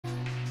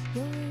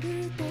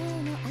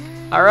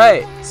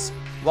Alright,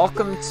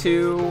 welcome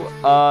to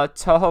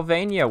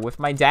TouhouVainia with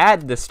my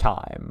dad this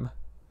time.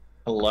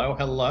 Hello,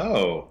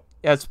 hello.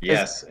 Yes,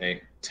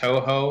 a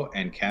Touhou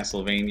and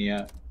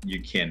Castlevania,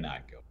 you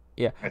cannot go.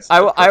 Yeah,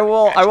 I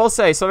will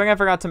say something I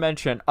forgot to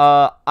mention.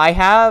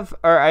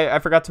 I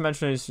forgot to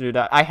mention to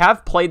that I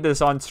have played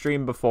this on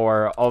stream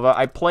before. Although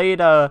I played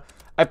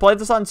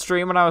this on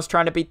stream when I was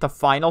trying to beat the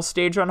final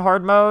stage on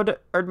hard mode,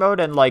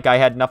 and like I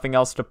had nothing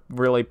else to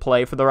really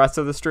play for the rest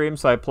of the stream,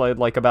 so I played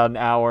like about an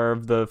hour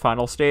of the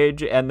final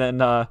stage, and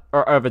then or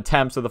of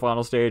attempts of the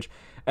final stage,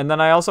 and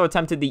then I also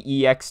attempted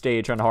the EX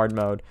stage on hard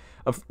mode.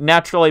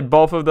 Naturally,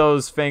 both of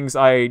those things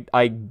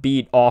I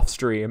beat off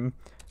stream,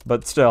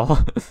 but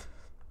still.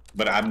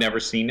 But I've never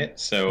seen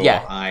it, so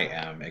yeah. I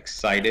am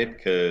excited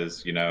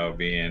because, you know,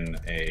 being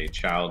a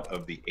child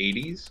of the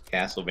 80s,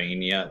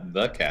 Castlevania,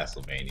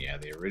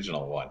 the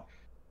original one,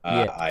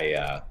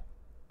 I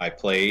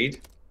played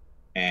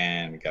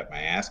and got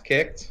my ass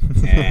kicked,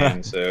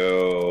 and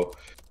so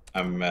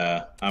I'm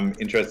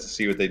interested to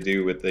see what they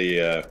do with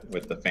the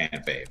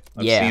fan fave.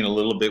 I've seen a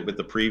little bit with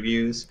the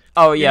previews.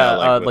 Oh yeah,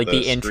 you know, like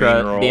the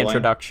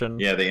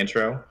introduction. Yeah, the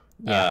intro.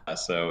 Yeah.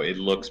 So it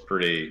looks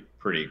pretty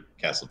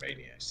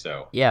Castlevania.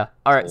 So yeah.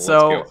 All right. Let's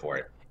so go for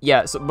it.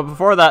 Yeah. So, but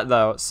before that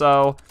though,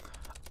 so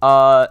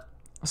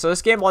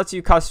this game lets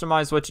you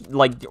customize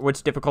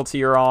which difficulty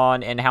you're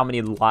on and how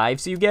many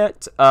lives you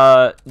get.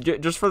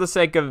 Just for the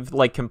sake of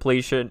like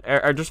completion,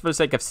 or just for the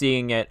sake of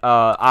seeing it,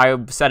 I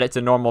set it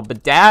to normal.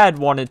 But Dad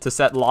wanted to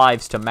set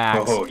lives to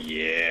max. Oh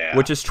yeah.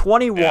 Which is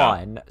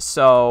 21.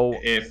 So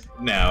if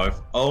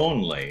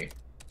only,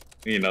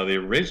 you know, the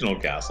original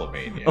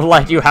Castlevania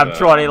let you have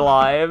 20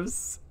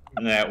 lives.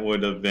 That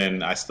would have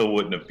been, I still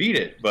wouldn't have beat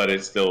it, but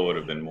it still would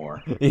have been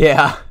more.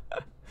 Yeah.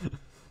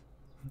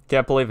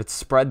 Can't believe it's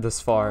spread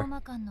this far.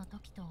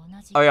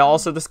 Oh yeah,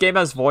 also this game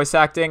has voice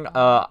acting.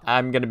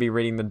 I'm gonna be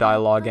reading the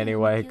dialogue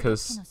anyway,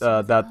 because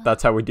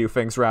that's how we do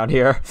things around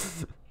here.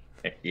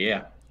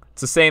 Yeah.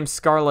 It's the same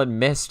Scarlet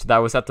Mist that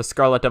was at the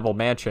Scarlet Devil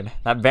Mansion.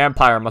 That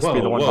vampire must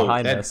be the one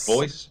behind this.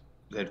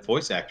 That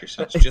voice actor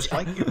sounds just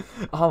like you.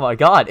 Oh my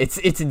god, it's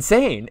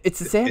insane.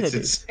 It's insanity.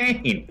 It's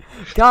insane.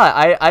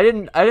 God, I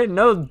didn't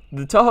know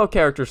the Touhou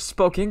characters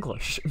spoke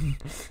English.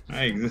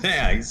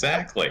 Yeah,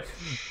 exactly.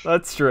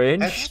 That's strange.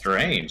 That's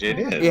strange. It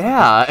is.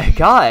 Yeah,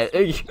 God,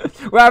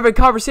 we're having a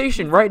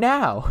conversation right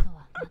now.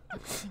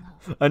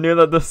 I knew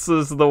that this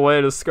is the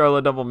way to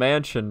Scarlet Devil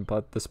Mansion,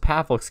 but this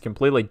path looks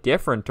completely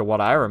different to what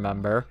I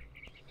remember.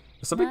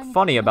 There's something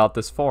funny about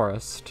this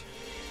forest.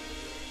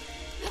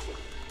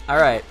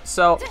 Alright,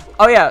 so,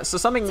 oh yeah, so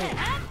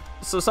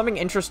something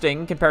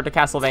interesting compared to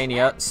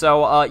Castlevania.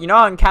 So, you know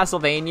how in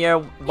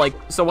Castlevania, like,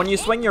 so when you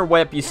swing your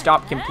whip, you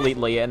stop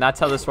completely, and that's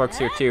how this works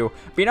here too.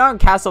 But you know in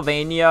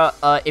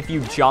Castlevania, if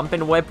you jump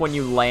and whip when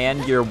you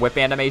land, your whip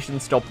animation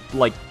still,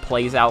 like,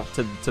 plays out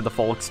to the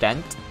full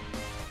extent?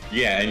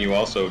 Yeah, and you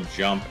also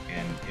jump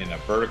in a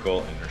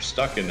vertical, and they're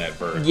stuck in that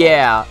vertical.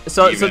 Yeah,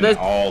 so this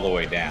all the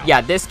way down.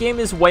 Yeah, this game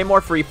is way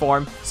more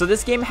freeform. So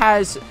this game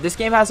has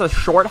a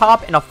short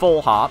hop and a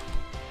full hop.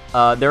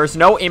 There's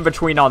no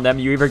in-between on them.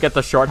 You either get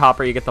the short hop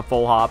or you get the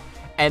full hop.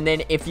 And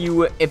then if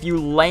you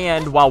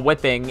land while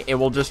whipping, it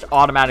will just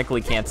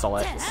automatically cancel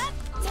it.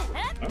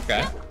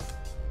 Okay.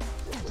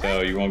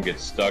 So you won't get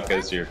stuck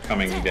as you're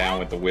coming down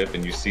with the whip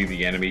and you see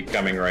the enemy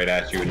coming right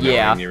at you,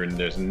 and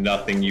there's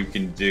nothing you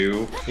can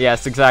do.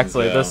 Yes,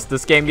 exactly.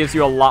 This game gives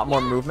you a lot more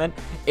movement.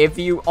 If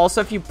you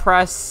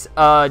press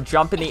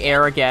jump in the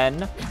air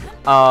again,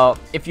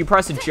 if you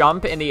press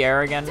jump in the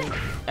air again,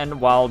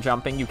 and while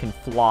jumping you can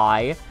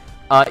fly.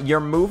 Your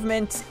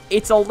movement,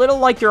 it's a little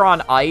like you're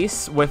on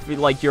ice with,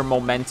 like, your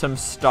momentum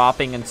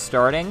stopping and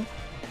starting.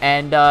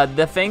 And,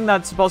 the thing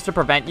that's supposed to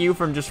prevent you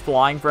from just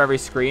flying for every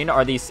screen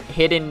are these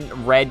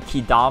hidden red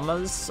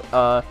Kidamas.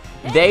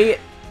 They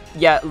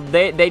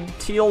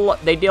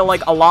deal,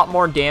 like, a lot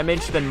more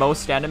damage than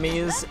most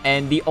enemies,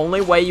 and the only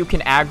way you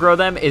can aggro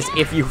them is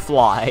if you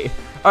fly.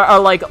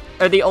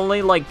 Or the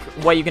only, like,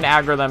 way you can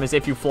aggro them is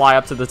if you fly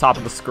up to the top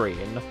of the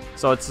screen.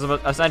 So it's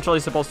essentially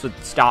supposed to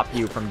stop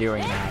you from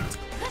doing that.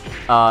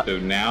 So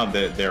now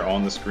that they're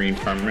on the screen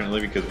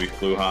permanently because we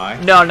flew high?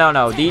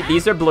 No.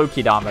 These are blue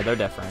Kidama. They're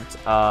different.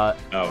 Oh,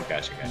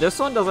 gotcha. This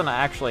one doesn't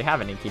actually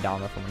have any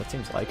Kidama from what it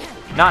seems like.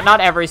 Not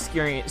every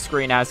screen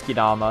has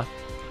Kidama.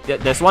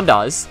 This one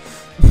does.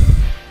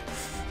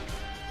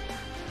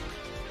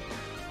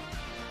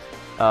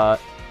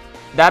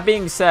 That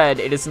being said,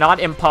 it is not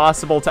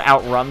impossible to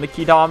outrun the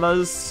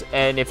Kidamas,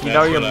 and if you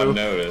know your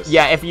move,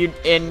 yeah, if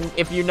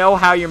you know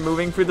how you're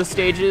moving through the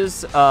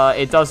stages,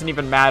 it doesn't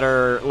even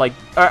matter. Like,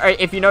 or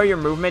if you know your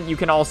movement, you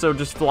can also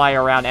just fly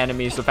around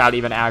enemies without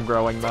even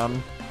aggroing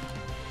them.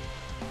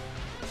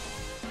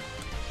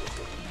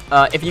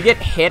 If you get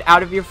hit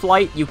out of your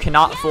flight, you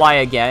cannot fly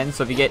again.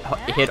 So if you get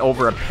hit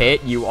over a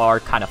pit, you are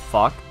kind of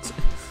fucked.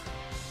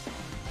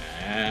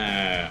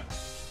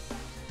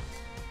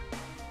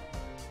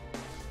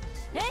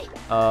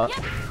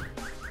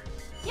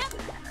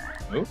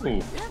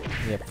 Ooh.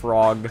 Yeah,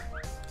 frog.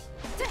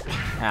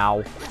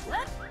 Ow.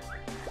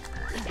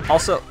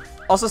 Also,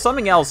 Also,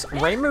 something else,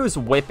 Reimu's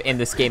whip in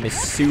this game is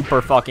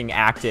super fucking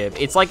active.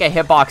 It's like a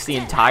hitbox the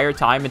entire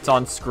time it's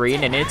on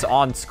screen, and it's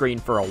on screen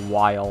for a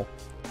while.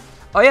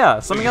 Oh yeah,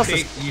 something else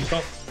You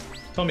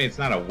told me it's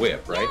not a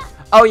whip, right?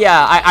 Oh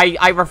yeah,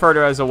 I refer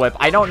to it as a whip.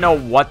 I don't know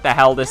what the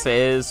hell this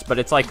is, but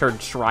it's like her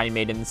Shrine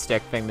Maiden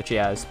stick thing that she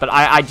has. But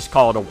I just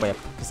call it a whip,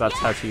 because that's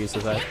how she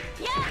uses it.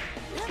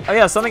 Oh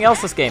yeah, something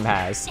else this game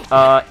has.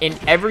 In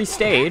every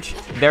stage,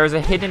 there's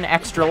a hidden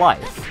extra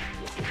life.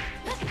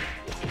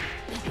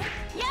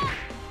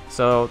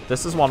 So,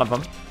 this is one of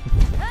them.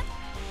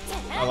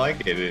 I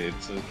like it.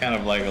 It's kind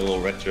of like a little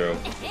retro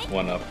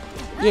one-up.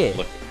 Yeah.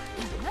 Look.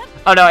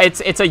 Oh no, it's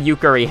a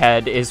Yukari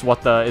head is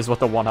what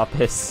the one-up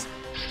is.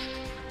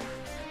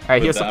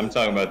 Alright, here's I'm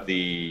talking about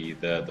the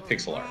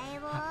pixel art.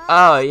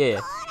 Oh yeah.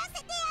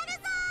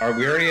 Are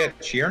we already at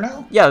Cheer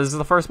now? Yeah, this is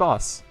the first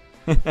boss.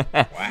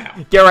 Wow.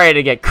 Get ready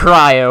to get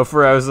cryo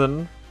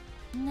frozen.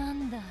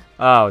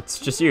 Oh, it's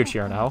just you,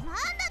 Chirno.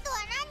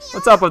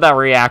 What's up with that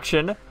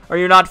reaction? Are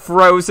you not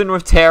frozen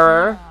with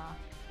terror?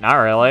 Not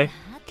really.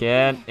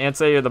 Can't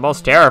say you're the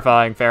most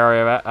terrifying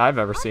fairy I've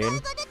ever seen.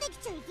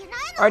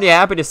 Aren't you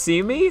happy to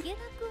see me?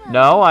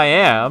 No, I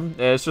am.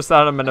 It's just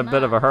that I'm in a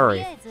bit of a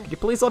hurry. Could you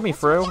please let me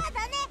through?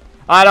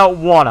 I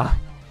don't wanna.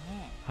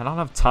 I don't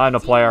have time to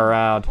play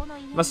around.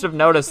 Must have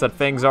noticed that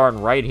things aren't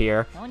right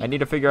here. I need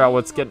to figure out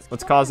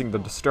what's causing the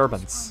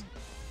disturbance.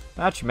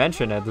 Now that you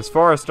mention it, this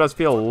forest does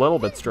feel a little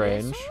bit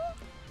strange.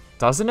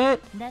 Doesn't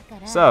it?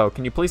 So,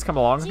 can you please come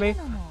along with me?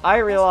 I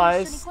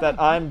realize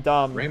that I'm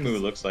dumb. Reimu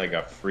looks like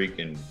a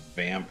freaking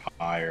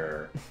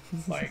vampire,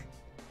 like,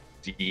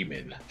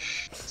 demon.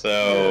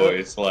 So,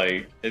 it's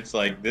like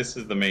this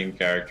is the main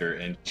character,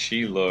 and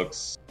she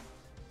looks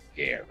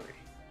scary.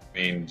 I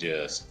mean,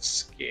 just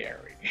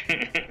scary.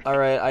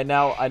 Alright, I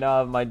now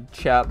have my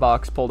chat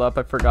box pulled up.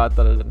 I forgot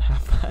that I didn't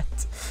have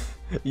that.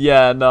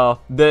 Yeah, no.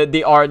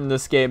 The art in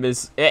this game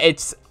is...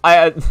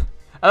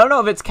 I don't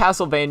know if it's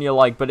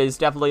Castlevania-like, but it's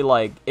definitely,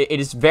 like... It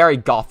is very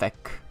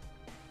gothic.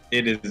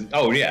 It is...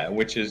 Oh, yeah,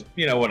 which is,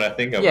 you know, what I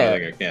think of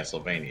like a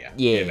Castlevania.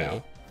 Yeah. You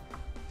know?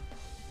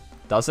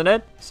 Doesn't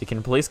it? So can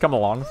you please come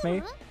along with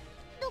me?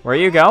 Where are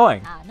you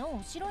going?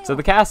 To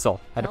the castle.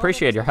 I'd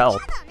appreciate your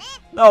help.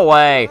 No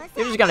way!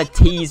 You're just gonna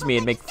tease me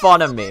and make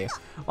fun of me.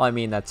 Well, I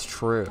mean, that's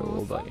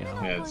true, but, you know.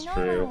 That's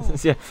true.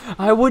 Yeah,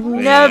 I would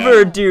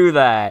never do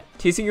that!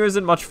 Teasing you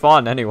isn't much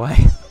fun, anyway.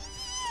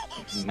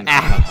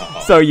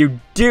 So you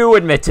do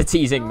admit to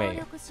teasing me.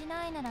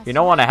 If you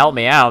don't want to help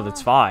me out,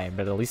 that's fine,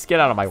 but at least get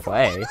out of my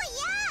way.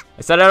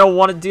 I said I don't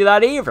want to do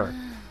that either.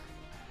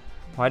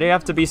 Why do you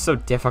have to be so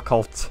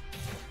difficult?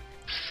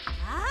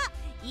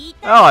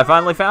 Oh, I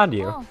finally found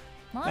you.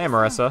 Hey,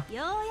 Marissa.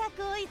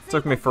 It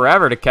took me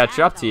forever to catch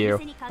up to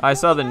you. I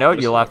saw the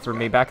note you left for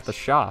me back at the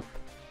shop.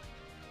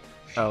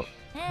 Oh.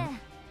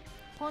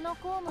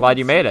 Glad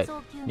you made it.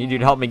 Need you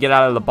to help me get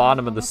out of the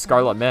bottom of the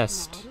Scarlet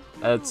Mist.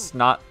 That's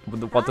not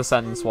what the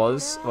sentence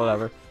was.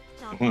 Whatever.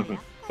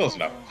 Close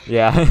enough.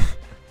 Yeah.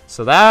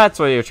 So that's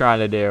what you're trying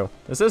to do.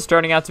 This is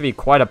turning out to be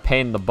quite a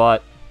pain in the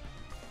butt.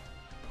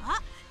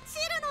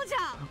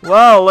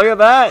 Whoa, look at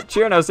that!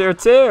 Chirno's here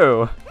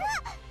too!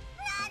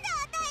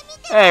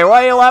 Hey,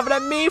 why are you laughing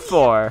at me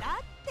for?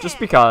 Just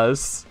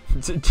because.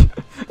 You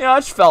know, I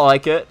just felt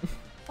like it.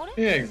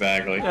 Yeah,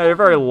 exactly. Yeah, you're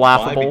very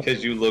laughable. Why?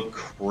 Because you look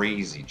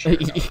crazy,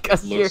 Chirno.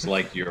 It looks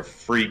like you're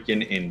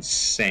freaking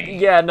insane.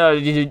 Yeah, no,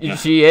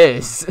 she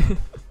is.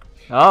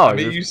 Oh, I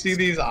mean, you see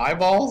these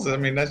eyeballs? I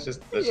mean, that's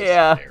just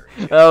yeah,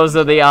 scary. Those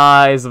are the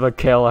eyes of a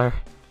killer.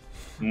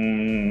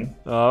 Mm.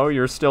 Oh,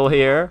 you're still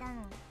here?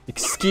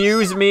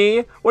 Excuse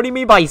me? What do you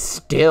mean by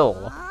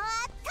still?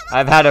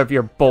 I've had it of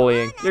your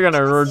bullying. You're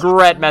gonna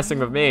regret messing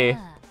with me.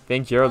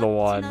 Think you're the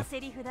one.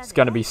 It's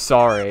gonna be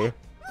sorry.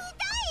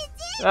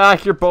 Ah,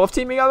 you're both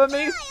teaming up with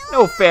me?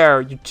 No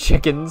fair, you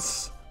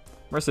chickens.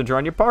 Marissa,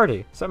 join your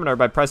party. Summon her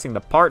by pressing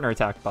the partner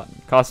attack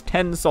button. Cost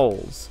 10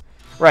 souls.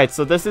 Right,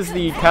 so this is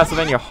the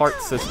Castlevania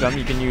heart system.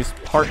 You can use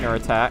partner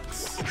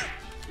attacks.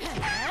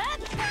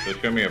 So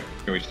can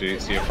we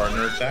see a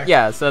partner attack?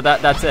 Yeah, so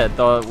that's it.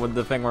 With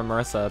the thing where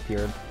Marissa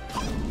appeared.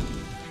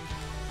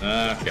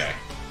 Okay.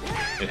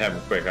 It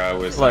happened quick. I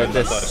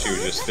thought she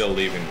was just still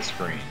leaving the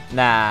screen.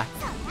 Nah.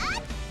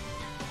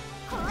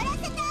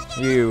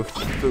 You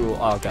fool.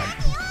 Oh, God.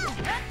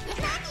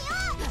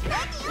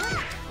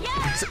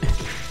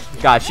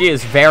 God, she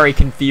is very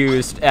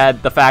confused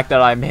at the fact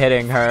that I'm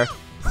hitting her.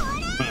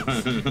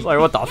 Like,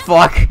 what the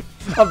fuck?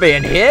 I'm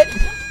being hit?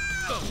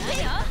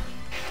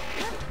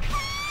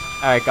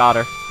 Alright, got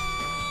her.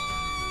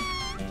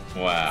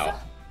 Wow.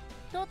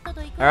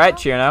 Alright,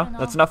 Chirno.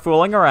 That's enough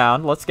fooling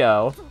around. Let's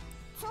go.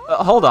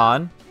 Hold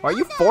on. Why are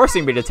you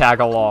forcing me to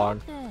tag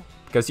along?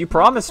 Because you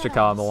promised to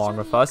come along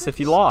with us if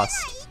you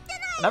lost.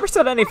 I never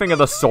said anything of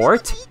the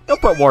sort.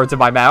 Don't put words in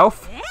my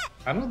mouth.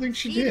 I don't think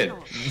she did.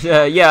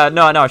 Yeah,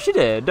 no, she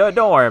did.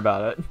 Don't worry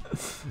about it.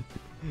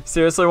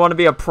 Seriously want to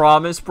be a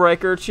promise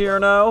breaker,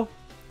 Chirno?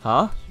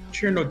 Huh?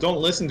 Chirno, don't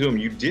listen to him.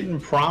 You didn't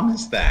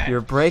promise that.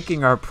 You're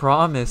breaking our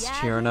promise,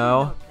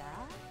 Chirno.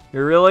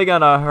 You're really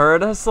gonna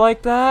hurt us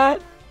like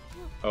that?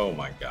 Oh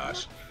my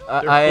gosh.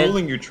 They're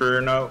fooling you,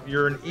 Cherno.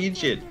 You're an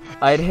idiot.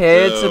 I'd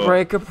hate to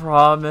break a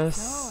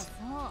promise.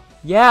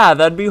 Yeah,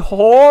 that'd be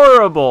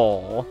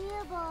horrible.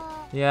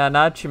 Yeah,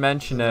 now that you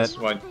mention it. That's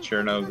why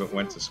Cherno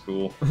went to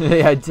school.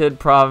 Yeah, I did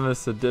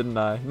promise it, didn't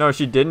I? No,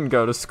 she didn't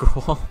go to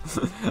school.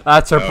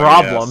 That's her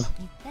problem. Yes.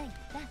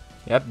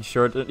 Yep, you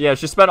sure did. Yeah,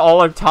 she spent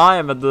all her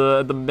time at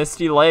the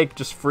misty lake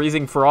just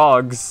freezing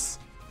frogs.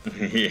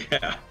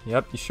 Yeah.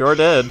 Yep, you sure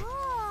did.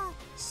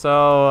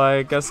 So,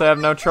 I guess I have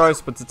no choice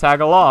but to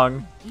tag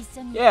along.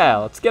 Yeah,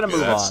 let's get a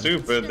move on. That's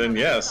stupid, then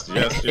yes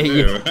you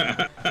do.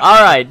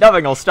 Alright,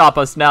 nothing will stop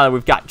us now that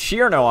we've got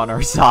Cherno on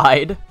our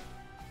side.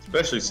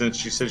 Especially since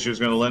she said she was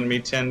going to lend me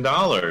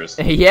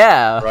 $10.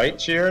 Yeah. Right,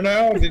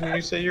 Cherno? Didn't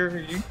you say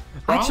you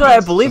Actually, I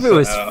believe it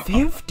was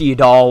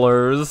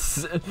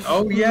 $50.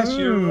 Oh, yes,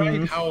 you're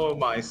right. How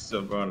am I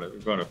still going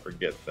to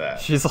forget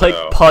that? She's like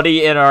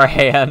putty in our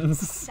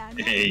hands.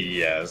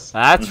 Yes.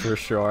 That's for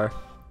sure.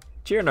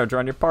 Cherno,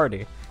 join your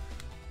party.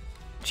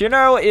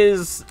 Cherno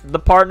is the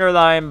partner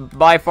that I'm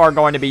by far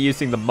going to be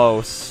using the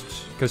most.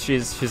 Because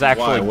she's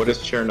actually... Why? What does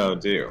Cherno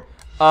do?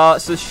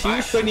 So she...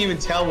 I couldn't even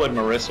tell what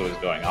Marissa was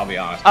doing, I'll be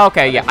honest.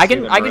 Okay, yeah, I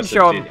can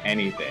show did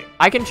anything.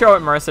 I can show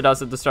what Marissa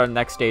does at the start of the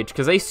next stage,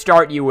 because they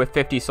start you with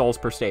 50 souls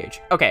per stage.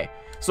 Okay,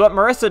 so what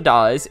Marissa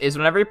does is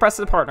whenever you press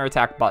the partner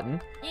attack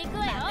button,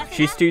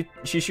 she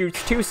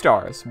shoots 2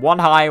 stars, 1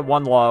 high,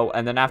 1 low,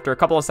 and then after a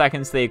couple of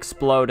seconds they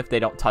explode if they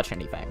don't touch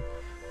anything.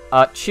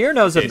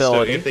 Cherno's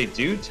ability... So if they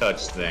do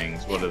touch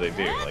things, what do they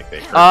do? Like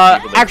they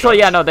hurt people actually,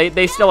 yeah, no,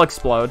 they still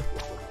explode.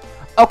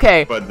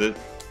 Okay. But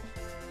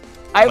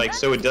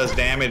so it does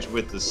damage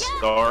with the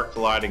star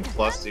colliding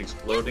plus the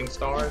exploding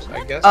stars,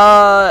 I guess?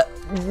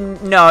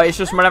 No, it's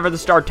just whenever the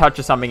star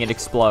touches something, it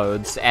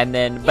explodes. And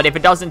then, but if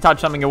it doesn't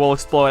touch something, it will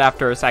explode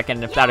after a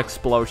second. If that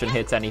explosion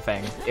hits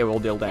anything, it will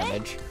deal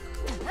damage.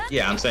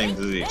 Yeah, I'm saying,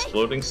 do the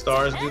exploding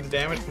stars do the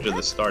damage, or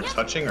the star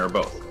touching, or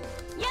both?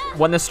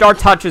 When the star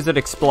touches, it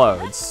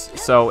explodes.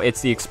 So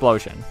it's the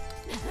explosion.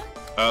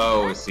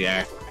 Oh, it's the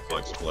actual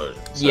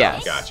explosion. So,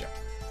 yes. Gotcha.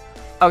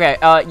 Okay,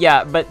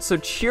 yeah, but so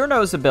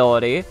Cherno's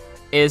ability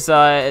is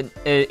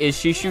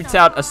she shoots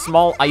out a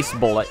small ice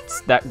bullet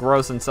that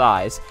grows in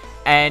size,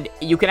 and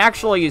you can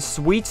actually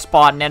sweet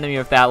spot an enemy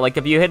with that. Like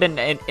if you hit an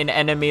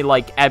enemy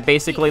like at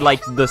basically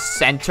like the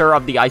center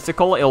of the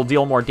icicle, it'll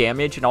deal more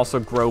damage and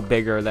also grow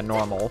bigger than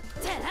normal.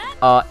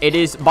 It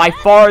is by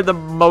far the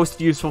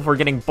most useful for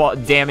getting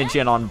damage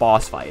in on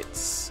boss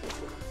fights.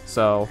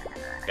 So,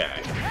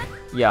 okay.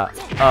 Yeah.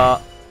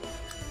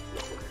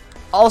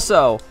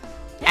 Also,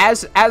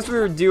 as we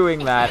were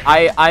doing that,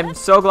 I'm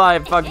so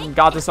glad I fucking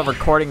got this on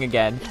recording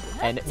again.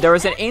 And there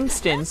was an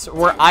instance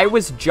where I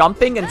was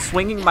jumping and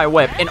swinging my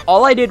whip, and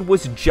all I did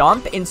was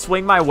jump and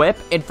swing my whip,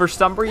 and for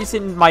some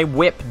reason my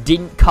whip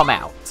didn't come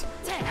out.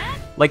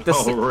 Like the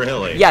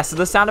really? Yeah, so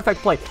the sound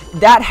effect played.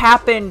 That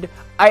happened.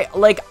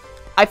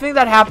 I think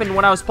that happened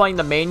when I was playing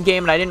the main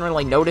game, and I didn't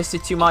really notice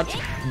it too much.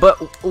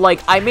 But,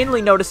 like, I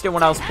mainly noticed it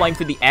when I was playing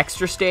through the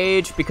extra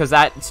stage, because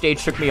that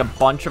stage took me a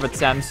bunch of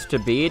attempts to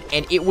beat,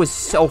 and it was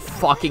so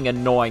fucking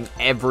annoying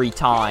every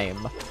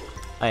time.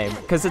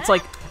 Because it's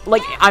like,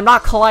 I'm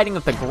not colliding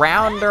with the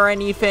ground or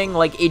anything,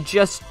 like, it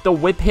just, the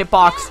whip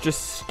hitbox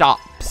just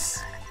stops.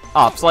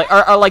 Or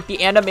like,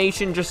 the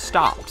animation just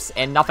stops,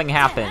 and nothing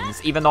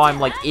happens, even though I'm,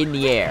 like, in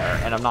the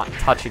air, and I'm not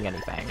touching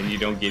anything. And you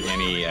don't get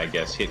any, I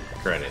guess, hit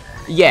credit.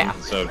 Yeah.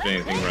 So if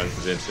anything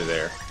runs into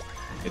there,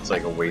 it's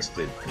like a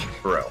wasted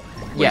throw.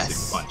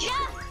 Yes. Punch.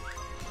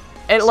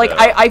 And, like,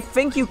 I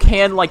think you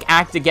can, like,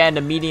 act again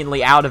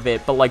immediately out of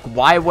it, but, like,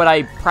 why would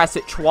I press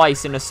it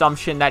twice in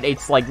assumption that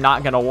it's, like,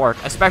 not gonna work?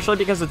 Especially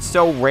because it's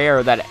so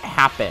rare that it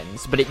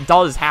happens, but it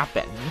does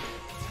happen.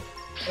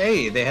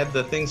 Hey, they had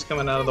the things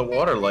coming out of the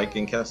water like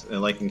in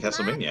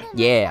Castlevania.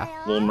 Yeah.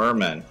 Little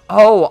mermen.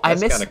 Oh, That's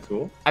kind of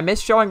cool. I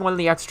missed showing one of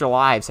the extra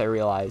lives, I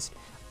realized.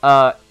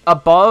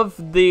 Above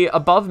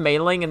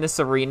mailing in this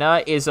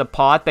arena is a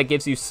pot that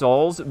gives you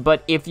souls,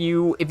 but if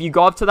you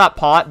go up to that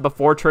pot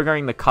before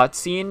triggering the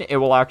cutscene, it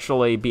will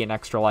actually be an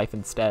extra life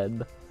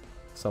instead.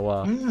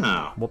 So,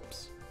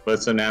 whoops.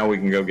 But so now we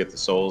can go get the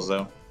souls,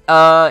 though?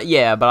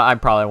 Yeah, but I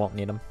probably won't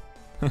need them.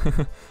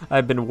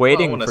 I've been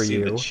waiting for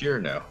you. I want to see the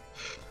Cherno.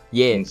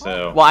 Yeah.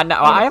 So, well,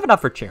 I have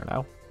enough for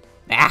Cherno.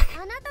 Ah.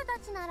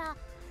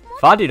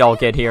 Thought you'd all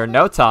get here in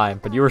no time,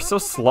 but you were so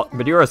slow.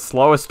 But you were as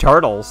slow as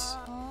turtles.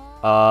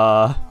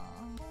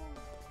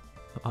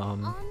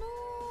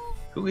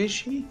 Who is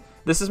she?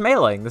 This is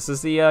Mailing. This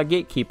is the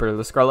gatekeeper of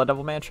the Scarlet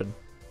Devil Mansion.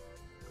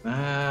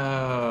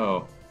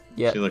 Oh.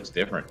 Yeah. She looks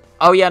different.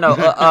 Oh yeah, no.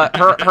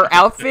 Her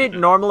outfit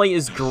normally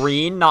is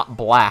green, not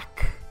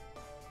black.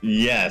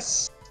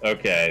 Yes.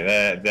 Okay.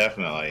 That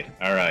definitely.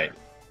 All right.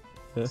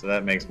 So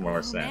that makes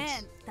more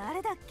sense.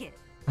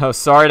 Oh,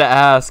 sorry to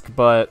ask,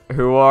 but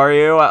who are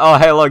you? Oh,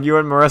 hey, look, you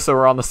and Marissa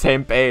were on the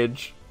same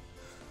page.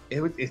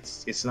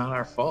 It's not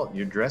our fault.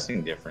 You're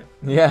dressing different.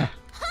 Yeah.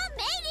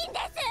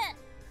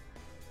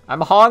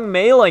 I'm Hong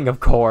Mailing, of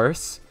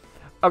course.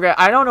 Okay,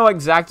 I don't know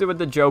exactly what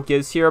the joke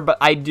is here, but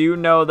I do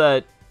know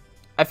that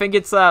I think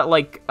it's that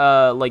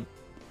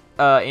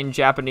in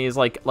Japanese,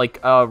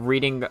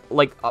 reading,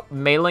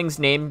 Meiling's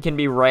name can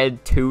be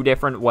read 2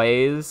 different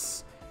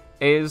ways.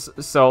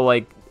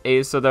 So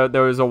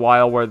there was a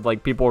while where,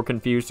 like, people were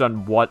confused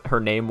on what her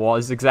name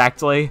was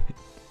exactly.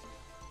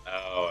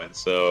 Oh, and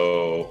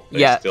so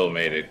they still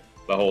made it.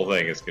 The whole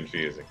thing is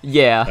confusing.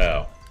 Yeah.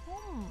 Oh.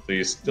 So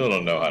you still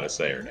don't know how to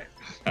say her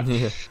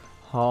name.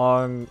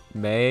 Hong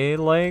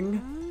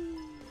Meiling?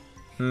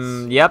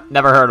 Yep,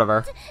 never heard of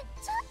her.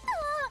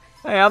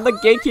 Hey, I'm the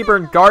gatekeeper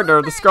and gardener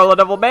of the Scarlet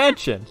Devil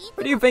Mansion.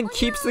 What do you think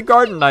keeps the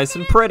garden nice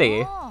and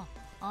pretty?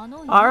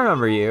 I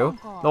remember you.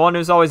 The one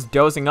who's always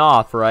dozing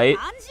off, right?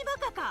 I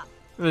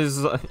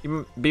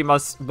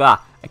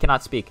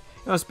cannot speak.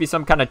 You must be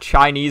some kind of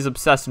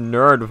Chinese-obsessed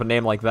nerd with a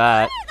name like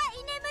that.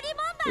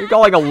 You're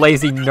calling a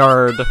lazy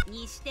nerd.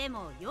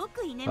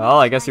 Well,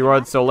 I guess you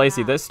weren't so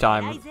lazy this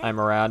time I'm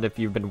around if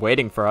you've been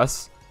waiting for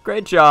us.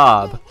 Great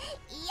job.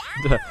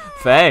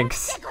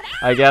 Thanks.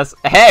 I guess.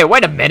 Hey,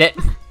 wait a minute.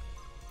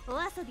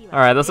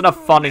 Alright, that's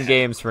enough fun and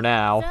games for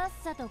now.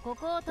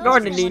 We're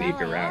going to need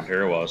around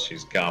her while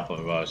she's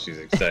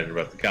excited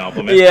about the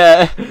compliment.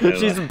 Yeah,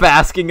 she's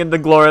basking in the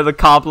glory of the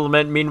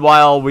compliment.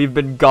 Meanwhile, we've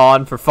been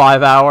gone for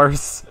 5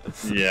 hours.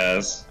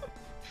 Yes.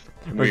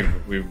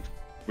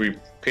 We've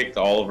picked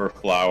all of her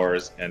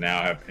flowers and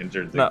now have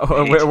entered the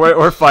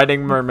we're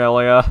fighting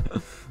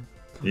Mermilia.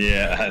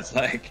 Yeah, it's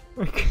like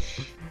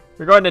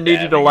we're going to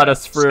need you to let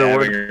us through.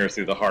 Stabbing her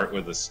through the heart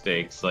with the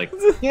stakes. Like,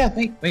 yeah,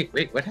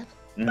 wait, what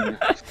happened?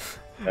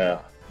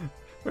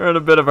 We're in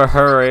a bit of a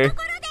hurry.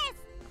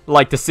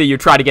 Like to see you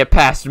try to get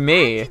past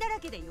me.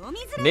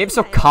 The name's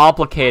so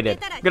complicated.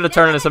 I'm gonna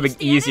turn it into something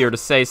easier to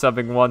say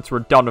something once we're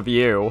done with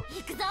you.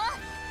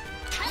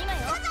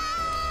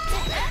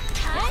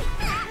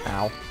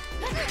 Ow.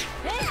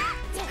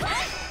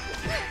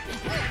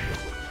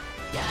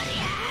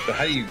 So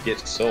how do you get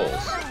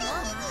souls?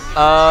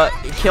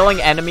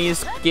 Killing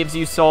enemies gives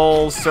you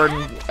souls.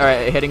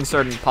 Hitting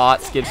certain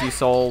pots gives you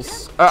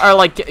souls.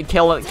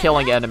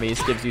 Killing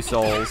enemies gives you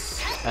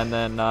souls. And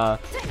then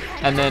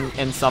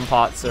in some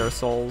pots there are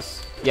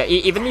souls. Yeah,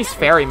 even these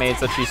fairy maids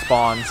that she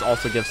spawns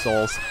also give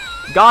souls.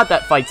 God,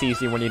 that fight's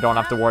easy when you don't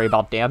have to worry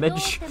about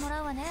damage.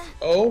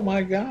 Oh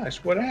my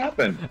gosh, what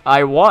happened?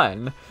 I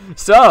won.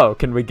 So,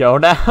 can we go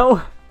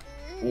now?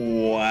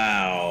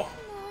 Wow.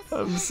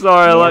 I'm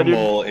sorry,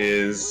 Normal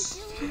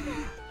is...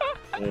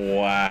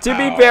 Wow. To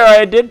be fair,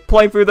 I did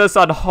play through this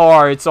on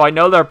hard, so I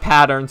know their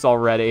patterns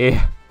already.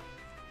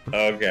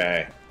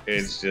 Okay.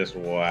 It's just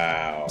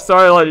wow.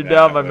 Sorry to let you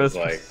down, my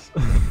mistress.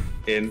 Like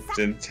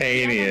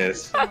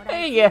instantaneous.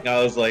 Yeah.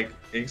 I was like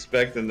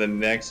expecting the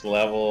next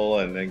level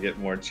and then get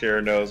more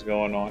Chirinos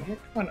going on. Here,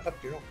 come on up,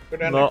 you don't go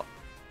down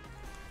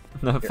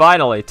there.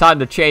 Finally, time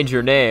to change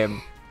your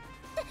name.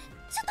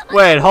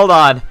 Wait, hold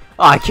on.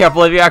 Oh, I can't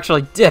believe you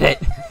actually did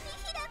it.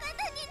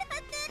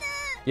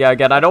 Yeah,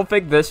 again, I don't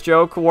think this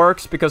joke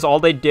works because all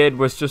they did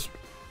was just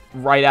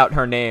write out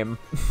her name.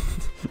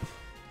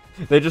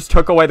 They just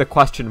took away the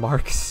question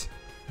marks.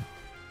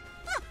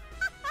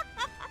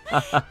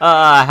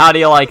 How do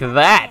you like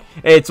that?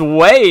 It's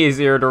way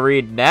easier to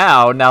read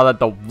now that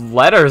the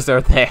letters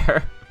are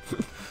there.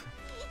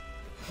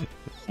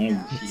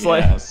 It's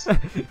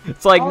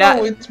like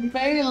now. Oh, it's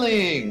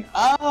mailing.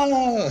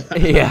 Oh.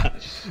 Yeah.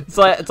 It's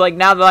like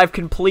now that I've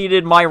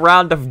completed my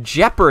round of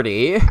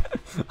Jeopardy,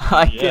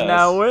 I can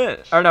now win.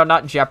 Or no,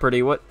 not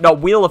Jeopardy. What? No,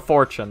 Wheel of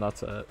Fortune.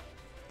 That's it.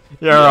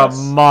 You're a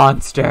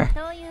monster.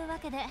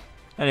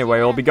 Anyway,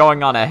 we'll be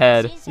going on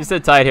ahead. You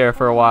sit tight here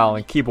for a while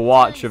and keep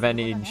watch of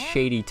any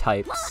shady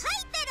types.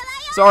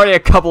 There's already a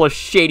couple of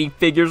shady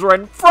figures right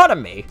in front of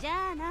me.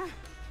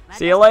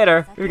 See you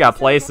later. We've got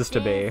places to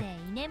be.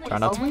 Try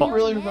not to fall. Are we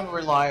really going to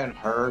rely on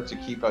her to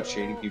keep out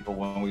shady people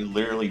when we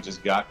literally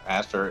just got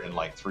past her in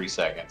like 3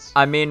 seconds?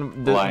 I mean,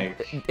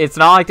 it's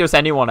not like there's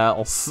anyone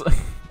else.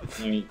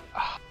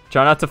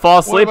 Try not to fall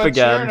asleep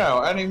again.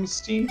 Chirino? I haven't even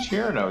seen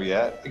Chirino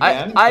yet.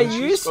 Again,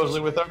 she's supposedly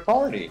with our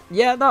party.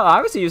 Yeah, no,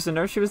 I was using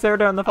her. She was there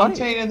during the fight. I'm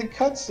saying in the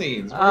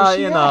cutscenes.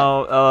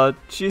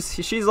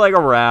 She's like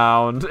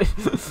around.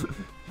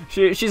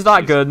 she's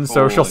not good in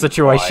social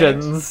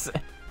situations.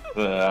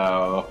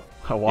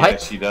 What? Yeah,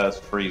 she does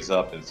freeze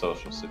up in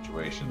social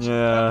situations.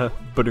 Yeah.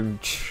 Boom.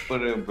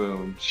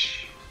 Boom.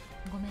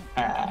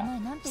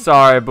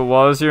 Sorry, but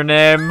what was your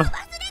name?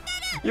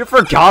 You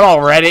forgot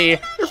already.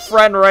 Your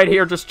friend right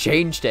here just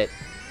changed it.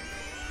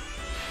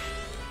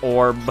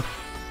 Orb.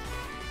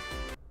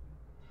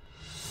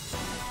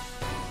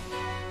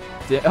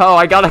 Oh,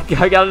 I got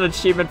an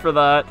achievement for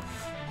that.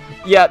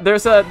 Yeah,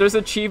 there's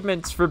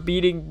achievements for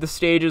beating the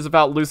stages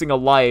without losing a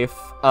life.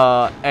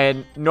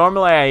 And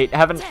normally I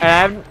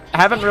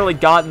haven't really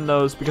gotten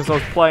those because I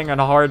was playing on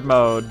hard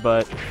mode,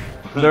 but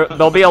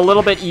they'll be a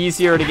little bit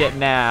easier to get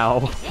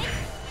now.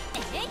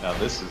 Now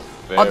this is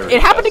very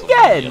it happened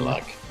again.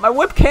 My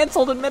whip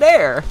canceled in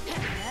midair.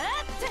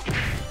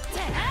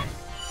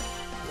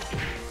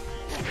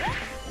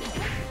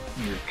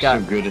 You're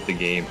so good at the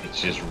game, it's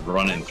just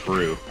running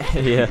through.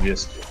 Yeah.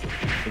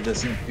 It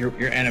doesn't. Your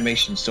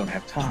animations don't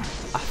have time.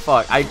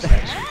 Fuck.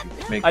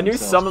 make I knew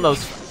some of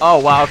those. Oh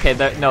wow, okay.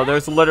 No,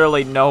 there's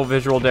literally no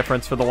visual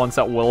difference for the ones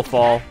that will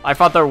fall. I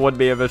thought there would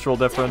be a visual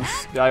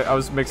difference. I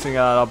was mixing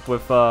that up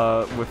with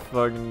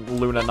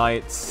Luna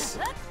Knights.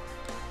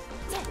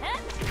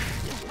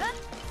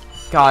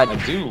 God.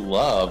 I do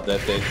love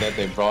that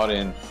they brought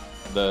in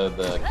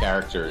the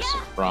characters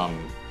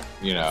from,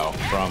 you know,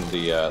 from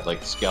the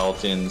like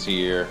skeletons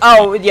here.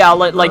 Oh yeah,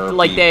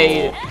 like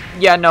they,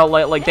 yeah, no,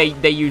 like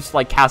they use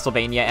like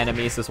Castlevania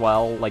enemies as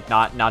well, like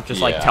not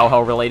just like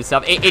Touhou related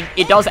stuff.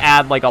 It does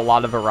add like a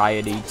lot of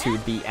variety to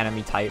the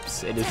enemy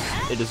types. It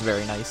is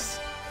very nice.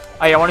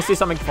 Oh yeah, I want to see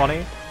something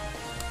funny.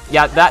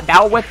 Yeah,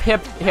 that whip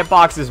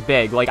hitbox is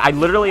big. Like I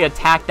literally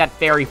attacked that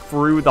fairy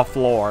through the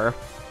floor.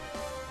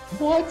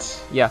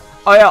 What? Yeah.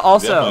 Oh yeah.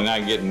 Also, definitely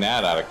not getting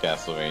that out of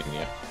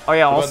Castlevania. Oh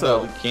yeah. What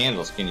Also, about the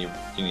candles? Can you?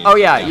 Oh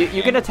yeah.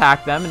 You can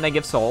attack them and they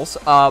give souls.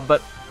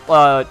 But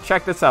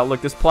check this out.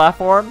 Look, this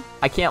platform.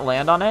 I can't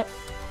land on it.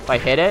 If I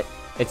hit it,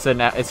 it's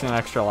an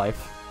extra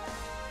life.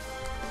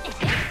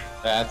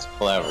 That's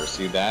clever.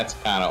 See, that's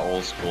kind of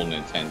old school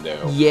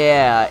Nintendo.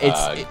 Yeah,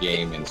 it's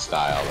gaming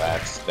style.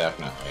 That's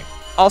definitely.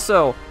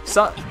 Also,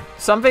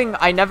 something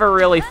I never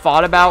really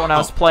thought about when I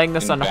was playing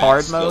this on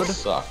hard mode.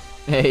 Suck.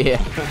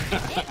 Yeah.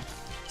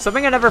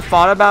 Something I never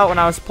thought about when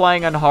I was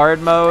playing on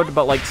hard mode,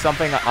 but like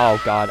something. Oh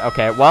god.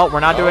 Okay. Well, we're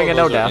not doing a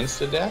no death.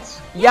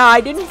 Insta-deaths? Yeah,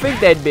 I didn't think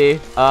they'd be.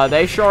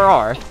 They sure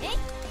are.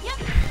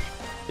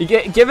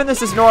 Given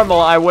this is normal,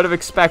 I would have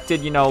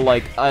expected, you know,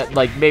 like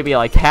maybe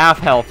like half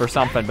health or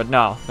something, but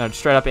no,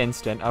 straight up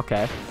instant.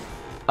 Okay.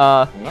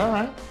 All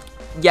right.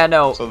 Yeah,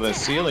 no. So the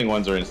ceiling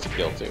ones are insta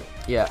kill too.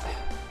 Yeah.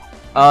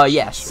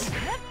 Yes.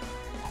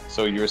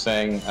 So you were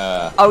saying.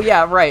 Oh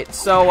yeah, right.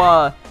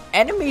 So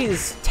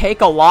enemies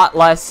take a lot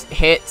less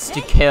hits to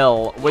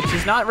kill, which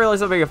is not really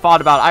something I thought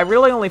about. I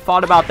really only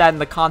thought about that in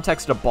the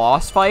context of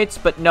boss fights,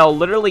 but no,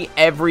 literally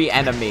every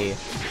enemy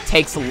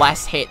takes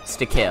less hits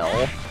to kill.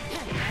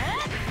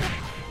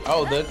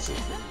 Oh, it's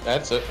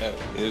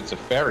a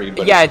fairy,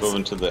 but yeah, it's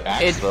equivalent to the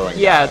axe throwing.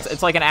 Yeah, guys.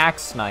 it's like an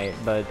axe knight,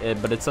 but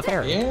it's a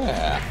fairy.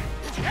 Yeah.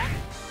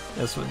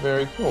 This was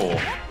very cool.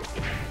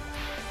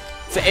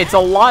 It's a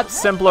lot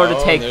simpler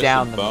to take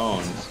down than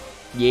bones.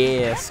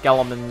 Yeah,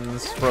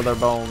 skeletons for their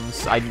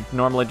bones. I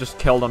normally just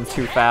kill them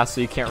too fast,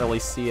 so you can't really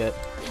see it.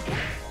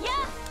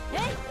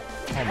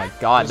 Oh my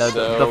god,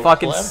 the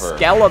fucking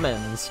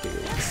skeletons, dude.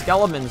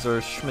 Skeletons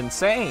are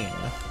insane.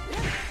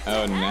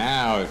 Oh,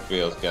 now it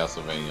feels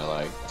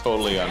Castlevania-like.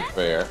 Totally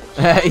unfair.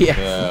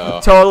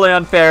 Yeah, totally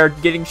unfair.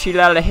 Getting cheated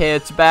out of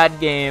hits. Bad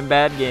game,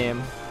 bad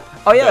game.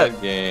 Oh yeah.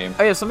 Bad game.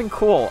 Oh yeah, something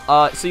cool.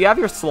 So you have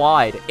your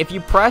slide. If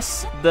you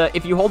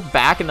hold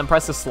back and then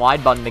press the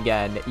slide button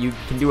again, you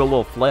can do a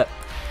little flip.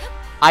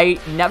 I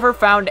never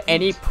found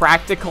any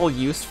practical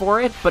use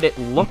for it, but it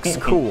looks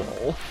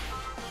cool.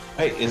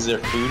 Hey, is there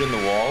food in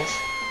the walls?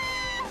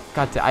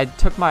 God, I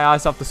took my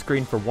eyes off the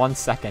screen for 1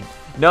 second.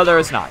 No, there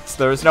is not.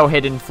 There is no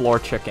hidden floor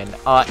chicken.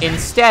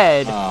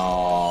 Instead,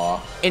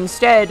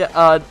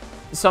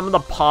 some of the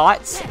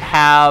pots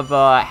have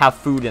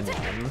food in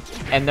them,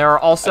 and there are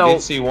also. I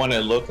did see one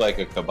that looked like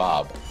a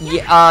kebab.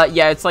 Yeah,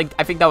 yeah, it's like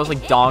I think that was like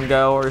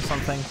Dongo or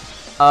something.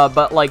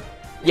 But like,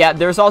 yeah,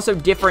 there's also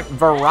different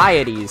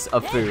varieties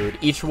of food.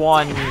 Each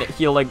one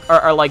healing,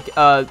 or like,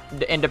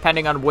 and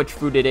depending on which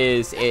food it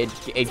is, it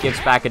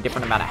gives back a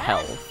different amount of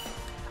health.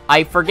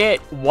 I forget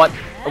what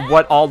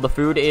all the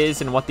food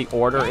is and what the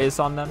order is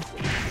on them.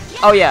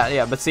 Oh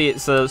yeah, but see,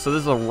 so this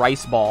is a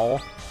rice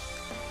ball.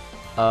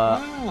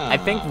 I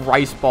think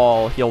rice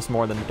ball heals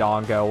more than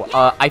Dongo.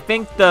 I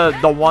think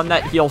the one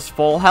that heals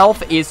full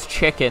health is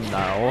chicken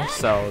though,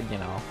 so you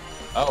know.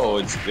 Oh,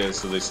 it's good.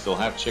 So they still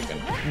have chicken.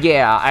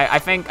 Yeah, I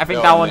think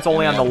that one's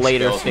only on the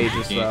later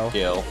stages though.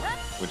 Kill,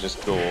 which is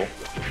cool.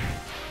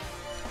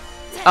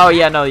 Oh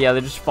yeah, no, yeah, they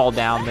just fall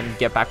down then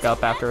get back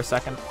up after a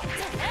second.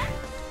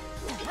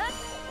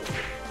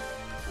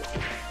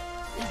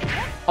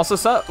 Also,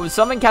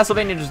 something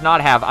Castlevania does not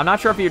have, I'm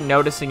not sure if you're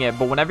noticing it,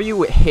 but whenever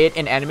you hit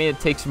an enemy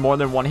that takes more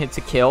than one hit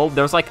to kill,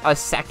 there's like a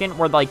second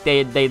where like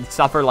they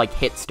suffer like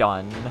hit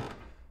stun.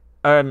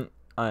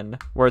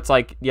 Where it's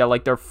like, yeah,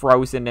 like they're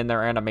frozen in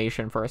their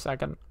animation for a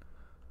second.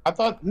 I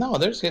thought, no,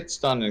 there's hit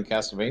stun in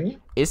Castlevania.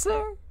 Is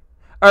there?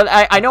 Or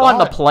I know on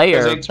the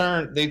player.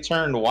 They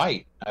turned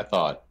white, I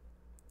thought.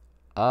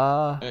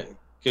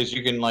 Because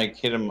you can like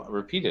hit them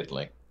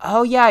repeatedly.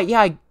 Oh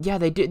yeah,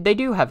 they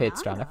do have hit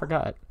stun, I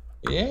forgot.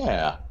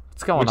 Yeah.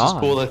 What's going on? Which is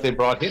cool that they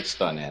brought hit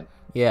stun in.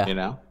 Yeah. You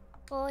know?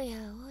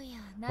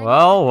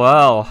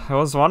 Well, I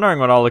was wondering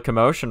what all the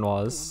commotion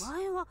was.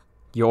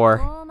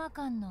 You're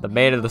the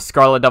maid of the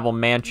Scarlet Devil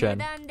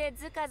Mansion.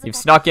 You've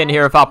snuck in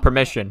here without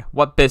permission.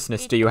 What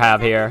business do you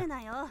have here?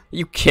 Are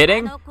you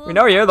kidding? We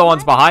know you're the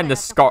ones behind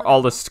this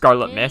all this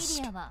scarlet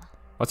mist.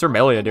 What's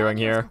Ermilia doing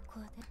here?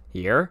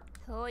 Here?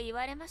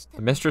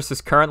 The mistress is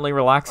currently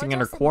relaxing in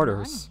her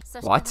quarters.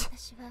 What?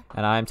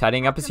 And I'm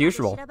tidying up as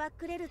usual.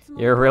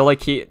 You really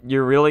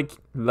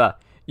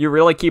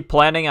keep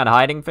planning on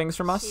hiding things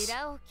from us?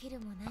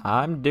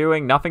 I'm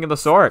doing nothing of the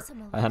sort,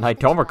 and I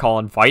don't recall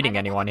inviting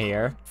anyone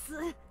here.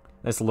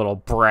 This little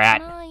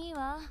brat.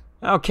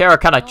 I don't care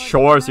what kind of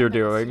chores you're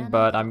doing,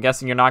 but I'm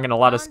guessing you're not gonna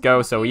let us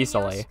go so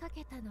easily.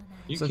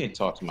 You can't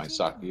talk to my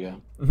Sakuya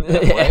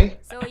that way.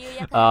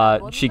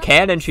 She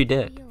can and she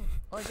did.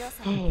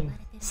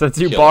 Since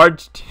you Kill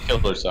barged... Kill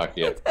her,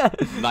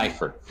 Sakuya. Knife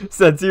her.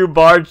 Since you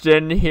barged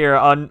in here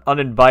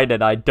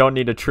uninvited, I don't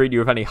need to treat you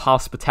with any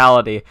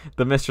hospitality.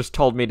 The mistress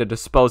told me to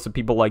dispose of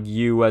people like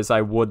you as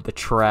I would the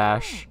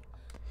trash.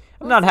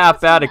 I'm not half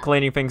bad at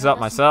cleaning things up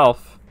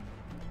myself.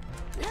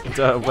 Wait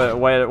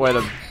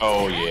to...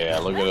 Oh yeah,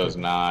 look at those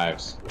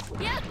knives.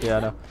 Yeah, I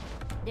know.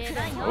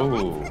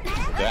 Ooh,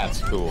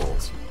 that's cool.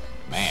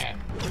 Man.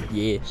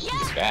 Yeah. She's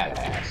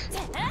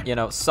badass. You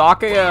know,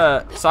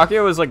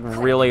 Sakuya was like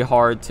really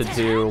hard to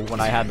do when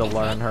I had to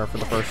learn her for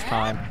the first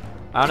time.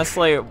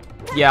 Honestly,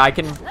 yeah, I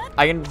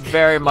can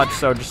very much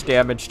so just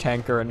damage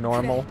tank her in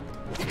normal.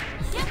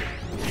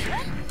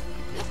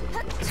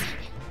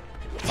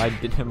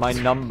 My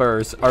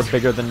numbers are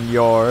bigger than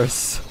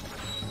yours.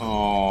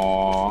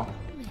 Aww.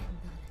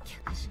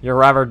 You're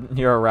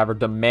a rather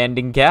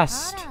demanding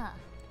guest.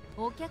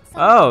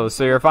 Oh,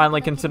 so you're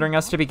finally considering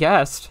us to be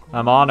guests.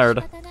 I'm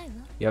honored.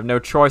 You have no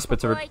choice but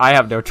to I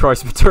have no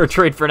choice but to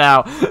retreat for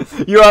now.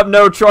 You have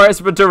no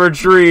choice but to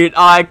retreat.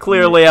 I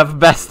clearly have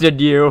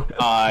bested you.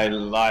 I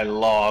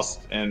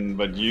lost,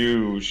 but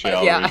you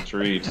shall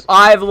retreat.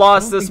 I've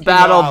lost this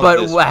battle,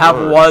 but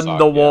have won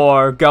the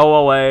war. Go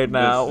away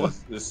now.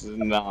 This is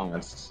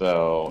not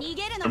so.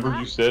 Remember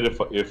you said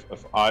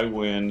if I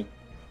win,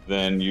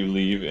 then you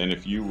leave, and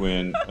if you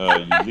win,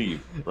 you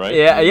leave, right?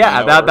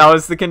 Yeah, that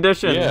was the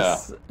conditions. Yeah.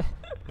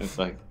 It's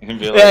like, and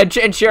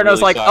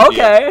Chirno's like,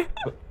 okay.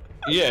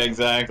 Yeah,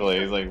 exactly.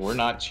 He's like, we're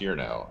not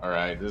Chirno,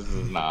 alright? This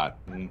is not...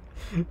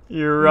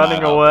 You're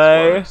running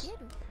away?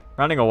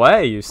 Running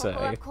away, you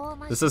say?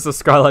 This is the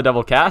Scarlet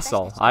Devil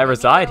Castle. I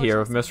reside here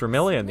with Miss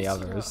Remilia and the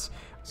others.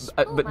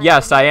 But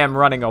yes, I am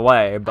running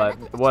away, but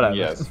whatever.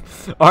 Yes.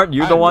 Aren't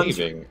you the ones...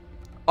 Leaving.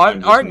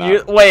 Aren't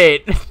you...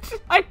 Wait.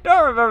 I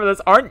don't remember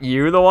this. Aren't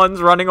you the ones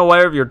running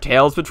away with your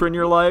tails between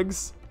your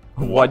legs?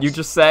 What'd you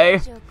just say?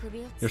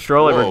 You'll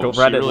surely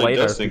regret it later.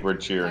 She does think we're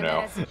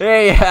Chirno.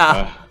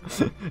 Yeah.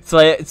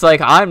 It's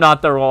like I'm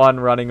not the one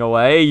running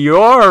away.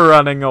 You're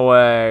running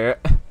away.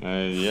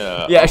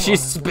 Yeah. Yeah, she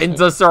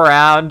spins us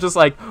around, just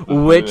like,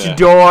 which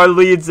door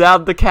leads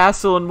out the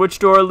castle and which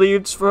door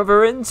leads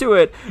further into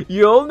it?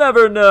 You'll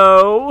never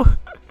know.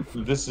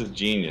 This is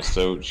genius.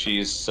 So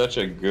she's such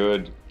a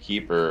good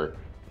keeper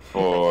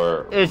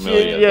for if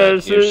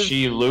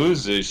she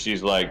loses,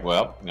 she's like,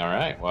 well, all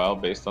right, well,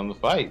 based on the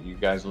fight, you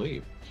guys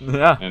leave.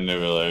 Yeah. And they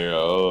were like,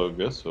 oh, I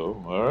guess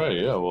so. All right,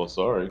 yeah, well,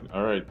 sorry.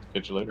 All right,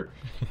 catch you later.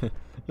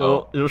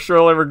 You'll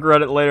surely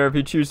regret it later if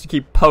you choose to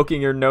keep poking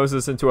your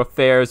noses into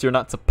affairs you're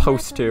not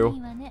supposed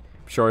to. I'm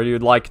sure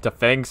you'd like to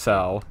think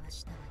so.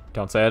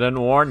 Don't say I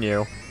didn't warn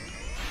you.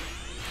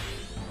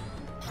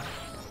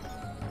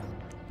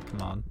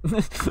 Come on.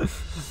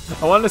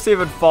 I wanted to see if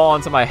it'd fall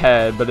onto my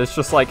head, but it's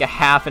just like a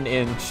half an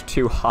inch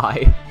too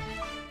high.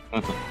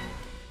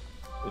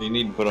 You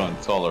need to put on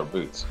taller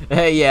boots.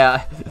 Hey,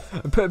 yeah.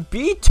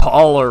 Be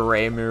taller,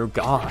 Reimu.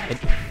 God.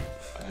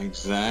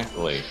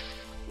 Exactly.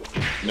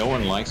 No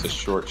one likes a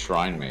short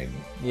shrine maiden.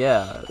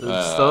 Yeah.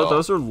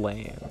 Those are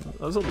lame.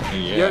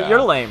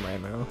 You're lame,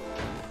 Reimu.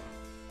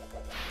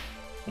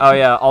 Oh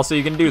yeah. Also,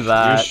 you can do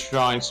that. Your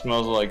shrine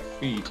smells like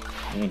feet.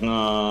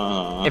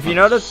 If you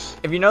know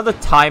the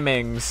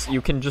timings,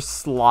 you can just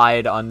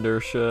slide under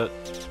shit.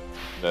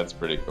 That's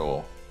pretty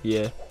cool.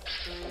 Yeah.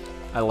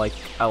 I like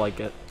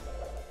it.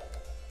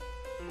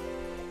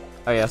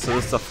 Oh yeah, so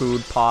this is a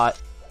food pot.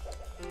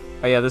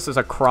 Oh yeah, this is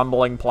a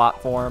crumbling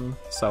platform,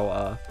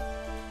 so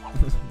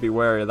be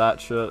wary of that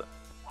shit.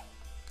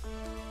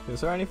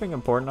 Is there anything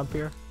important up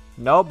here?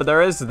 No, but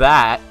there is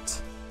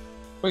that.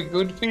 Wait,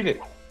 go defeat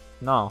it.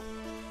 No.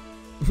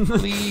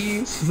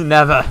 Please.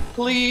 Never.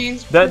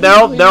 Please.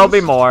 There'll be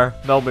more.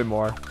 There'll be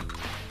more.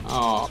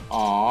 Oh,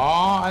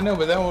 I know,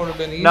 but that would have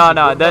been easy. No,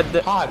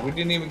 the pot. We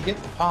didn't even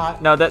get the pot.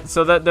 No,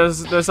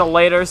 there's a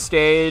later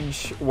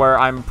stage where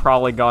I'm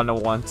probably gonna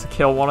want to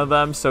kill one of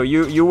them. So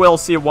you will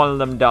see one of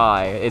them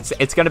die.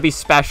 It's gonna be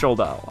special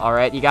though. All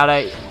right,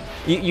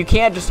 you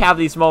can't just have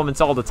these moments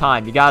all the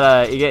time. You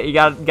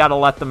gotta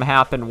let them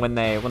happen when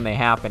they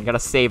happen. You gotta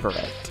savor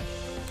it.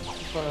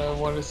 But I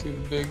want to see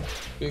the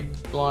big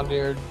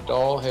blonde-haired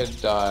doll head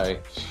die.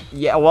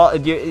 Yeah, well,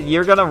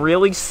 you're gonna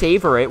really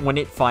savor it when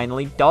it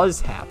finally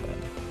does happen.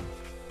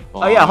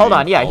 Fine, oh yeah, hold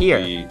on. Yeah,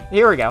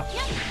 here we go.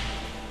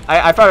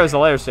 I thought it was a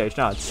later stage.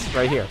 No, it's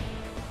right here.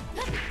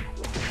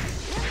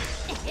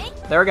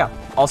 There we go.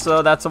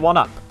 Also, that's a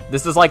 1-up.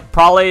 This is like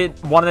probably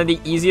one of the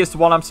easiest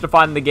 1-ups to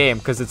find in the game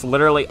because it's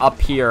literally up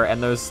here,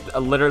 and there's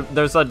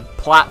a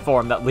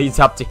platform that leads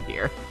up to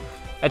here.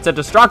 It's a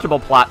destructible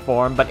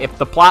platform, but if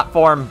the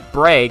platform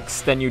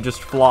breaks, then you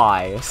just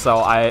fly. So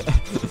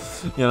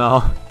you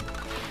know.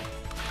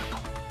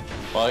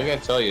 Well, I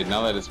gotta tell you,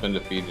 now that it's been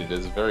defeated,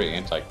 it's very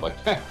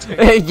anticlimactic.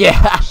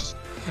 Yeah.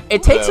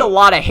 It takes a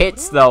lot of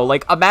hits, though.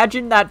 Like,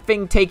 imagine that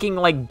thing taking,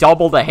 like,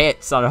 double the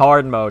hits on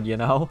hard mode, you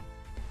know?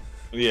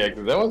 Yeah,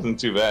 because that wasn't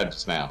too bad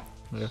just now.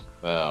 Yeah.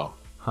 Oh.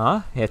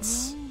 Huh?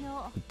 It's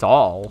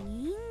Doll?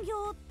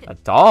 A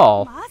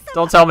doll?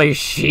 Don't tell me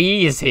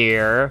she's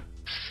here.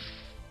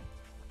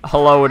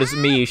 Hello, it is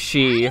me,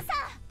 she.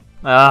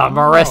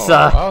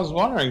 Marissa. I was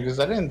wondering because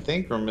I didn't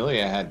think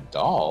Vermilia had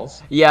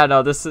dolls. Yeah,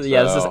 no, this is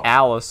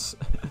Alice.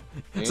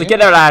 So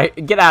get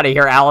out of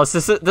here, Alice.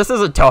 This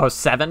isn't Touhou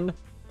 7.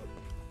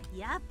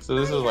 So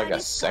this is like a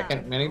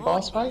second mini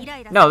boss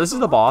fight? No, this is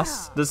the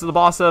boss. This is the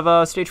boss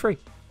of stage 3.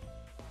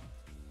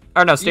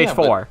 Or no, stage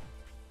 4.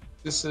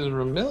 This is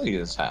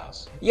Vermilia's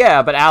house.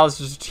 Yeah, but Alice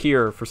is just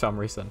here for some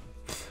reason.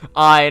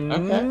 I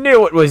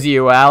knew it was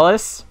you,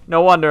 Alice.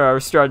 No wonder I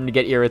was starting to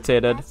get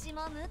irritated.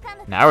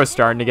 Now we're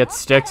starting to get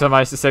sick to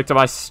my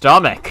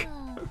stomach.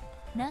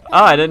 Oh,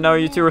 I didn't know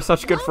you two were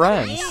such good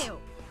friends.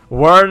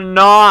 We're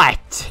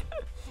not.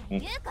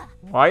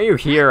 Why are you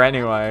here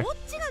anyway?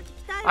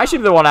 I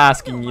should be the one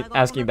asking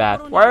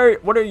that.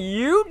 What are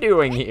you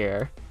doing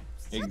here?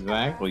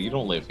 Exactly. You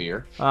don't live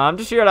here. I'm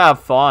just here to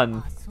have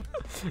fun.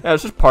 Yeah,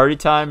 it's just party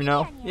time, you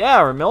know? Yeah,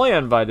 Vermilia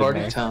invited me.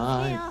 Party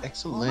time.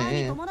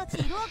 Excellent.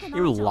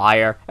 You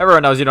liar.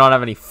 Everyone knows you don't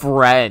have any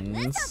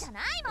friends.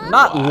 I'm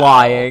not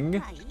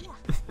lying.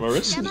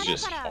 Marissa's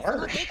just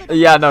harsh.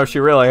 Yeah, no, she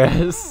really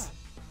is.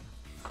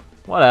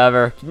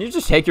 Whatever. Can you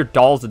just take your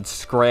dolls and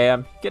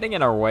scram? Getting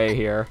in our way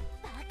here.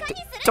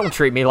 Don't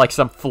treat me like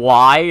some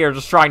fly you're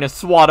just trying to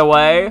swat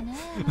away.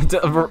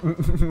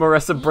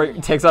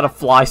 Marissa takes out a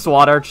fly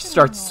swatter, just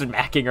starts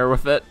smacking her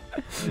with it.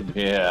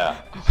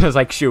 Yeah. It's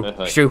like, shoo.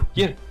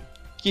 Get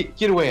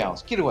away,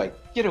 Alice. Get away.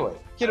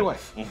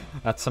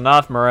 That's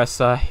enough,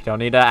 Marissa. You don't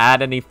need to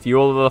add any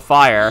fuel to the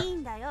fire.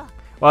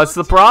 What's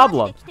the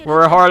problem?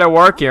 We're hard at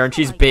work here and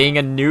she's being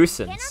a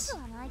nuisance.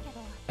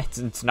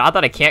 It's not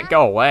that I can't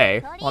go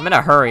away. Well, I'm in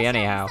a hurry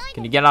anyhow.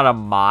 Can you get out of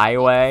my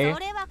way?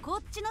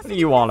 What do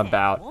you want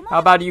about? How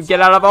about you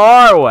get out of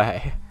our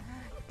way?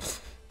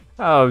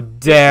 How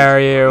dare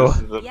you?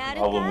 This is the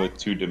problem with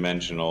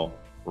two-dimensional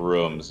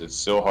rooms. It's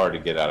so hard to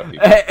get out of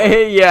people.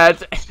 Yeah,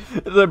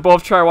 they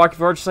both try walking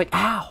forward, just like,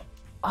 ow.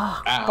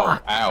 Oh, ow,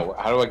 fuck. Ow.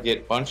 How do I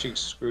get punching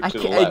screwed to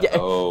the left?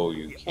 Oh,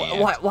 you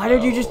can't. Why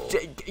did you just...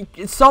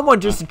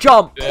 Someone just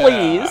jump,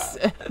 please.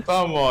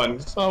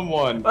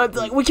 Someone.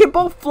 We can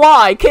both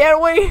fly,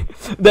 can't we?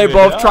 They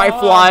both try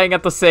flying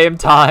at the same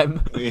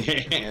time. Yeah,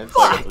 it's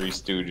like a Three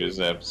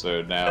Stooges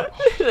episode now.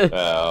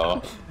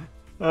 Oh.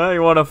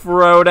 You want to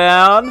throw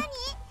down?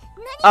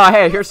 Oh,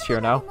 hey, here's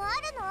Chirno.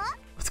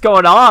 What's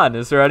going on?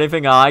 Is there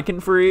anything I can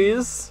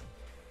freeze?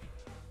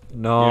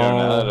 No. You know,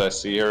 now that I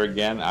see her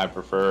again, I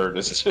prefer her to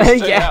just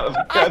stay out of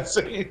the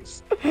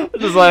cutscenes.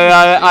 Just like,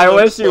 I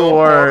wish you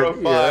were.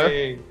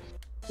 Yeah.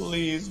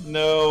 Please,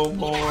 no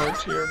more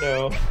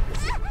Chirno.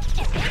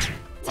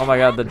 Oh my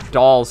god, the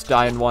dolls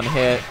die in one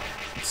hit.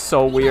 It's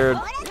so weird.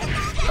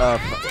 Oh,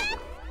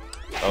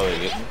 they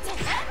didn't?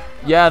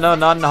 Yeah, no,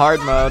 not in hard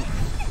mode.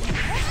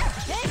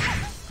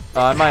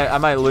 I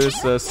might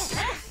lose this.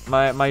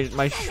 My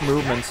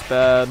movement's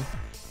bad.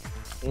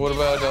 What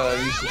about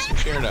using some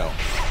Chirno?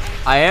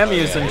 I am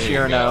using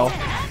Chirno.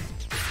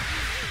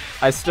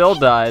 I still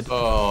died.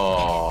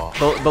 Oh.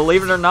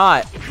 Believe it or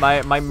not,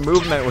 my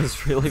movement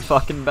was really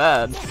fucking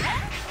bad.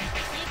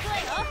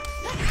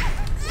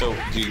 So,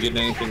 do you get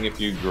anything if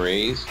you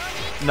graze?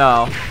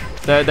 No,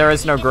 there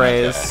is no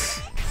graze.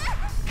 Okay.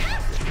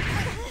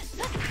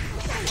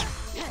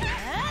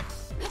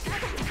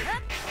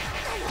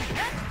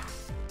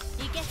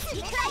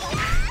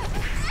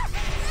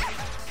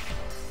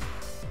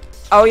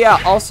 Oh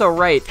yeah, also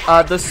right.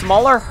 The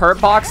smaller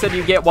hurt box that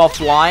you get while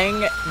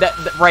flying,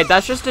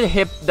 that's just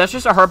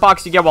a hurt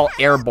box you get while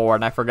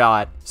airborne, I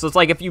forgot. So it's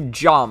like if you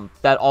jump,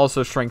 that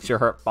also shrinks your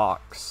hurt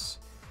box.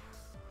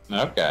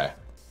 Okay.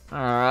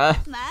 Alright.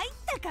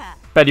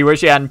 Bet you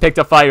wish you hadn't picked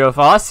a fight with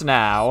us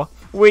now.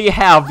 We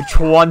have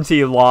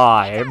 20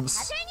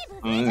 lives.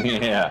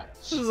 Yeah.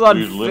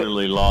 We've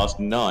literally lost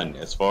none.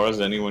 As far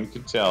as anyone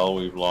can tell,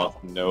 we've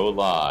lost no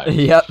lives.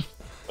 Yep.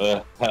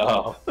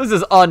 Oh. This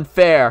is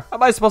unfair. How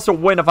am I supposed to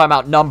win if I'm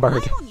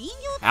outnumbered?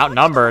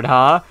 Outnumbered,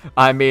 huh?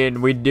 I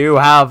mean, we do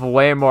have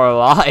way more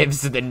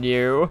lives than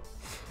you.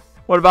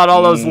 What about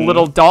all those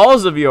little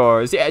dolls of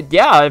yours?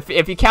 Yeah,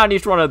 if you count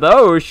each one of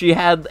those, she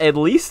had at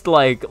least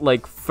like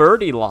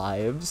 30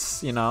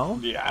 lives, you know?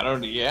 Yeah,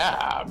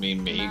 I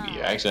mean,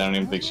 maybe. Actually, I don't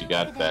even think she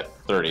got that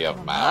 30 of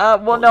them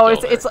out. Well, no,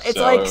 it's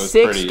like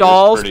 6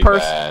 dolls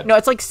per... No,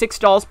 it's like 6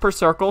 dolls per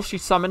circle. She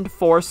summoned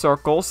 4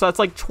 circles, so that's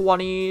like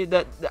 20...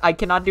 That I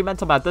cannot do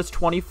mental math. That's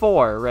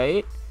 24,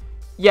 right?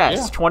 Yes,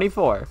 yeah.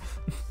 24.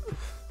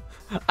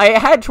 I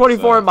had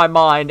 24 in my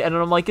mind, and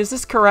I'm like, is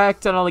this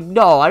correct? And I'm like,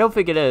 no, I don't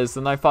think it is.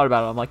 And I thought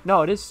about it. I'm like,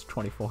 no, it is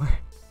 24.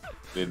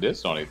 It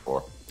is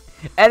 24.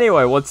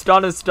 Anyway, what's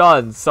done is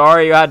done.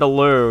 Sorry you had to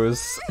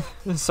lose.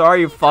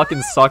 Sorry you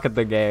fucking suck at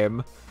the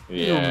game.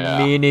 Yeah.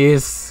 You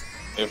meanies.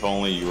 If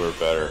only you were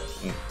better.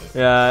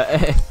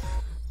 Yeah.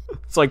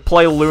 It's like,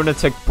 play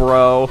lunatic,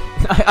 bro.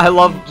 I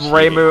love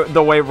Reimu,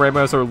 the way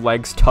Reimu has her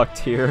legs tucked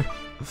here.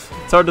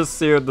 It's hard to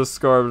see with the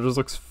scar, but it just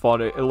looks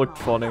funny. It looked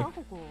funny.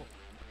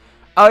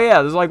 Oh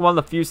yeah, this is like one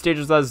of the few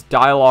stages that has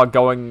dialogue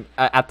going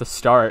at the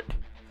start.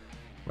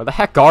 Where the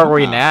heck are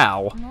we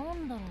now?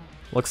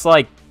 Looks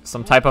like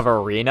some type of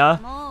arena.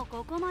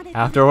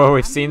 After what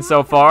we've seen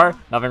so far,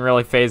 nothing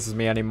really phases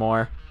me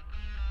anymore.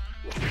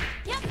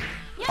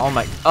 Oh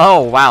my...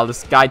 Oh, wow,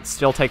 this guy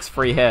still takes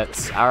free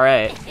hits.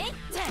 Alright.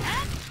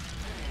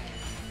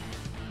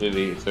 So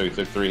he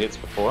took 3 hits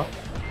before?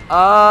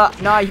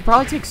 No, he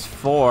probably takes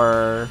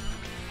 4.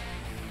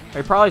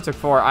 He probably took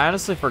 4. I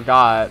honestly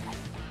forgot.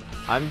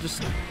 I'm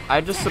just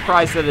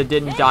surprised that it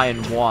didn't die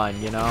in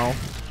 1, you know?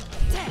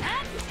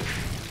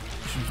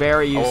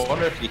 Very useful. I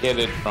wonder if he hit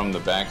it from the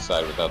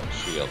backside without the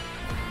shield.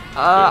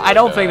 I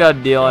don't think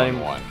that'd deal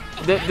anymore.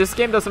 This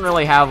game doesn't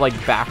really have, like,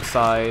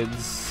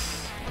 backsides.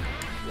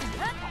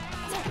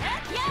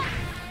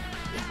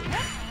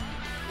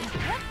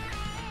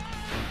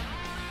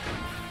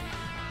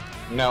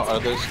 Now, are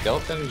those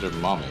skeletons or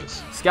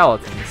mummies?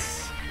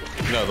 Skeletons.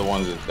 No, the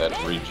ones that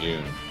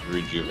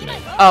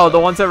rejuvenate. Oh, the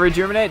ones that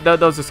rejuvenate?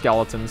 Those are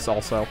skeletons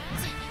also.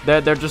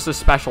 They're just a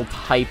special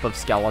type of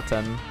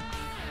skeleton.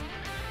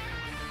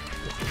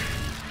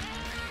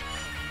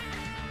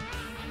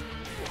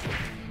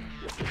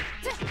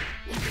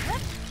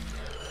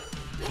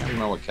 I don't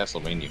remember what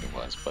Castlevania it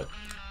was, but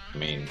I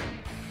mean,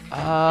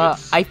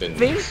 I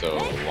think so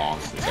long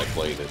since I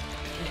played it.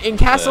 In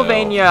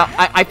Castlevania,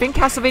 I think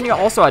Castlevania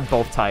also had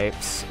both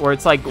types, where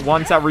it's like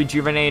ones that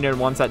rejuvenate and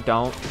ones that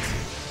don't.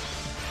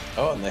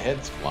 Oh, and the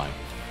head's flying.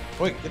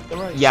 Wait, get the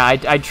rice. Yeah,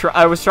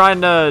 I was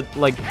trying to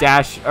like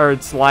dash or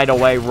slide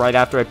away right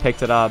after I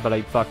picked it up, but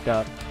I fucked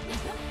up.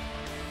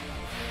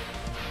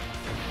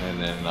 And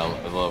then I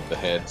love the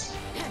heads.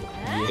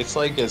 Yeah. It's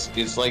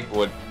like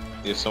what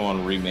if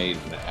someone remade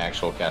an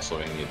actual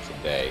Castlevania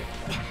today.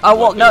 Oh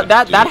well, no,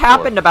 that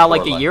happened about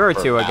like a year or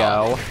two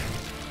ago.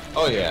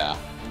 Oh yeah.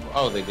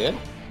 Oh, they did?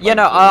 Yeah,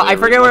 no, I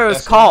forget what it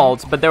was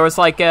called, but there was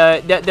like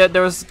a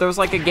there was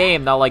like a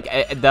game that like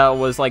that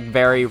was like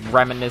very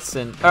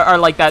reminiscent or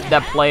like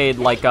that played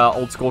like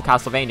old school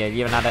Castlevania.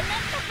 You even had it.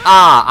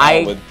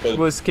 I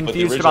was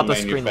confused about the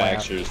screen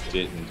layout. Manufacturers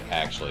didn't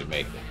actually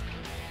make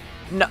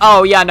it. No,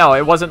 oh yeah, no,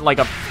 it wasn't like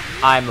a.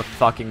 I'm a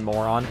fucking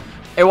moron.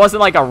 It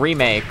wasn't like a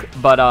remake,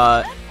 but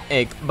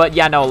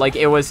yeah, no, like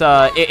it was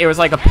it was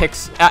like a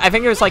I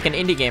think it was like an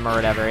indie game or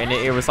whatever, and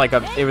it was like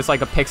a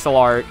pixel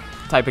art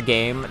type of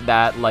game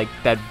that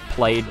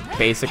played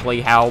basically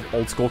how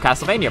old school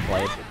Castlevania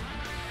played.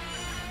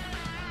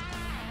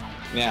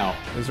 Now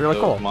it was really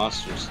cool.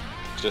 Monsters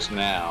just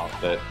now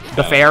that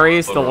the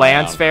fairies, the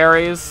lance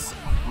fairies.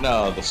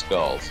 No, the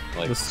skulls.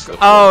 Like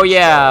oh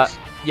yeah, skulls.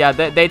 Yeah.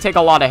 They take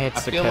a lot of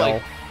hits to kill.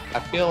 I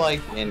feel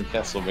like in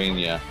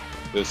Castlevania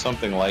there's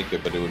something like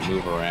it, but it would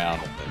move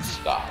around and then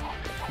stop.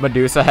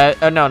 Medusa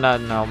head? No,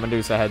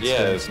 Medusa heads.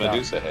 Yeah, it's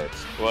Medusa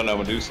heads. Well, no,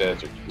 Medusa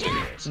heads are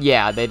continuous.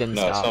 Yeah, they didn't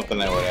stop. No, something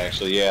that would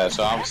actually, yeah,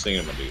 so I was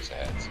thinking Medusa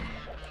heads.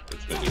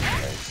 It's Medusa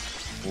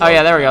heads. Oh,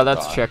 yeah, there we go,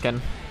 that's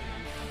chicken.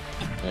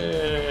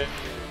 Hey,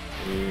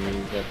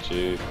 you got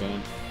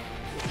chicken.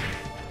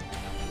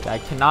 I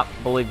cannot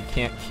believe you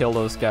can't kill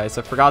those guys.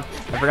 I forgot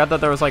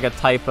that there was like a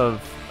type of,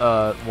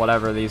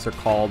 whatever these are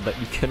called that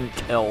you couldn't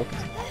kill.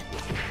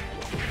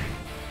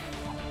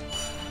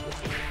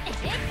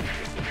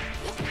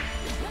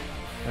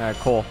 Alright,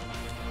 cool.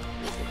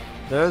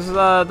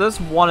 There's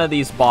one of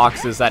these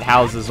boxes that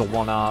houses a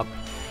 1-up.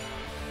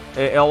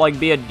 It'll like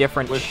be a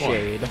different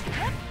shade.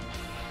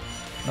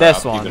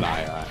 This one. Keep an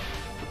eye on it.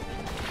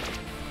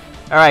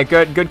 Alright,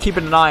 good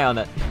keeping an eye on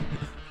it.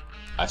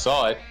 I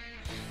saw it.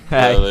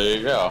 Hey. Yeah, there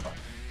you go.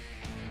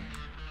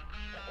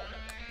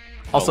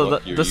 Also,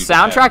 look, the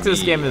soundtrack to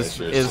this game is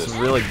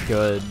really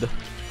good.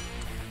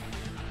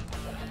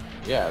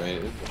 Yeah, I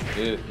mean,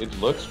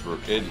 it looks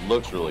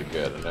really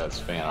good. I know it's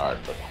fan art,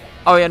 but.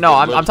 Oh yeah, no,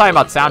 I'm talking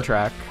about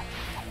soundtrack.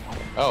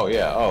 Oh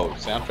yeah,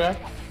 soundtrack?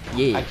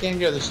 Yeah. I can't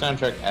hear the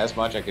soundtrack as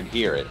much. I can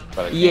hear it,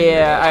 but I can't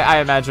yeah, I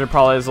imagine it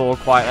probably is a little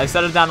quiet. I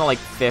set it down to like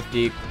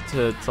 50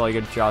 to like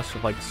adjust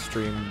with like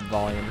stream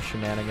volume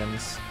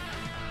shenanigans.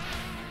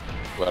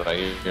 But I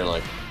hear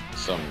like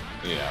some,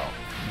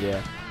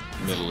 yeah,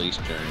 Middle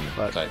Eastern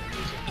type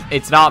music.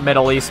 It's not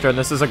Middle Eastern.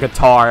 This is a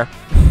guitar.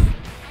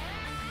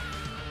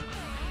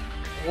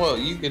 Well,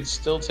 you could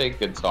still take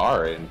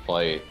guitar and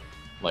play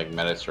like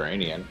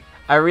Mediterranean.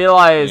 I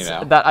realized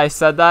that I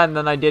said that and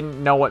then I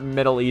didn't know what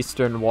Middle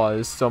Eastern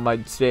was, so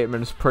my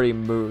statement is pretty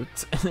moot.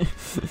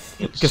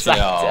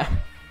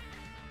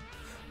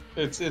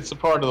 It's a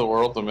part of the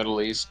world, the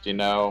Middle East,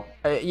 yeah,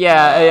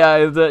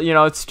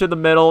 it's to the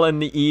middle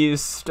and the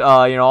east,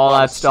 all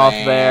that stuff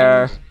sand,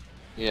 there.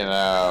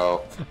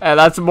 And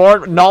that's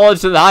more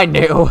knowledge than I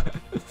knew.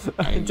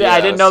 I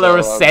didn't know there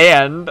was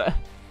sand.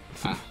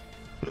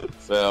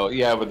 So,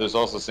 yeah, but there's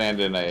also sand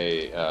in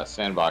a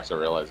sandbox, I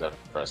realized after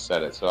I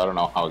said it, so I don't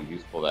know how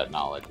useful that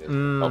knowledge is.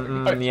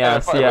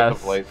 Yes. The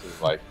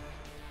places like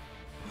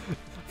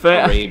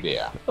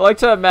Arabia. I like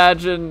to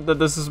imagine that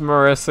this is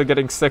Marissa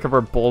getting sick of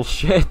her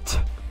bullshit.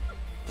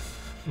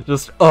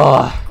 Just,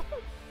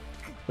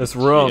 this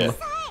room. Yeah.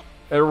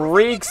 It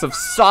reeks of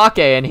sake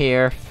in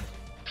here.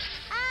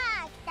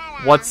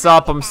 What's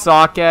up, I'm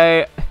sake?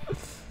 You're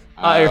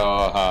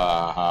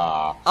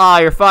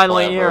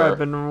finally here. I've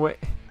been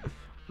waiting.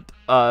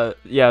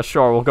 yeah,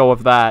 sure, we'll go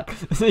with that.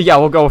 Yeah,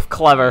 we'll go with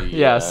clever.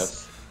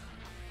 Yes.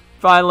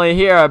 Finally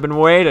here, I've been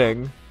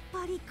waiting.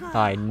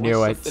 I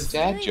knew it. The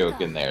dad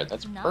joke in there.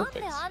 That's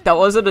perfect. That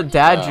wasn't a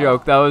dad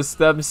joke. That was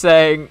them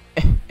saying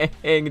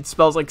it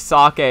smells like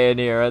sake in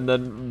here, and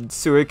then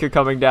Suika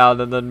coming down,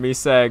 and then me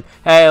saying,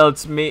 "Hey,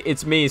 it's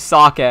me,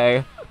 sake."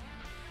 I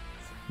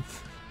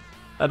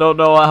don't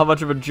know how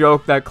much of a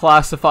joke that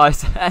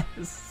classifies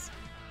as.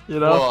 You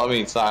know? Well, I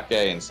mean, sake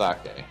and sake.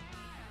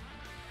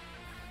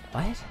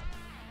 What?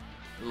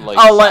 Like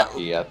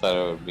sake. I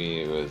thought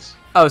it was.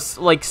 Oh,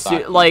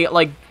 like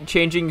like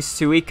changing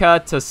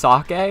Suika to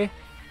sake.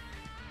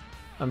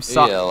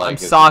 Yeah, like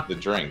the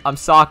drink. I'm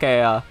sake.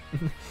 I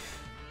don't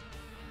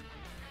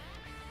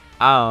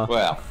know.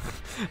 Well.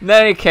 In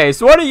any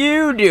case, what are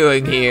you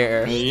doing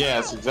here?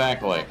 Yes,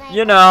 exactly.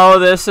 You know,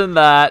 this and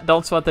that.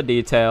 Don't sweat the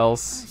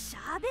details.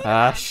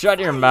 Shut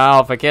your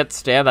mouth. I can't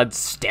stand that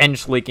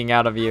stench leaking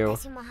out of you.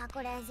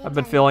 I've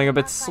been feeling a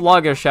bit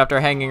sluggish after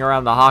hanging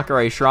around the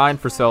Hakare Shrine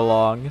for so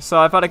long, so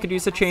I thought I could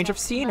use a change of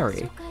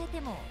scenery.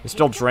 You're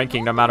still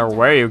drinking no matter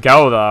where you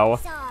go, though.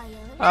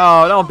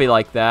 Oh, don't be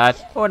like that.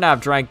 I wouldn't have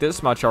drank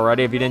this much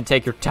already if you didn't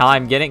take your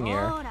time getting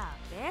here.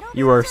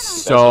 You are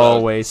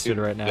so wasted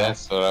right now.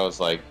 That's what I was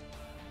like.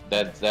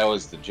 That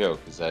was the joke,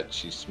 is that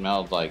she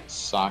smelled like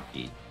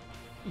sake,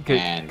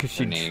 and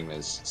her name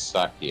is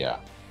Sakia,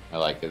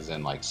 like as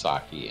in like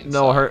sake.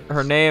 No,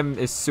 her name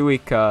is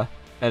Suika,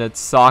 and it's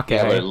sake.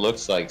 Yeah, but it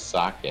looks like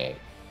sake.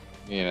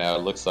 You know,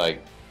 it looks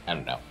like, I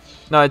don't know.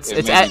 No, it's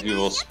maybe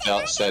people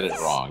said it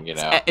wrong. You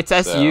know, it's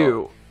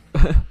SU,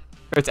 or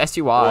it's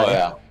SUI. Well,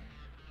 yeah.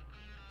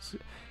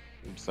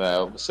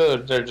 So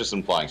they're just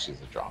implying she's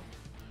a drunk.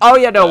 Oh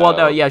yeah, no, well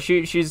no, yeah,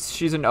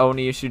 she's an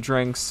oni. She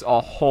drinks a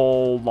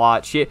whole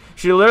lot. She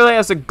literally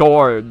has a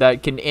gourd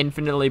that can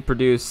infinitely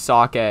produce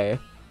sake.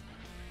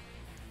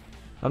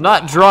 I'm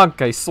not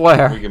drunk, I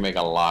swear. We can make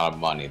a lot of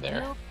money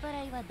there.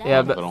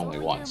 Yeah, but only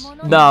once.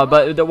 No,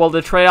 but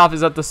the trade-off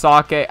is that the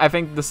sake, I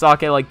think the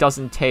sake like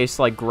doesn't taste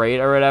like great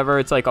or whatever.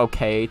 It's like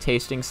okay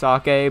tasting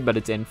sake, but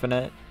it's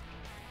infinite.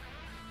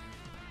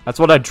 That's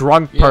what a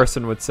drunk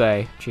person would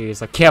say.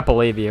 Jeez, I can't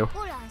believe you.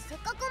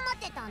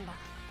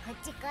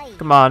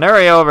 Come on,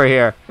 hurry over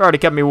here. You already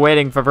kept me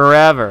waiting for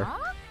forever.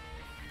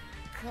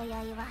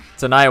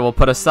 Tonight we'll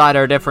put aside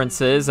our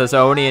differences as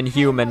Oni and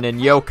human and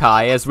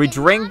yokai as we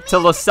drink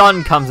till the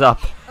sun comes up.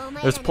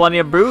 There's plenty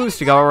of booze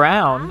to go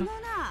around.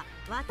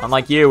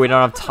 Unlike you, we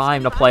don't have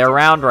time to play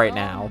around right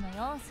now.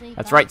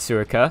 That's right,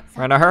 Suika.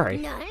 We're in a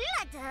hurry.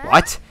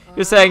 What?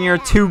 You're saying you're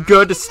too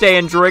good to stay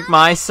and drink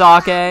my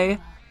sake?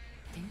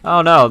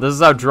 Oh no, this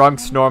is how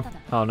drunks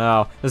Oh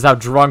no, this is how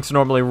drunks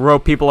normally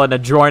rope people into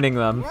joining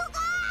them.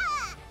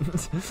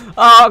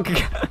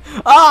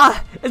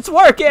 Oh, it's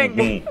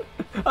working!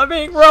 I'm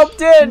being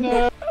roped in!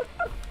 No.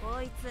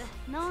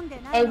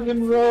 I've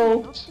been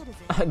roped.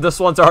 This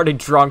one's already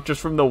drunk just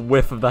from the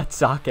whiff of that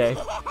sake.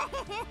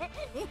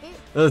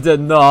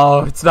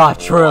 No, it's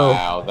not true.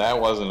 Wow, that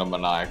wasn't a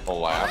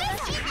maniacal laugh.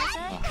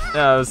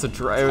 No, it was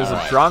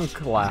a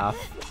drunk laugh.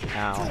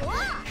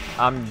 Ow.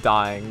 I'm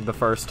dying the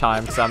first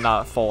time because I'm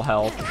not full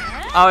health.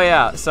 Oh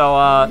yeah, so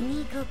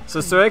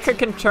Suika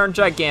can turn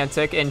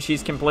gigantic and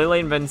she's completely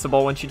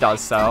invincible when she does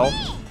so.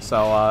 So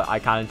I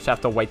kind of just have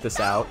to wait this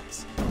out.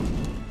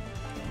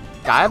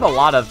 I have a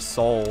lot of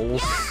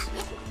souls.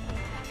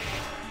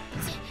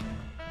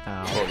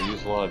 Ow. Oh,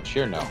 use a lot of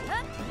cheer now.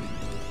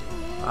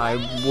 I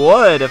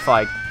would if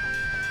I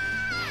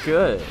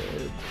could.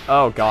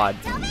 Oh god.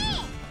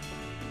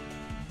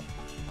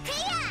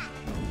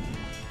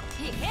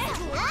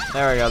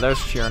 There we go, there's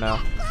Chirno.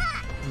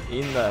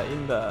 In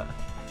the...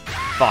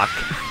 Fuck.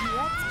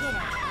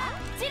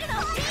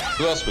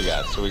 Who else we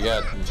got? So we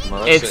got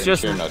Marissa it's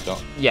just, and Chirno,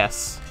 don't...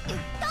 Yes.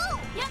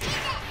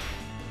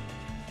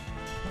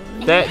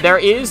 There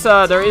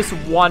is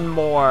one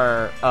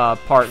more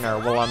partner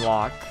we'll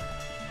unlock.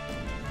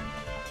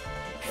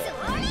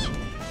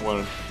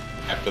 One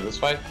after this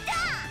fight?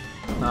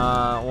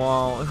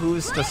 Well,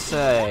 who's to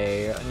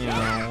say, you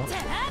know...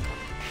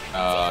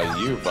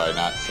 You by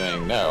not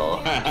saying no.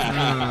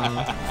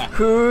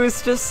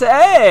 Who's to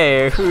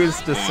say?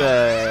 Who's to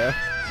say?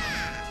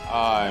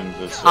 I'm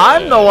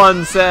the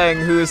one saying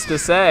who's to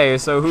say,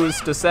 so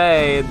who's to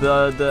say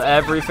the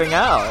everything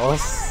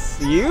else?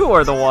 You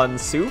are the one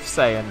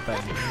soothsaying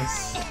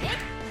things.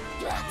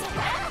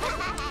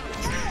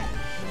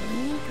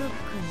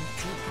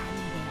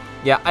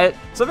 Yeah,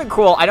 something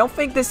cool. I don't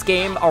think this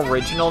game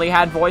originally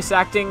had voice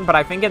acting, but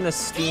I think in the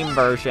Steam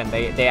version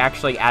they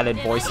actually added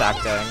voice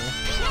acting.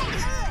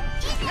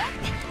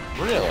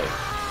 Really?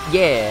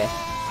 Yeah.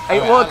 I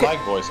like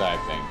voice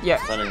acting. Yeah.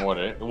 Depending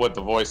on what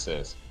the voice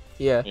is.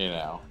 Yeah. You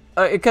know.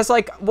 Because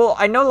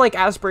I know like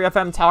Asbury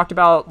FM talked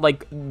about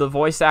like the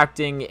voice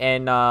acting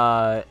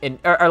or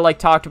like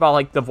talked about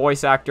like the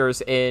voice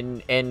actors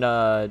in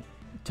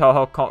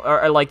Touhou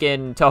or like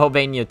in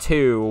TouhouVainia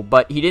 2,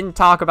 but he didn't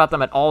talk about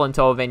them at all in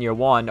TouhouVainia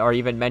 1 or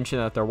even mention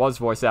that there was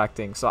voice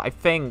acting. So I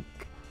think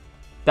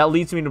that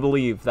leads me to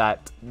believe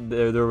that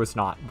there was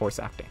not voice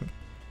acting.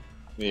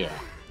 Yeah.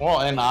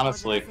 Well, and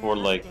honestly, for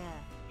like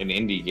an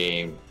indie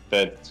game,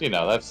 that's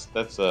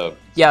a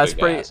Yeah, it's big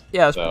pretty. ask.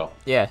 Yeah, So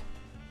yeah.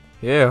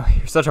 Ew,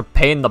 you're such a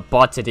pain in the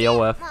butt to deal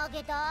with.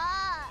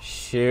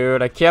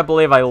 Shoot, I can't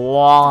believe I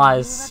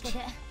lost.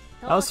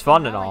 That was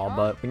fun and all,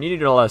 but we needed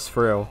to let us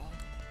through.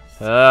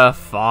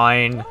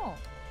 Fine.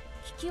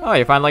 Oh,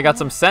 you finally got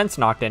some sense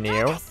knocked into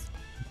you.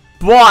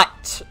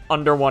 But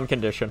under one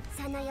condition.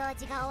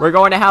 We're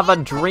going to have a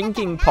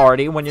drinking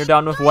party when you're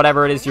done with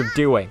whatever it is you're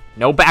doing.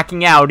 No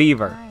backing out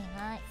either.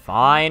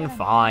 Fine,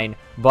 fine.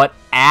 But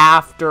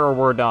after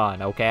we're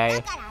done,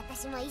 okay?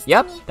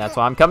 Yep, that's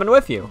why I'm coming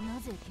with you.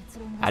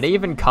 How'd you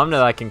even come to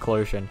that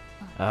conclusion?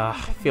 I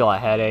feel a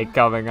headache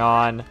coming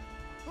on.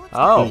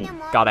 Oh,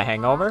 got a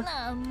hangover?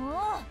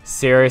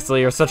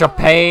 Seriously, you're such a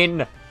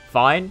pain.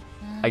 Fine,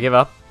 I give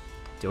up.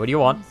 Do what you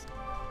want.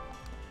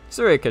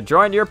 Suika,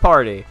 join your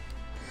party.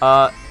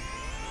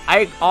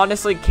 I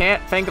honestly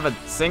can't think of a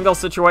single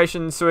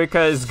situation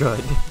Suika is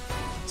good.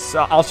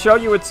 So I'll show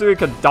you what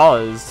Suika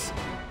does.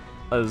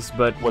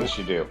 But what does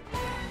she do?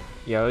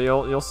 Yeah,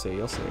 you'll see.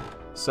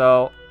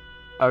 So,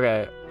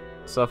 okay.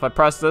 So if I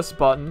press this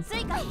button,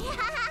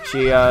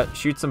 she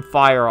shoots some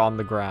fire on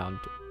the ground.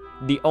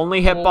 The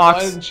only hitbox. Why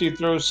didn't she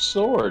throw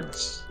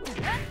swords?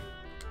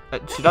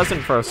 She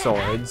doesn't throw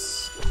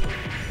swords.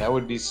 That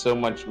would be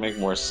make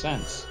more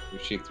sense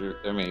if she threw.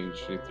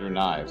 She threw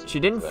knives. She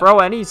didn't throw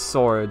any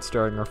swords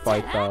during her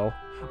fight, though.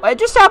 It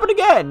just happened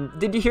again.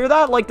 Did you hear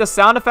that? Like the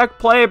sound effect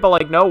played, but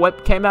like no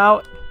whip came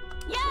out.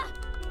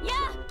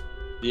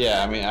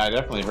 Yeah, I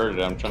definitely heard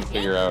it. I'm trying to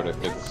figure out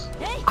if it's.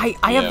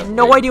 I have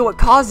no idea what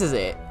causes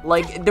it.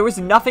 Like there was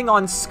nothing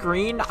on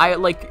screen. I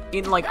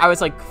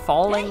was like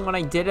falling when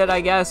I did it,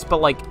 I guess, but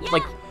like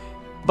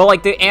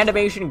the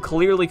animation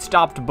clearly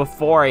stopped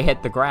before I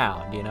hit the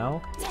ground, you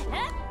know?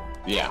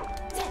 Yeah.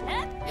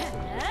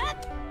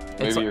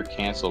 Maybe your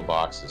cancel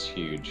box is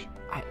huge.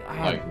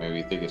 Maybe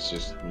you think it's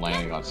just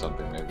landing on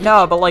something. Maybe.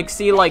 No, but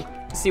see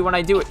when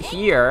I do it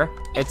here,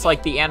 it's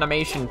like the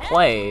animation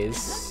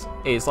plays.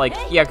 It's like,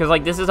 yeah, because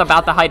like this is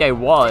about the height I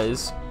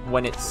was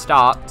when it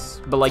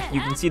stopped, but like you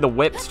can see the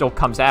whip still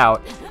comes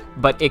out,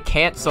 but it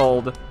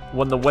canceled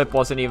when the whip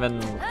wasn't even,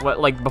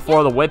 like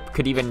before the whip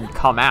could even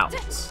come out,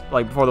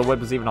 like before the whip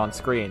was even on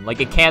screen.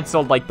 Like it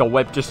canceled like the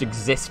whip just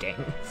existing.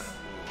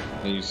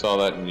 And you saw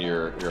that in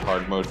your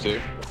hard mode too?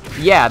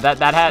 Yeah,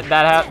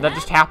 that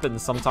just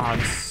happens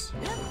sometimes.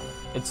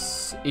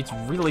 It's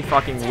really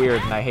fucking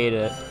weird and I hate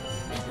it.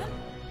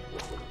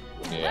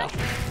 Yeah.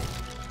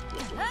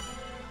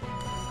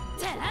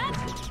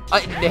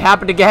 It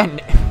happened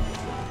again.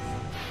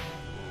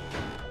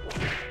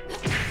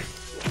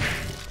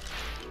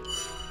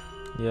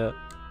 Yeah.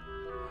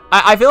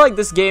 I feel like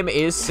this game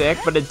is sick,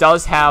 but it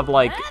does have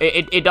like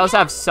it does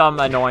have some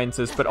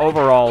annoyances, but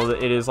overall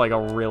it is like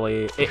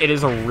it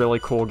is a really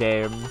cool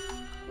game.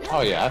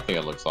 Oh yeah, I think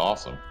it looks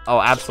awesome. Oh,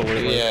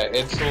 absolutely. Yeah,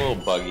 it's a little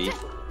buggy,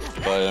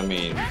 but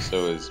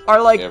so is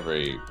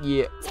every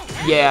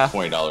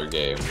 $20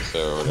 game,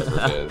 so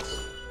whatever it is.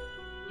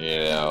 You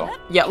know?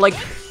 Yeah,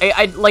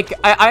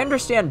 I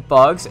understand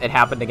bugs. It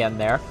happened again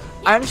there.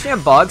 I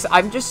understand bugs.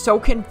 I'm just so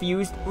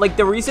confused. Like,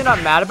 the reason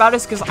I'm mad about it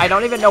is because I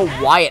don't even know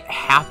why it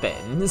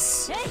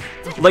happens.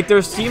 Like,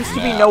 there seems to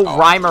be no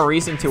rhyme or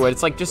reason to it.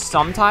 It's like, just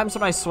sometimes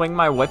when I swing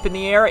my whip in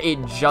the air,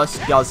 it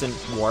just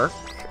doesn't work.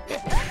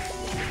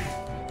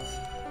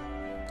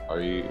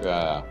 Are you,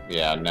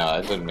 yeah, no,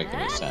 that doesn't make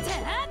any sense.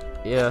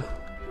 Yeah.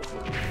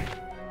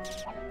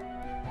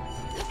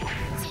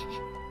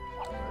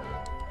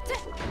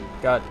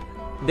 God.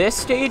 This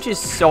stage is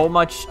so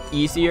much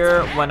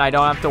easier when I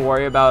don't have to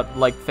worry about,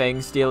 like,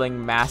 things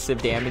dealing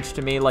massive damage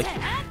to me. Like,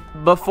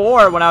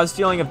 before, when I was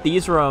dealing with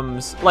these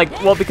rooms, like,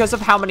 well, because of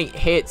how many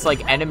hits,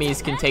 like,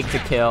 enemies can take to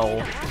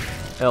kill,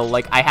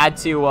 like, I had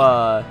to,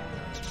 I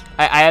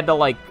had to,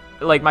 like,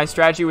 my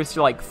strategy was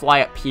to, like,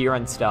 fly up here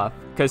and stuff.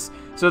 Because,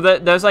 so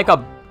there's, like,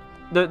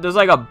 there's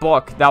like a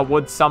book that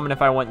would summon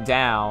if I went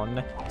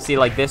down. See,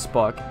 like this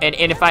book, and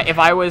if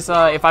I was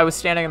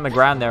standing on the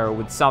ground there, it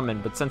would summon.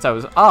 But since I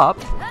was up,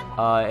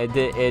 it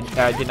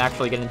didn't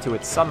actually get into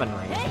its summon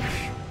range.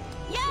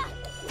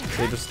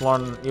 So you just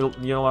learn you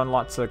learn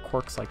lots of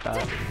quirks like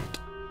that.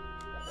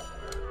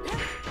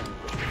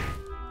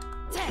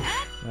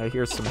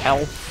 Here's some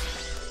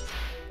health.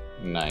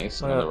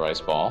 Nice, another rice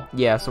ball.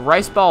 Yeah, so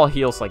rice ball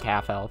heals like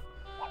half health.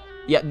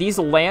 Yeah, these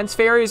lance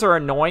fairies are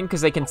annoying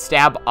because they can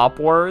stab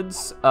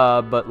upwards,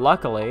 but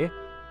luckily,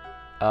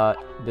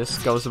 this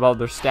goes above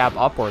their stab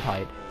upward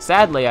height.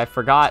 Sadly, I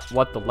forgot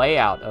what the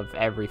layout of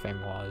everything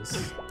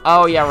was.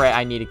 Oh yeah, right.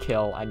 I need to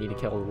kill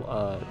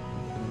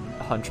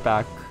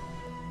Hunchback.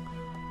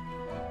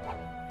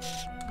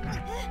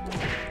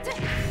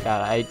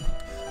 God,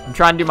 I'm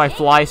trying to do my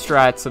fly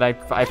strats and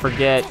I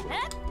forget.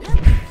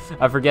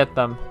 I forget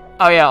them.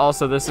 Oh yeah.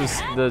 Also, this is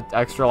the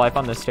extra life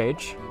on this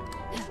stage.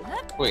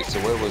 Wait, so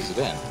where was it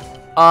in?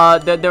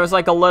 There was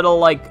like a little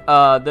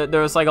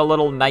there was like a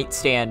little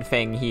nightstand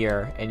thing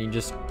here, and you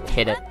just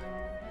hit it.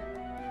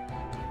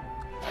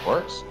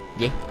 Works?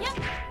 Yeah.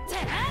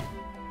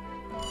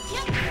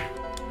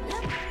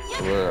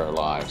 So where are our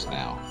lives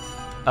now?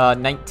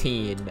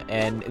 19,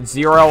 and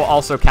 0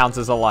 also counts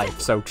as a life,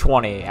 so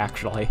 20,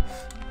 actually.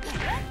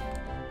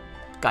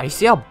 God, you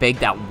see how big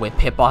that whip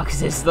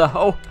hitbox is,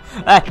 though?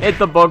 That hit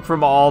the book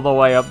from all the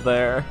way up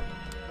there.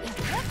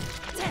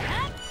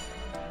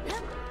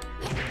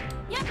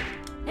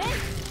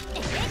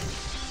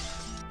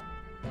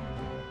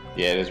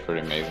 Yeah, it is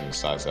pretty amazing the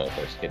size of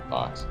those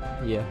hitbox.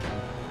 Yeah.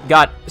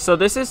 God, so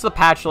this is the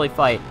Patchley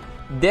fight.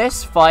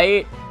 This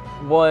fight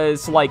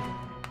was, like,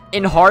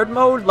 in hard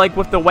mode, like,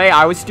 with the way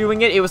I was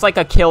doing it, it was like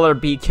a kill or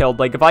be killed.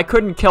 Like, if I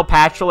couldn't kill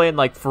Patchley in,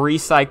 like, 3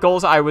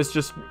 cycles, I was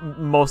just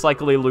most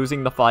likely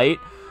losing the fight.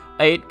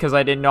 Because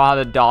I didn't know how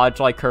to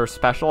dodge, like, her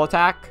special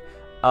attack.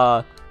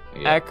 Or,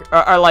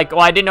 like, well,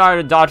 I didn't know how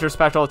to dodge her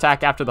special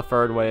attack after the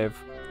 3rd wave.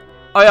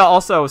 Oh, yeah,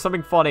 also,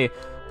 something funny.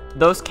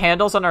 Those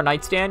candles on our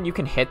nightstand, you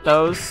can hit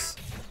those.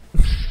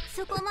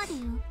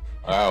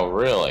 Oh,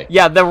 really?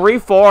 Yeah, they're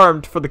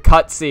reformed for the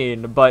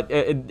cutscene, but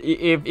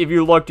if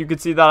you looked, you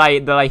could see that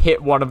I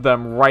hit one of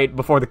them right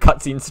before the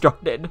cutscene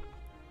started.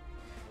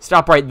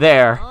 Stop right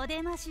there.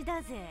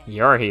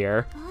 You're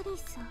here.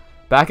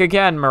 Back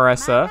again,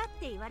 Marissa.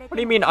 What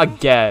do you mean,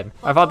 again?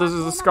 I thought this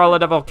was the Scarlet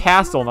Devil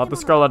Castle, not the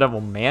Scarlet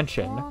Devil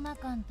Mansion.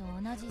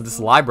 This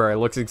library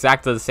looks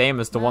exactly the same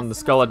as the one in the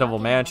Scarlet Devil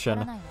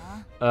Mansion.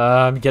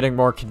 I'm getting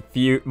more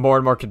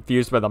and more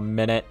confused by the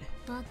minute.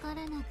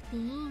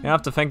 You don't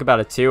have to think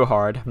about it too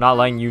hard. I'm not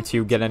letting you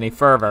two get any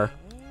further.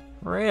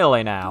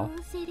 Really now?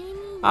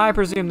 I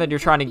presume that you're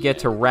trying to get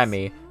to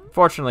Remy.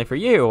 Fortunately for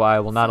you,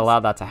 I will not allow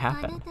that to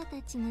happen.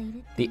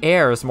 The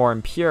air is more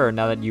impure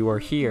now that you are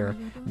here.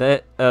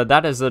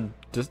 That is a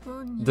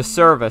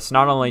disservice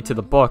not only to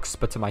the books,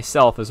 but to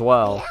myself as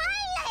well.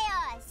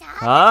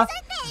 Huh?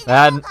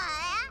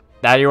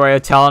 That your way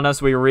of telling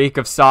us we reek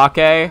of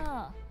sake?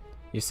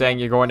 You saying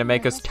you're going to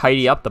make us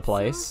tidy up the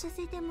place?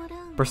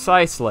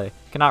 Precisely.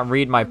 Cannot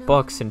read my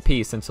books in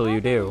peace until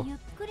you do.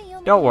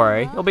 Don't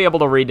worry, you'll be able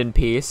to read in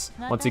peace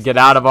once you get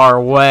out of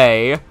our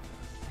way.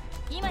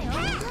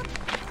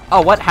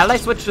 Oh, what? How did I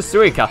switch to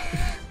Suika?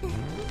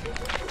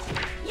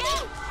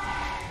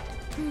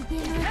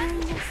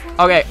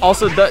 Okay,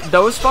 also,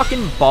 those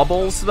fucking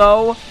bubbles,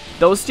 though,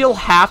 those deal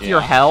half your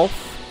health.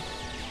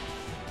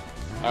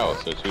 Oh,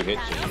 so 2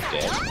 hits and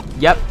you're dead?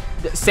 Yep.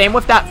 Same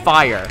with that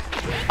fire.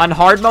 On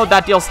hard mode,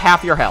 that deals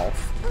half your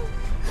health.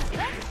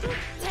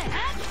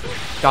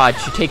 God,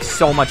 she takes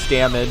so much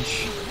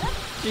damage.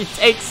 She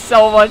takes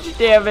so much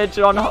damage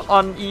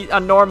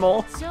on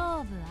normal.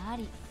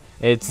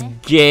 It's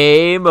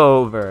game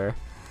over.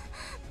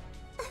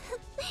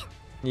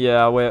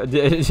 Yeah,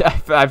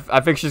 I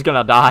think she's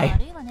gonna die.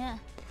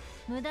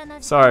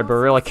 Sorry, but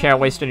really can't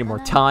waste any more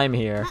time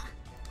here.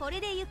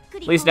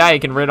 At least now you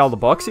can read all the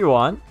books you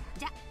want.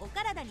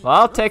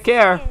 Well, take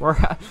care.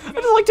 I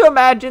just like to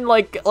imagine,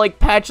 like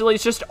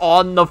Patchley's just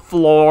on the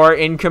floor,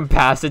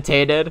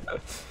 incapacitated.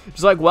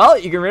 She's like, well,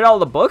 you can read all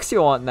the books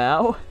you want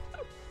now.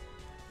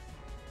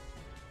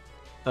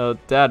 Oh,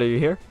 Dad, are you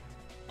here?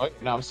 Oh,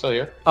 no, I'm still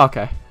here.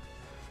 Okay.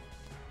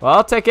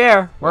 Well, take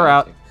care. We're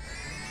out.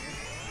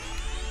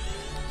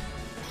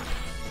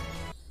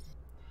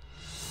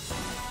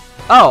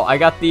 Oh, I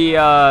got the,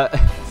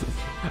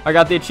 I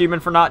got the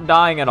achievement for not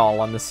dying at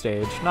all on this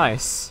stage.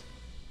 Nice.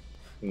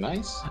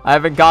 Nice. I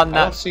haven't gotten that.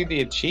 I don't see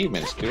the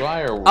achievements, do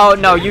I? Or oh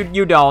no,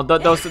 you don't.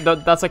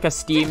 That's like a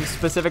Steam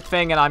specific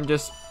thing, and I'm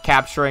just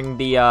capturing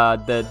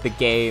the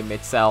game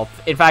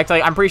itself. In fact,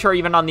 like, I'm pretty sure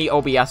even on the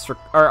OBS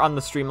or on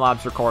the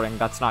Streamlabs recording,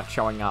 that's not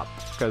showing up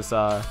because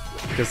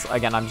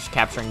again, I'm just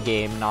capturing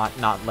game, not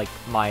like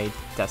my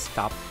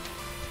desktop.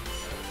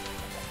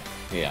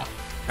 Yeah.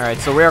 All right,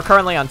 so we are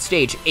currently on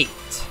stage 8.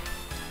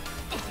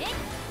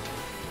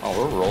 Oh,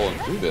 we're rolling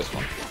through this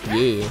one.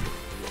 Yeah.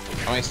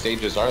 How many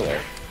stages are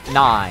there?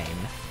 9.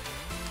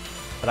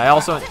 But I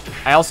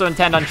also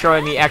intend on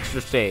showing the extra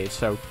stage,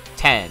 so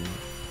 10.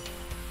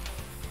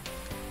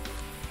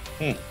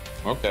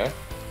 Okay.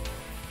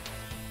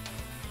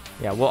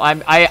 Yeah, well,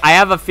 I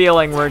have a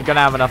feeling we're gonna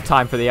have enough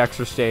time for the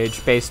extra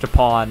stage based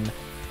upon,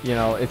 you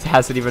know, it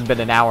hasn't even been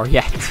an hour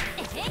yet.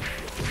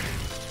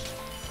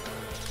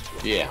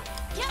 Yeah,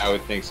 I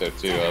would think so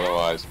too.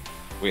 Otherwise,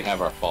 we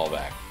have our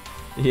fallback.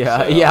 Yeah,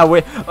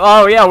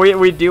 so, yeah,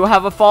 we do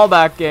have a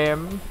fallback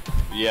game.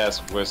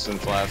 Yes,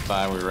 since last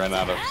time we ran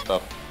out of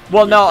stuff.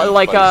 Well, no,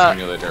 like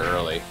simulator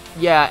early.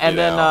 Yeah, and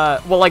then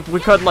well, like we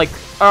could like,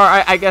 or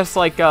I guess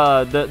like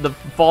the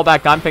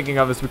fallback I'm thinking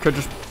of is we could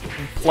just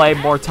play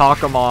more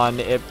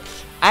Takamon.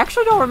 I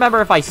actually don't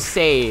remember if I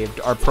saved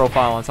our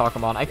profile on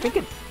Takamon. I think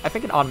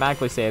it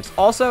automatically saves.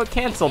 Also, it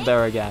canceled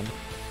there again.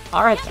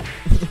 All right then.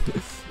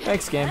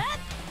 Thanks, game.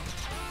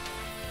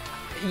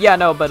 Yeah,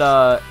 no, but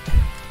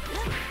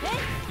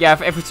yeah,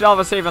 if we still have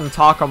a save on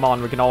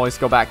Takamon, we can always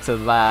go back to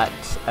that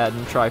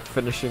and try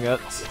finishing it.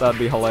 That'd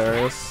be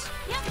hilarious.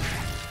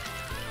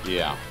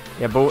 Yeah.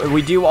 Yeah, but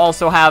we do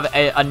also have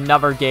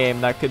another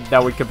game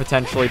that we could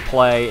potentially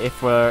play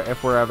if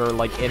we're ever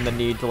like in the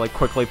need to like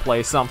quickly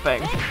play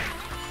something.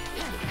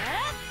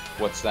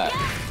 What's that?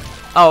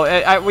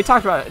 Oh, we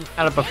talked about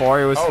it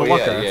before. It was the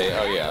Looker. Yeah.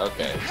 Oh yeah.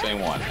 Okay. Same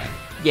one. Then.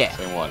 Yeah.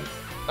 Same one.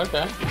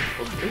 Okay.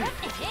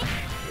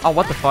 Oh,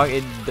 what the fuck?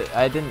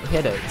 I didn't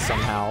hit it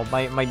somehow.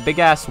 My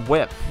big-ass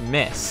whip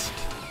missed.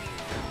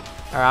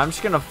 Alright, I'm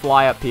just gonna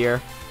fly up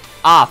here.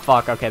 Ah,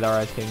 fuck. Okay, they're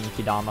already taking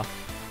Kidama.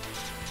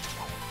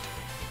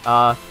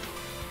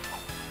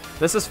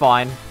 This is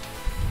fine.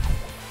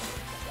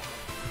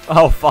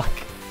 Oh, fuck.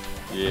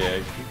 Yeah,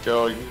 keep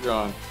going, keep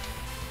going.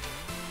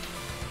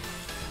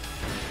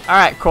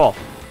 Alright, cool.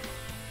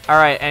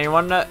 Alright, and you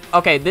wanna...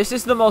 Okay, this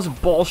is the most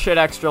bullshit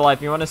extra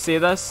life. You wanna see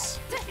this?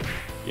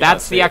 Yeah,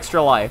 That's the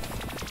extra life.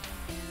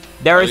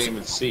 There I is... didn't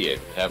even see it.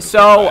 It happened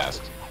So...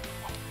 fast.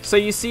 So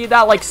you see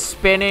that, like,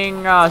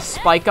 spinning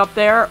spike up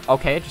there?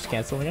 Okay, just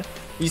canceling it.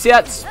 You see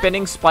that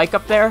spinning spike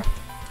up there?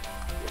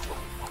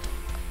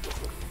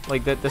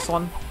 Like this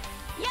one?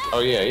 Oh,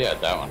 yeah,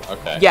 that one.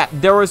 Okay. Yeah,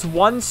 there was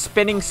one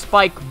spinning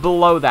spike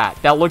below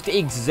that looked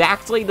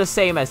exactly the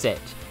same as it.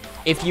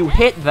 If you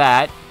hit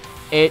that,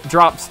 it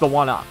drops the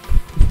one up.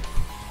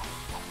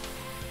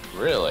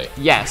 Really?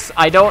 Yes,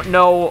 I don't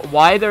know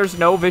why there's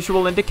no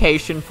visual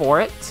indication for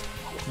it.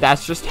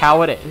 That's just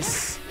how it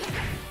is.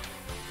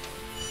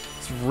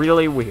 It's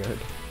really weird.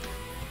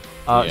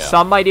 Yeah.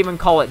 Some might even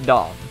call it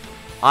dumb.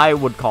 I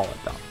would call it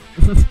dumb.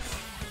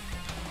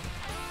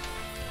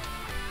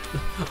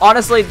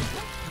 Honestly,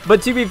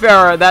 but to be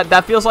fair,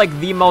 that feels like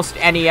the most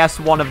NES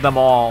one of them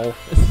all.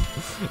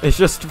 It's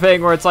just a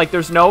thing where it's like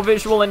there's no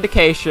visual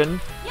indication.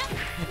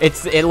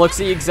 It looks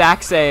the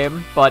exact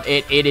same, but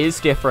it is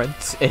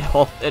different. It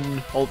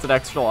holds an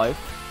extra life.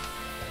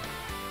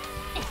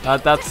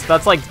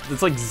 That's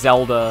like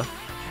Zelda.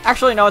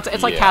 Actually, no,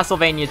 it's like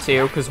Castlevania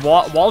 2, because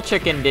Wall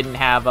Chicken didn't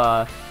have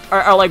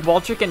or like Wall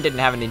Chicken didn't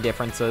have any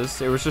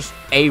differences. It was just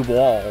a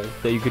wall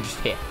that you could just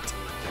hit,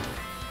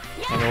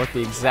 and it looked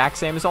the exact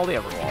same as all the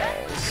other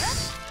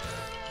walls.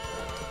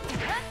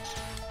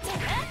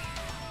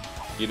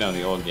 You know, in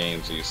the old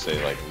games, you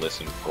say like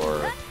listen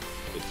for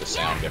it to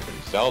sound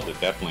different. Zelda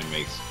definitely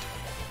makes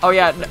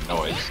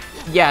noise.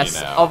 Yes,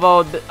 you know?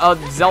 although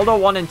Zelda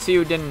 1 and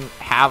 2 didn't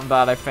have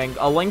that, I think.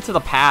 A Link to the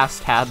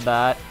Past had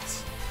that.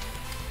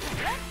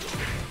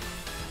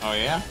 Oh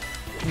yeah?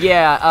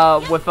 Yeah,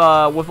 with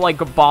like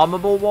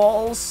bombable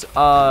walls.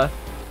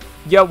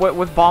 Yeah,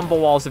 with bombable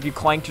walls, if you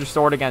clanked your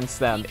sword against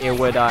them, it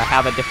would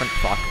have a different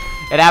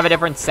it'd have a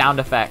different sound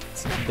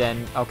effect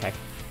than okay.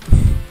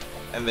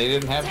 And they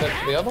didn't have that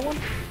for the other one?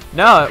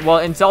 No, well,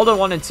 in Zelda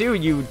 1 and 2,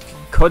 you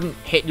couldn't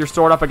hit your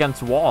sword up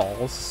against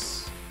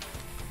walls.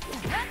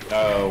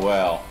 Oh,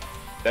 well.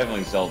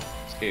 Definitely Zelda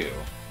 2.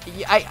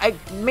 Yeah,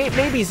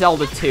 maybe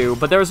Zelda 2,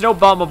 but there was no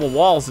bombable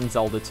walls in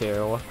Zelda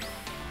 2.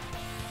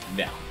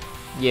 No.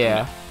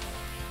 Yeah.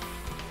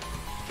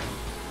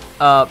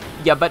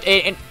 Yeah, but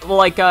in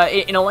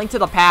A Link to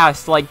the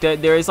Past, like,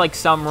 there is, like,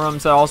 some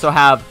rooms that also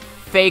have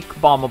fake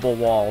bombable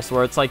walls,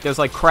 where it's like there's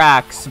like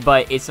cracks,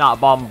 but it's not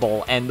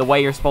bombable, and the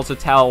way you're supposed to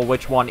tell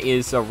which one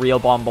is a real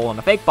bombable and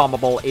a fake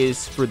bombable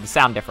is through the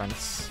sound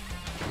difference.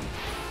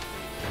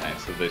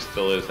 Nice, so there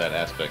still is that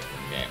aspect in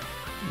the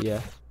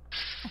game.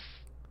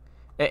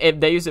 Yeah.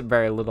 They use it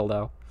very little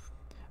though.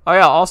 Oh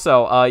yeah,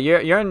 also,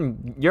 you're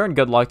in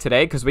good luck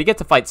today because we get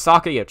to fight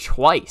Sakuya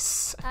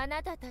twice.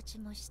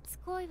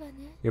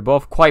 You're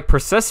both quite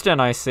persistent,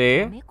 I see.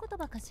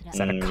 Is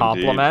that a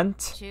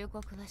compliment?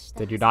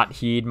 Did you not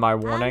heed my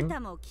warning?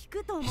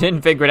 You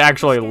didn't think we'd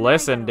actually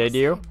listen, did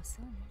you?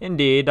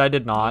 Indeed, I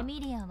did not.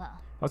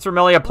 What's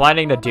Vermilia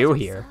planning to do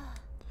here?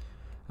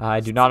 I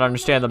do not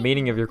understand the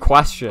meaning of your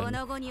question.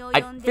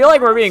 I feel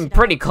like we're being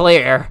pretty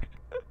clear.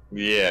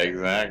 Yeah,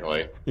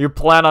 exactly. You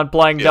plan on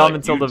playing dumb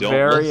until the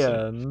very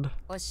end.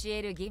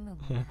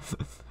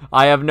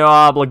 I have no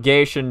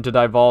obligation to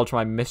divulge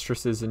my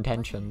mistress's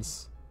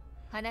intentions.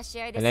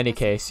 In any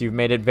case, you've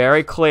made it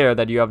very clear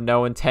that you have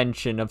no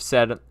intention of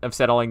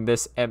settling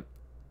this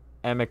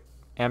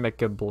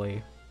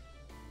amicably.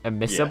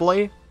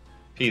 Amicably? Yes.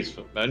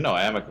 Peaceful. No,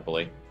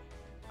 amicably.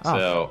 Oh.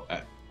 So,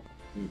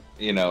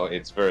 you know,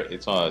 it's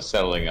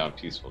settling on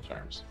peaceful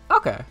terms.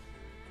 Okay.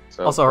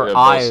 So also, her both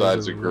eyes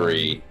sides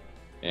agree,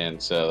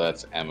 and so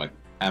that's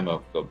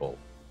amicable.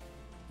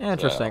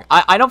 Interesting. So.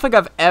 I don't think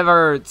I've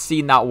ever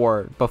seen that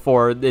word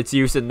before it's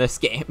used in this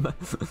game.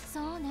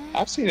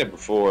 I've seen it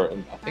before,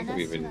 and I think I've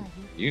even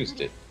used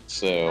it.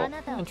 So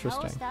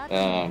interesting.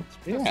 Yeah.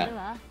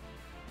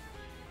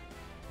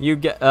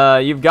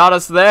 You've got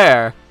us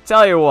there.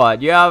 Tell you what,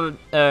 we can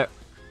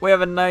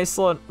have a nice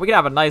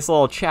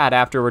little chat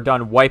after we're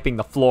done wiping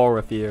the floor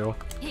with you.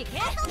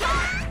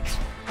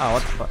 Oh,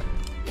 what the fuck?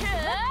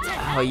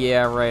 Oh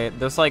yeah, right.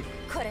 There's like,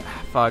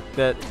 fuck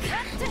that.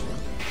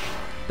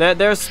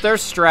 There's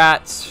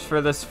strats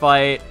for this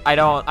fight. I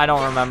don't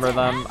remember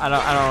them. I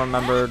don't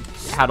remember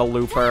how to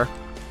loop her.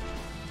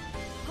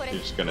 You're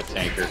just gonna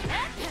tank her.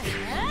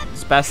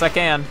 As best I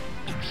can.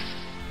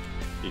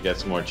 You got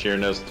some more cheer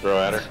notes to throw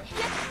at her?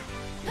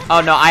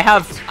 Oh no, I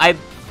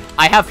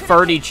have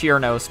 30 cheer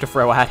notes to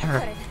throw at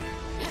her.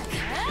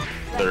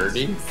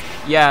 30?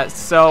 Yeah,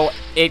 so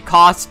it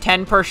costs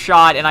 10 per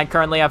shot, and I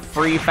currently have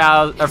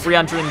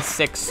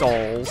 306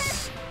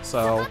 souls.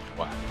 So.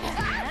 Wow.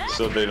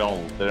 So they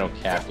don't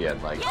cap you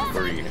at like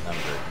 300.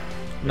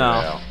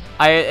 No.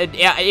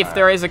 Yeah, if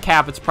there is a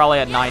cap, it's probably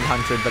at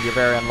 900, but you're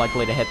very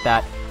unlikely to hit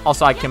that.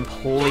 Also, I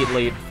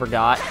completely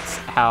forgot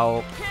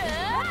how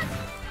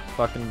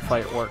fucking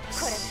fight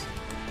works.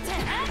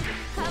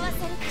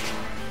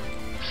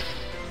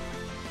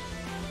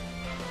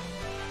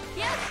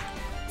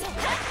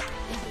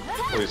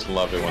 I always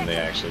love it when they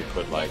actually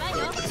put like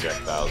the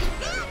projectiles in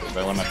there.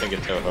 But when I think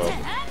of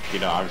Touhou, you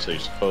know, obviously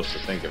you're supposed to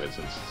think of it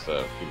since it's,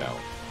 you know,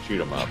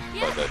 shoot 'em up,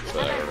 but that's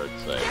or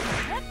it's a.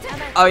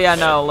 Oh yeah,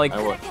 no, like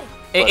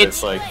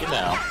it's like, you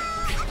know,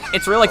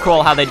 it's really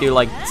cool how they do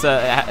like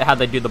how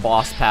they do the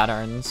boss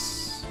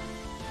patterns.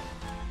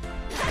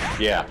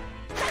 Yeah,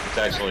 it's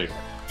actually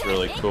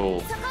really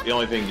cool. The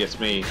only thing gets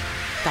me.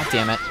 God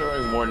damn it!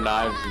 Throwing more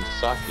knives than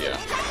Sakuya.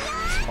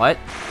 What?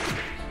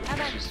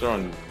 She's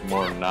throwing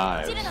more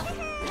knives.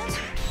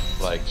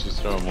 Like, she's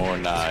throwing more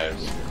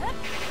knives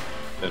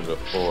than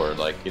before,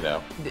 like, you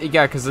know.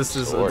 Yeah, because this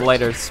is a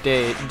later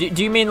stage.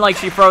 Do you mean, like,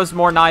 she throws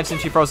more knives than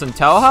she throws in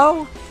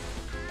Touhou?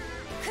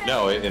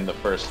 No, in the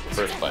first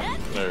fight.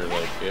 Or,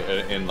 like,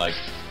 in, like,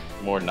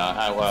 more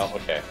knives. Well,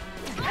 okay.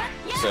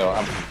 So,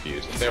 I'm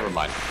confused. Never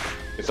mind.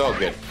 It's all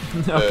good.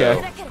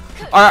 Okay.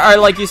 Are,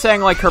 like, you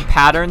saying, like, her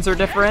patterns are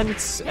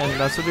different? And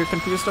that's what you're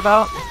confused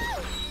about?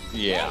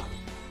 Yeah.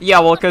 Yeah,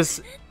 well,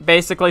 because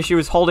basically she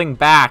was holding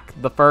back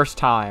the first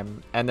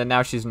time, and then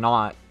now she's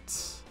not.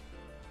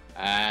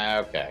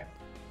 Okay.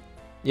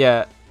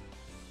 Yeah.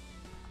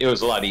 It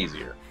was a lot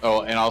easier.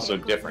 Oh, and also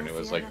different. It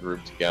was, like,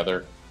 grouped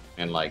together,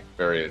 and, like,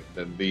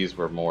 these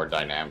were more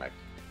dynamic.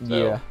 So.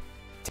 Yeah.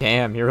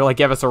 Damn, you really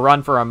give us a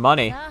run for our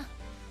money.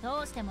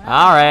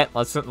 Alright,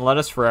 let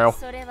us through.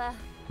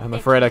 I'm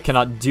afraid I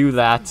cannot do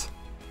that.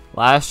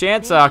 Last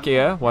chance,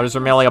 Sakuya. What is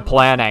Amelia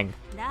planning?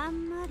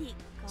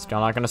 Still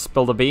not gonna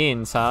spill the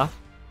beans, huh?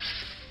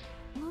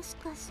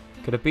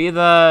 Could it be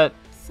that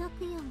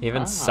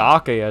even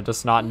Sakuya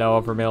does not know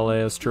of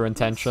Amelia's true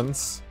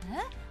intentions?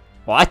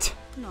 What?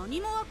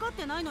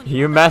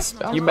 You messed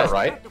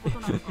right?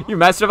 You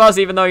messed with us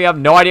even though you have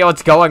no idea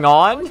what's going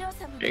on?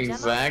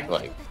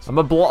 Exactly. I'm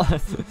obliged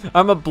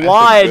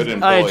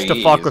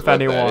to fuck with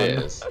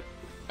anyone.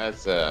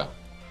 That's I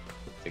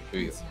think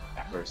we've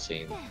ever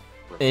seen.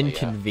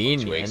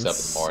 Inconvenience. She wakes up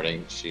in the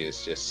morning, she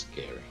is just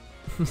scary.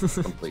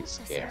 Complete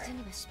scary.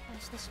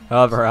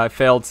 However, I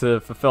failed to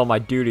fulfill my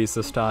duties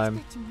this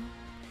time.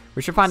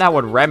 We should find out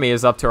what Remy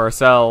is up to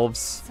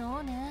ourselves.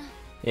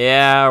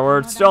 Yeah,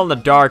 we're still in the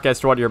dark as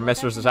to what your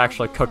mistress is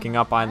actually cooking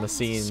up behind the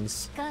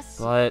scenes.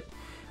 But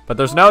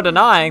there's no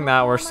denying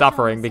that we're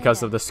suffering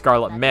because of the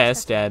Scarlet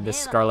Mist and this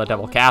Scarlet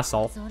Devil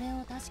Castle.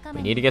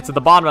 We need to get to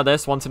the bottom of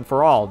this once and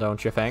for all,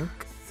 don't you think?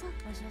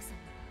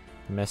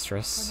 The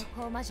mistress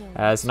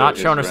has not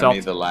shown herself.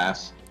 Remy the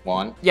last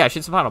one? Yeah,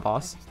 she's the final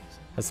boss.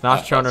 Has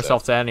not shown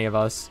herself to any of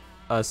us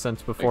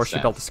since before she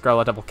built the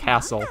Scarlet Devil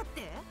Castle.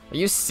 Are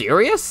you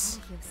serious?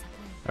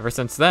 Ever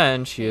since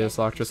then, she has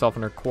locked herself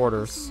in her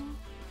quarters.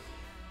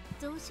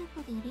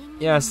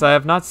 Yes, I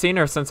have not seen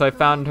her since I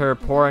found her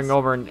poring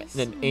over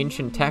an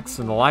ancient text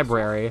in the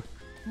library.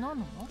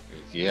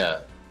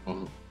 Yeah.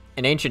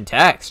 An ancient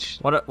text?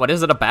 What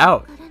is it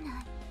about?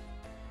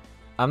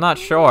 I'm not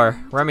sure.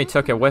 Remy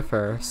took it with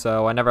her,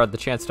 so I never had the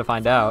chance to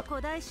find out.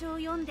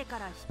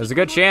 There's a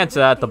good chance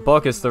that the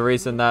book is the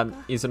reason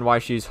why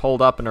she's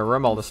holed up in her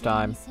room all this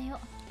time.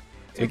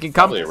 We can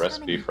come. Probably a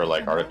recipe for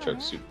like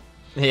artichoke soup.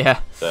 Yeah.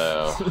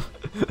 So.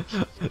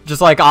 Just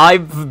like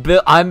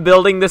I'm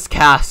building this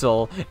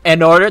castle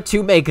in order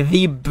to make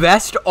the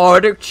best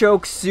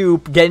artichoke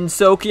soup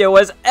Gensokyo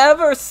has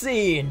ever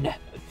seen.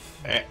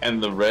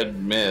 And the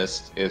red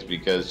mist is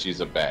because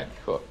she's a bad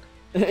cook.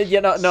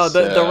 You know, no,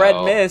 the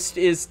red mist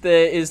is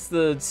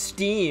the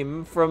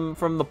steam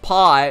from the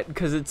pot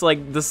because it's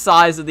like the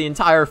size of the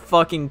entire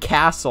fucking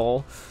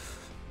castle.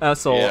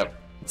 Yep.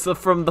 So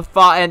from the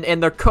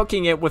and they're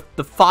cooking it with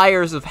the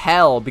fires of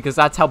hell because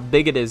that's how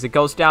big it is. It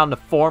goes down to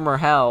former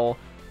hell,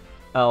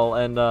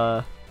 and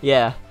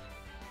yeah.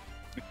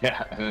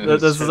 Yeah, and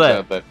this is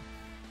it. That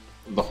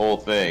the whole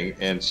thing,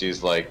 and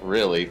she's like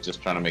really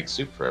just trying to make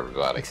soup for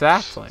everybody.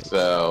 Exactly.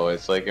 So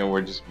it's like, and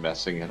we're just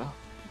messing it up.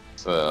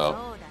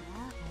 So.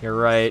 You're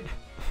right.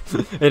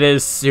 It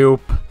is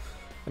soup.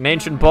 An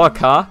ancient book,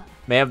 huh?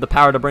 May have the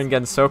power to bring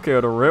Gensokyo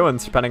to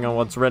ruins, depending on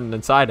what's written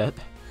inside it.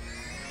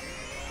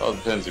 Well, it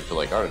depends if you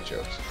like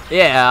artichokes.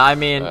 Yeah, I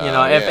mean, you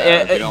know,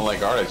 if you don't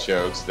like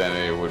artichokes, then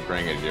it would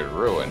bring it to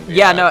ruin.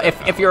 Yeah, no,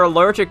 if you're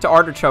allergic to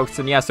artichokes,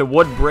 then yes, it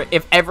would bring.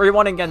 If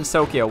everyone in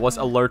Gensokyo was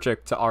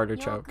allergic to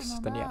artichokes,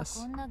 then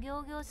yes.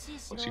 Well,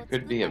 she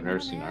could be. I've never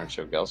seen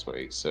artichoke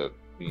elsewhere, so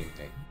they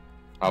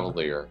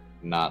probably are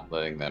not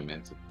letting them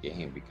into the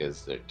game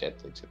because they're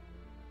deadly to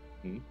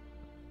them.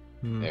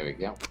 There we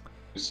go.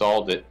 We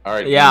solved it. All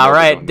right. Yeah, all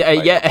right.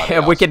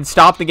 Yeah, we can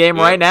stop the game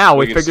right now.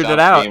 We figured it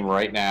out. The game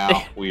right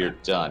now. We are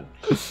done.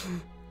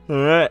 All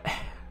right.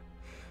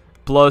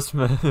 Blows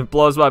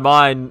my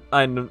mind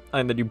and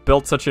that you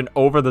built such an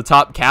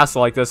over-the-top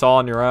castle like this all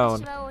on your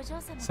own.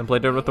 Simply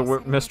did what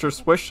the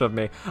mistress wished of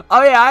me.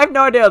 Oh yeah, I have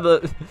no idea.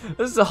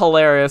 This is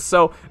hilarious.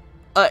 So,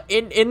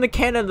 in the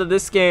canon of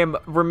this game,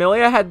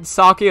 Vermilia had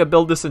Sakuya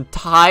build this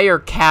entire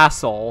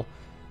castle.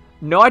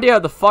 No idea how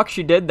the fuck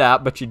she did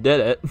that, but she did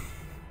it.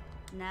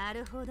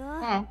 Never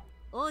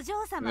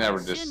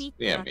just,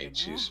 yeah, I mean,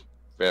 she's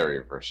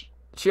very versatile.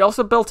 She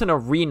also built an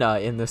arena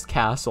in this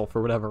castle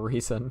for whatever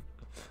reason.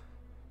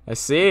 I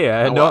see.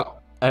 I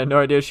had no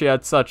idea she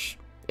had such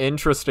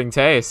interesting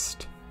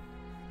taste.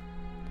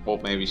 Well,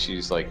 maybe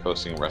she's like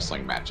hosting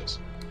wrestling matches.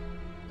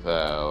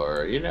 So,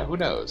 or, you know, who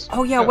knows?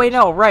 Oh, yeah, wait,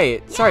 no,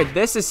 right. Sorry,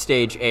 this is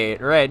stage 8.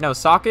 Right, no,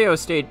 Sakuya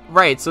is stage...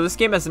 Right, so this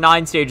game has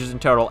 9 stages in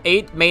total.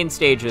 8 main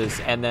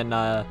stages, and then,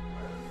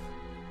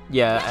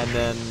 yeah, and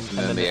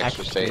then the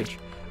extra stage.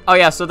 Oh,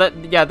 yeah, so that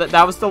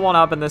was the one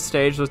up in this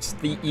stage. That's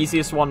the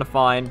easiest one to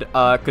find,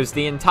 because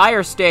the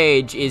entire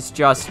stage is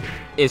just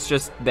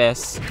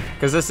this.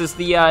 Because this is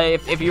the,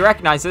 if you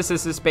recognize this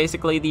is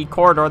basically the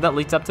corridor that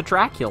leads up to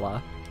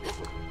Dracula.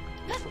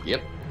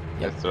 Yep,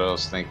 that's what I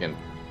was thinking.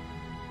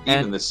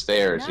 Even the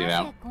stairs, you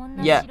know?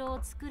 Yeah,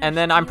 and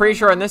then I'm pretty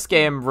sure in this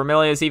game,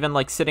 Vermilia is even,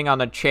 like, sitting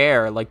on a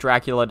chair, like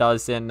Dracula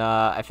does in,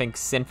 I think,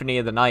 Symphony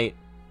of the Night.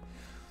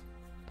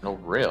 Oh,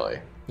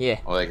 really? Yeah.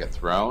 Oh, like a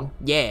throne?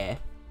 Yeah.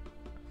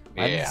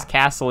 Why did this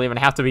castle even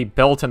have to be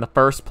built in the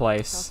first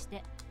place?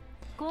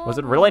 Was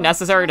it really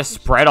necessary to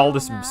spread all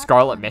this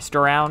scarlet mist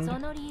around?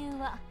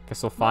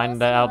 Guess we'll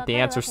find out the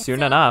answer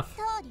soon enough.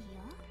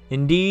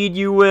 Indeed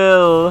you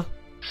will.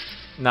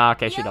 Nah,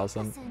 okay, she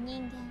doesn't.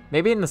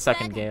 Maybe in the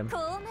second game.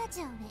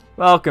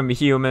 Welcome,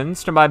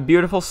 humans, to my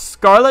beautiful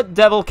Scarlet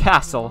Devil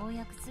Castle.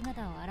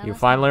 You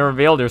finally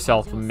revealed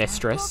yourself,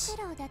 mistress.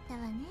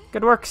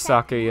 Good work,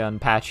 Sakuya and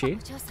Patchy.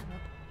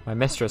 My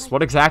mistress,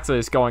 what exactly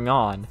is going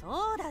on?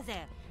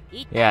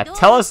 Yeah,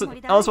 tell us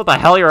what the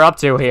hell you're up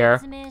to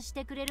here.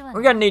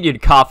 We're gonna need you to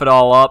cough it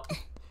all up.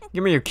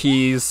 Give me your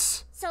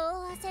keys.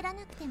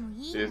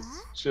 It's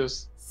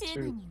just...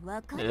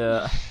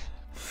 Yeah.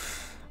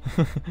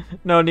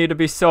 No need to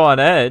be so on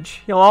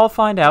edge. You'll all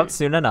find out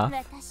soon enough.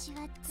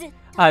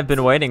 I've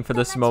been waiting for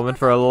this moment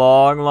for a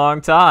long,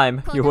 long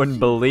time. You wouldn't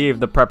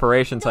believe the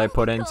preparations I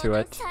put into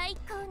it.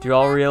 Do you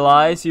all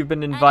realize you've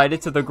been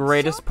invited to the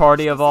greatest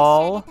party of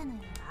all?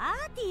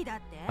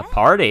 A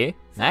party?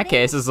 In that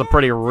case, this is a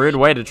pretty rude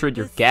way to treat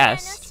your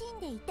guest.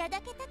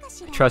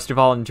 I trust you've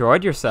all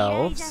enjoyed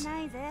yourselves.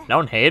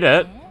 Don't hate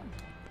it.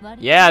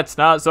 Yeah, it's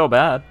not so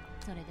bad.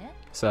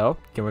 So,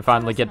 can we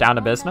finally get down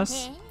to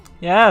business?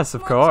 Yes,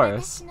 of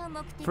course.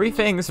 3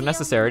 things are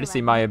necessary to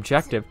see my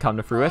objective come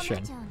to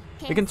fruition.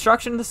 The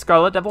construction of the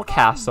Scarlet Devil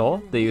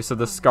Castle, the use of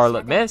the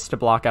Scarlet Mist to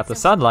block out the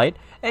sunlight,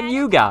 and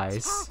you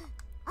guys.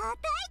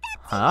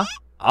 Huh?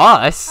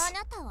 Us?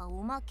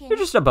 You're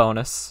just a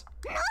bonus.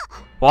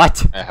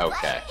 What?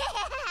 Okay.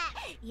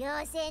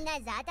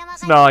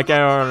 It's not like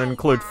I want to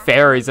include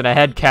fairies in a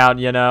head count,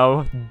 you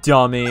know?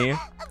 Dummy.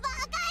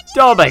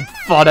 Don't make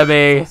fun of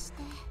me.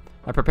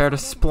 I prepared a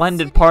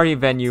splendid party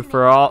venue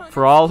for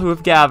all who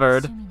have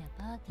gathered.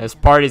 This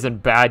party's in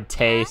bad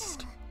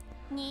taste.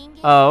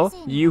 Oh,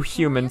 you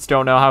humans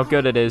don't know how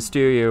good it is, do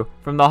you?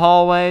 From the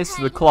hallways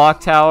to the clock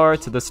tower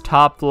to this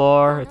top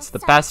floor, it's the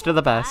best of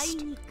the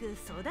best.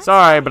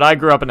 Sorry, but I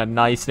grew up in a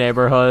nice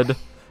neighborhood,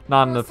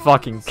 not in the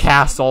fucking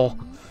castle.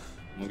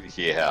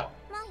 Yeah.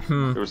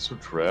 It was so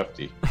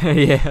drafty.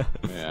 Yeah.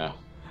 Yeah.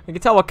 I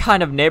can tell what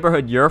kind of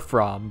neighborhood you're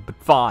from, but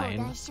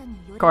fine.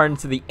 According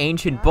to the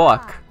ancient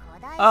book.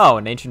 Oh,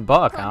 an ancient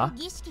book, huh?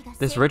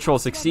 This ritual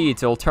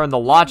succeeds, it'll turn the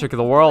logic of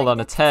the world on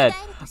its head.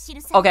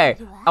 Okay,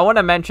 I want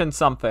to mention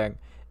something.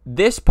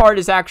 This part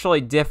is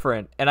actually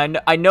different, and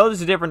I know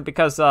this is different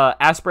because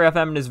Asprey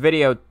FM in his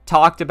video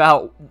talked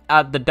about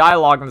the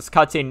dialogue in this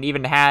cutscene and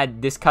even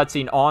had this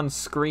cutscene on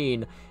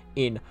screen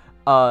in,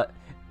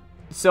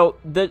 so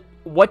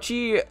what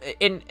she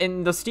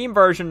in the Steam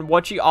version,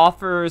 what she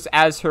offers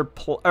as her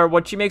or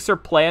what she makes her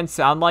plan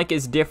sound like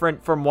is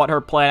different from what her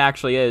plan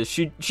actually is.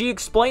 She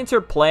explains her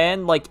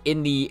plan like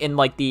in the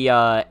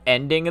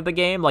ending of the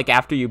game, like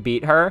after you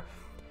beat her.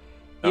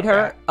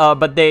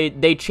 But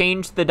they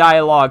changed the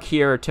dialogue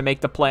here to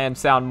make the plan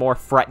sound more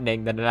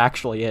threatening than it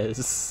actually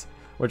is,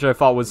 which I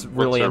thought was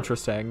really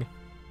interesting.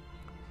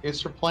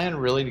 Is her plan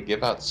really to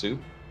give out soup?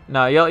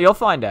 No, you'll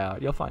find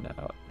out. You'll find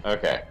out.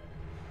 Okay.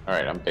 All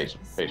right, I'm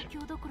patient.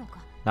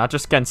 Not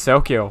just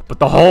Gensokyo, but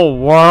the whole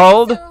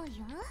world?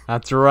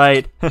 That's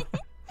right.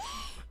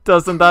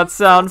 Doesn't that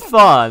sound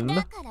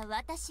fun?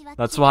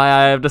 That's why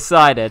I have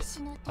decided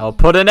I'll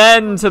put an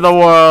end to the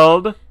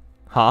world.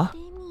 Huh?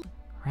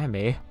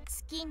 Remy?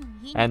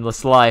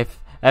 Endless life.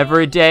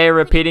 Every day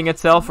repeating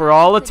itself for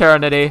all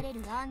eternity.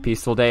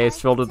 Peaceful days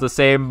filled with the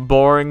same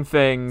boring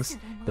things.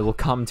 It will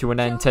come to an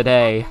end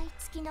today.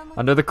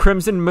 Under the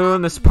crimson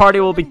moon, this party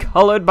will be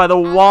colored by the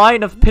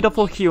wine of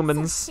pitiful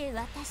humans.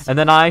 And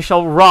then I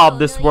shall rob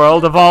this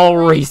world of all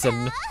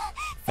reason.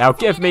 Now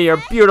give me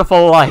your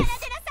beautiful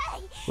life.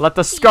 Let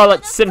the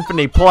Scarlet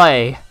Symphony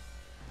play.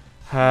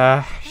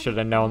 Should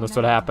have known this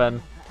would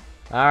happen.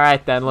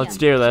 Alright then, let's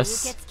do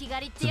this.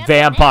 It's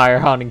vampire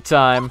hunting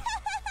time.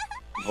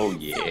 Oh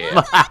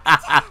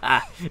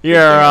yeah.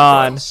 You're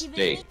on.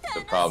 Steak.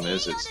 The problem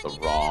is it's the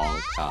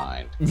wrong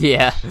kind.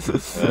 Yeah.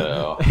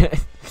 Oh.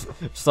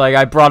 It's like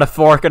I brought a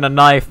fork and a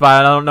knife, but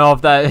I don't know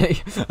if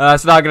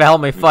that's not gonna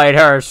help me fight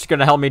her. It's just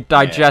gonna help me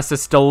digest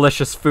this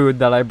delicious food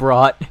that I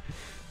brought.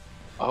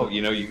 Oh,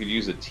 you know, you could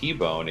use a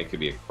T-bone. It could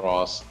be a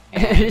cross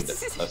and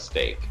a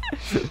steak.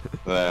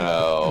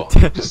 Oh,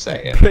 just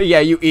saying. Yeah,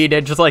 you eat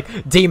it just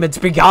like demons.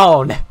 Be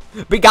gone!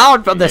 Be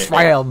gone from this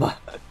realm.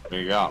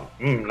 Be gone.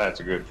 That's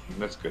a good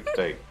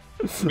steak.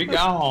 Be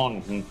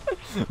gone.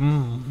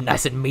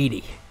 Nice and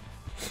meaty.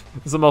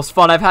 It's the most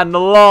fun I've had in a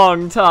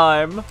long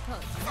time.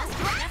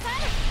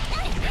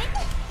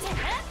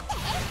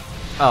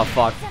 Oh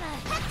fuck.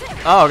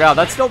 Oh god,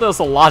 that still does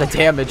a lot of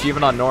damage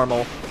even on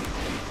normal.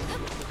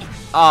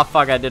 Oh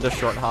fuck, I did a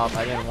short hop.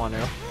 I didn't want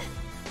to.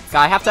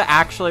 God, I have to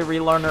actually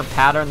relearn her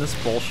pattern. This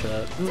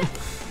bullshit.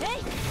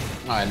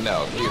 I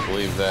know. Can you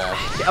believe that?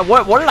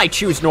 What did I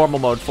choose normal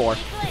mode for?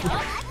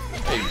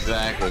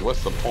 Exactly.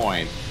 What's the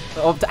point?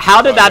 Oh,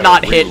 how did that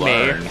not hit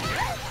me?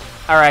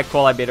 Alright,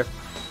 cool. I beat her.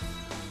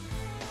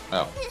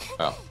 Oh.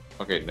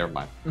 Okay, never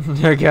mind.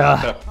 There you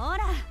go.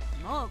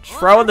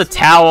 Throw in the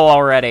towel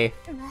already.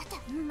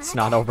 It's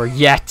not over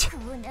yet.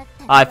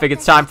 I think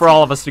it's time for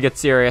all of us to get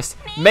serious.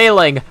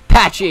 Mailing,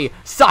 Patchy,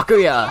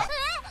 Sakuya.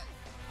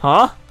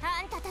 Huh?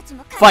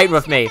 Fight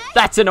with me.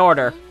 That's an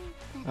order.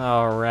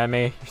 Oh,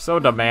 Remy, you're so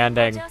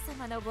demanding.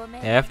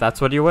 If that's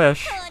what you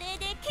wish.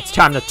 It's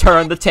time to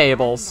turn the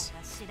tables.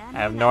 I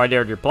have no idea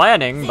what you're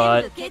planning,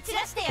 but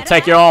I'll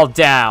take you all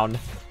down.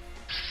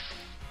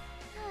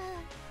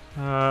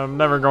 I'm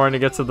never going to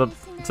get to the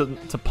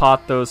to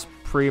pot those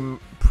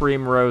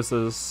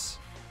primroses.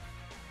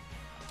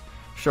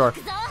 Sure.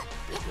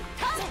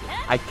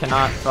 I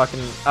cannot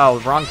fucking... Oh,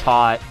 wrong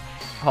pot.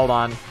 Hold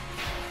on.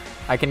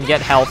 I can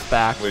get health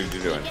back. What are you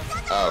doing?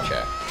 Oh,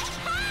 okay.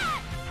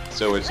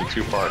 So it's a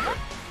two-parter.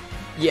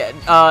 Yeah,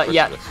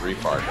 yeah. A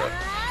three-parter.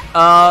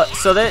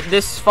 So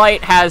this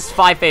fight has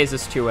 5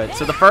 phases to it.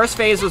 So the first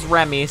phase was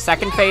Remy,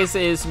 second phase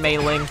is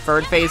Mailing,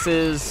 third phase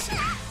is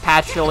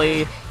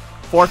Patchy,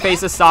 fourth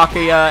phase is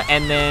Sakuya,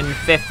 and then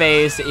fifth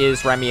phase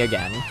is Remy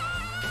again.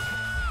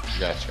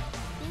 Gotcha.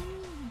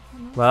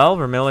 Well,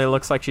 Vermillia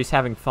looks like she's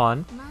having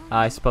fun.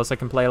 I suppose I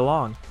can play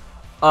along.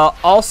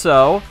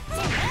 Also...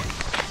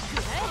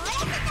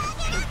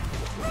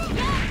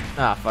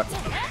 Ah, fuck.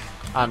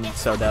 I'm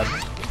so dead.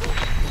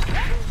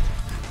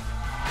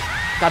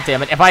 God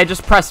damn it, if I had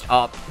just pressed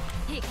up.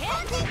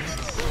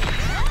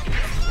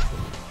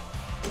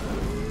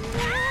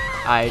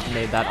 I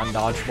made that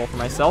undodgeable for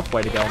myself.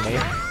 Way to go, me.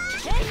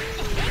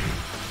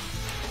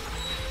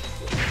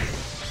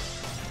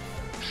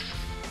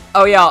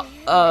 Oh, yeah,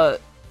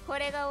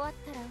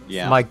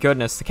 yeah. My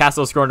goodness, the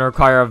castle is going to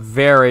require a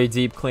very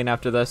deep clean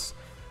after this.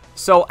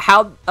 So,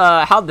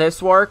 how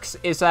this works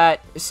is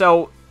that,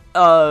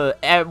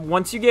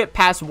 once you get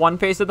past one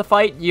phase of the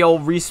fight, you'll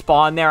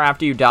respawn there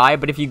after you die,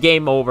 but if you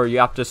game over, you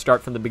have to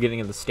start from the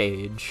beginning of the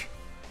stage.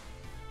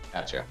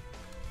 Gotcha.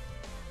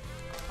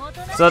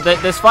 So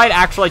this fight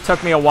actually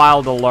took me a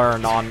while to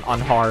learn on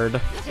hard.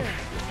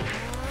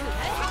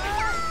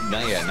 No,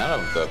 yeah, none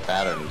of the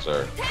patterns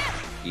are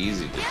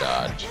easy to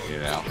dodge, you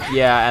know?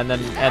 Yeah, and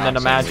then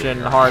imagine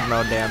hard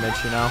mode damage,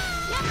 you know?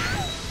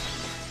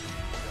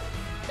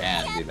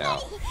 And, you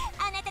know,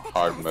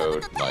 hard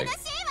mode, like...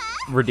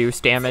 Reduce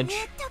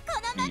damage.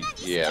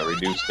 Yeah,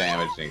 reduce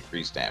damage and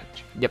increase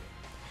damage. Yep.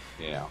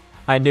 You know.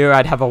 I knew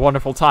I'd have a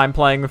wonderful time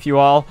playing with you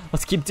all.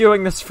 Let's keep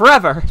doing this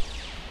forever!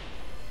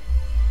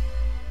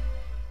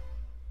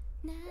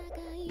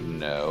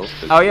 No.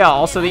 Oh yeah,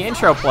 also the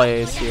intro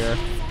plays here.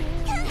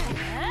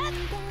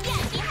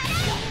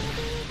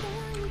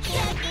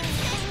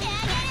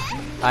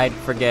 I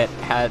forget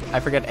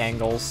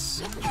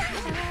angles.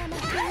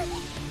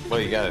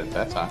 Well, you got it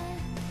that time.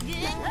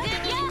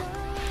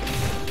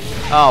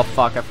 Oh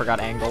fuck, I forgot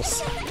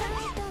angles.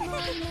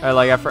 Or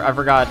like I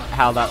forgot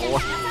how that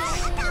works.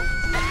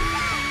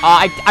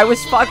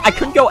 I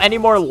couldn't go any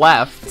more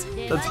left.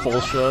 That's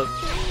bullshit.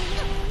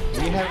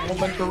 You had a whole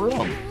bunch of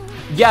room.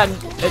 Yeah,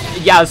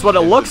 yeah, that's what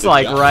it looks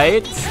like,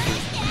 right?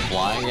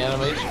 Flying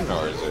animation,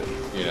 or is it,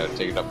 you know,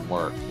 taking up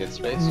more hit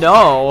space?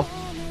 No.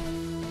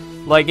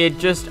 Like it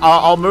just,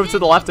 I'll move to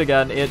the left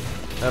again.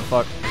 Oh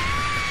fuck.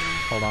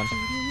 Hold on.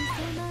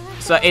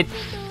 So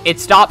it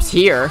stops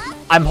here.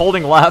 I'm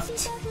holding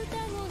left.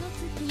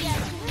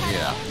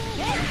 Yeah.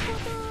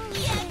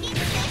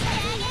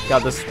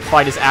 God, this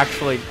fight is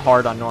actually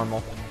hard on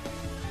normal.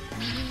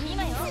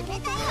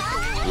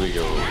 We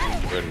go.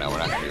 No, we're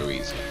not gonna go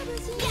easy.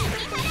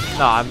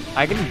 No,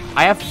 I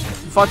have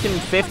fucking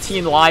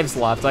 15 lives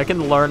left. I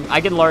can learn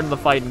the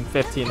fight in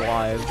 15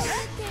 lives.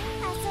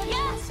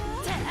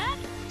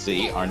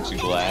 See, aren't you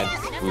glad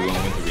we went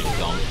with the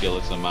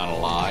ridiculous amount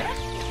of lives?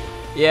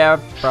 Yeah,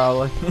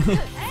 probably.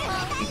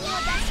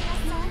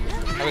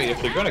 I mean, if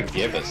they're gonna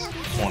give us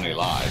 20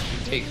 lives, you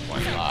take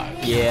 20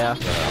 lives. Yeah.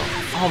 So.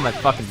 Oh my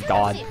fucking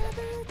god.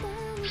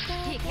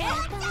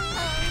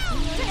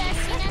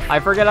 I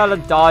forget how to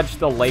dodge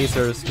the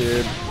lasers,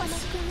 dude.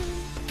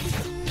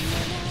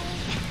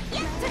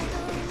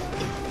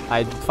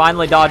 I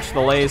finally dodged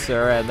the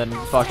laser and then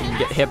fucking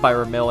get hit by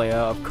Remilia,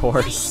 of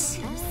course.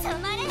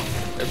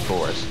 Of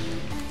course.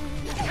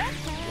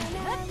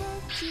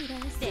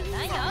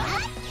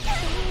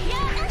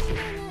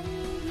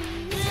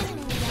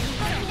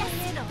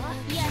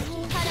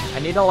 I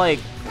need to like,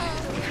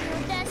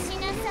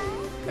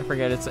 I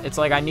forget, it's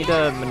like I need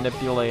to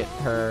manipulate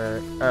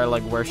her, or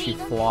like where she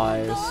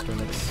flies to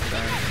an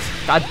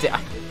extent. God damn.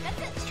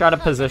 Let's try to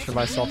position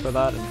myself for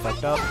that and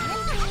fucked up.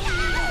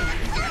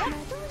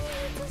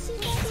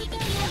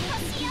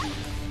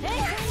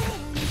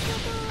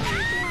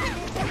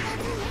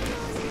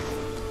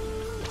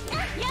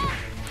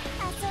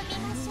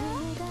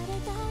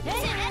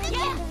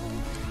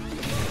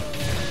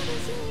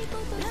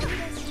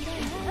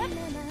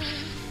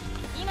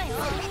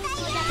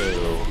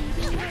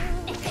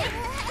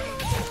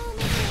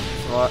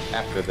 Well,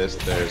 after this,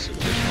 there's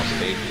additional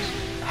stages.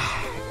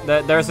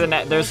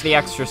 There's the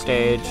extra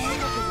stage.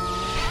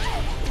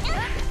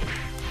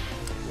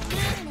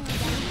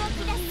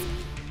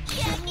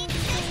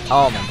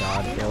 Oh my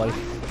god, really?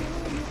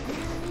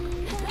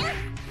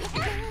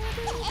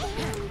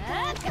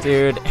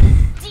 Dude,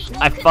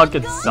 I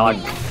fucking suck.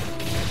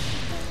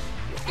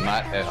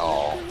 Not at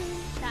all.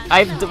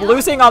 I'm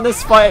losing on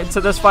this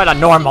fight on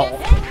normal.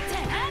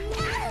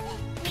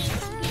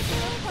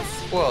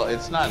 Well,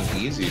 it's not an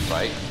easy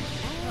fight.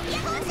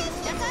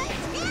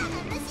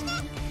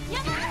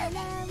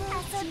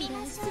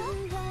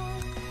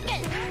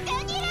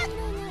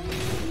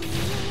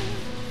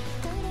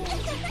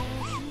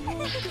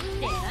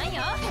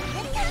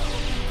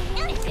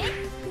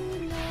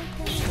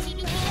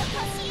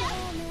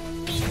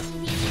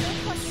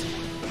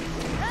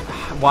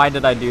 Why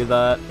did I do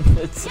that?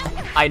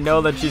 I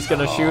know that she's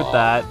gonna shoot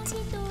that.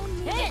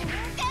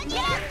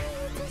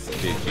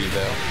 Did you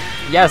though?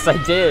 Yes, I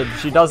did.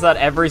 She does that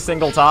every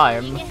single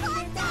time.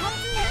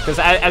 Because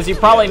as you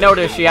probably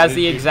noticed, she has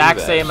the exact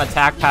same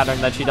attack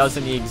pattern that she does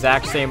in the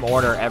exact same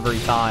order every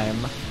time.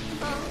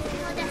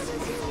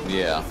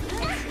 Yeah.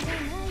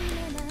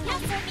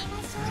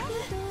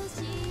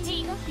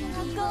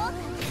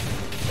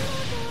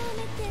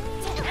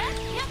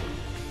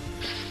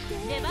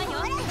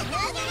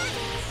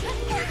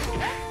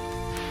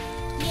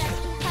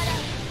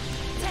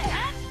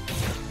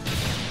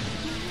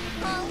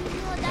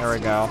 There we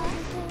go.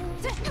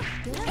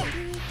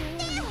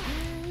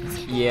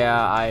 Yeah,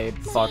 I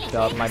fucked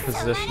up. My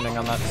positioning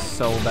on that's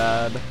so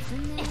bad.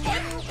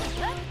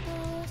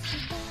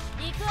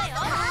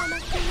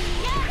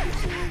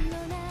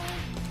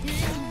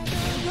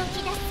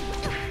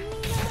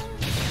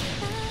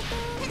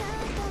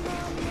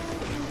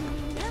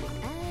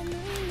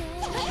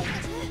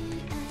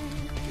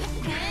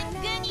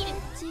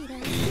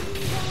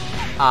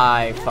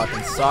 I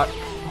fucking suck.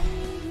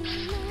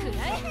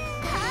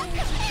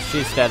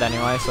 She's dead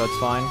anyway, so it's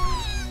fine.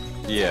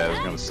 Yeah, I was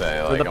gonna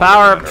say. Like, with the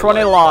power of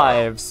 20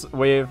 lives,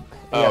 we've.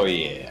 Oh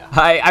yeah.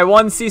 I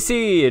won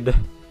CC'd.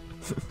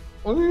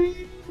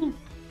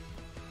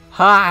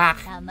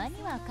 Ha!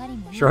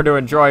 Sure to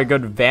enjoy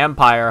good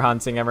vampire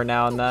hunting every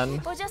now and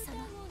then.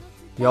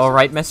 You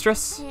alright,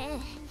 mistress?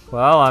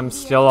 Well, I'm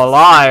still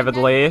alive at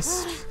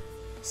least.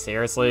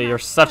 Seriously, you're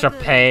such a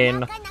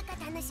pain.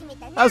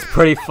 That was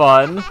pretty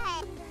fun.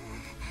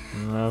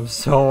 I'm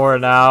so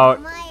worn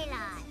out.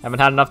 Haven't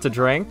had enough to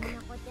drink.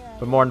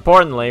 But more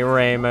importantly,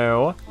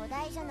 Reimu.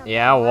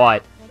 Yeah,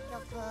 what?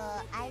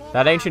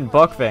 That ancient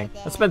book thing.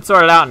 It's been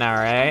sorted out now,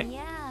 right?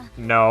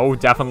 No,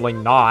 definitely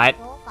not.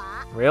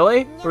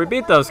 Really? We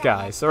beat those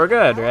guys, so we're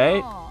good,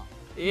 right?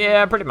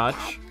 Yeah, pretty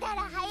much.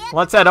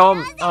 Let's head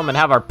home and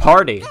have our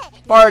party.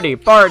 Party,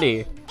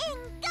 party.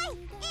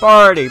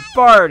 Party,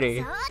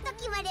 party.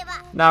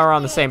 Now we're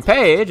on the same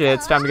page,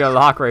 it's time to go to the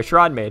Hakurei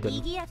Shrine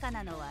Maiden.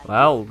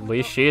 Well, at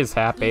least she's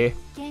happy.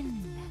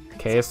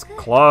 Case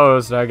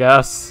closed, I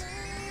guess.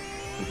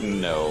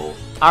 No.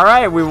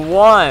 Alright, we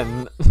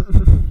won!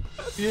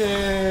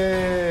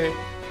 Yay!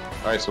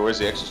 Alright, so where's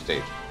the extra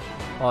stage?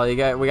 Well, we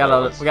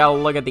gotta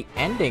look at the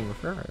ending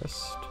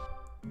first.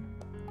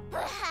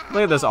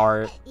 Look at this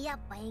art.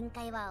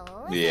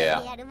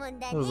 Yeah.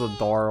 This is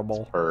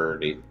adorable.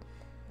 Pretty.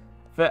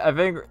 I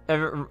think,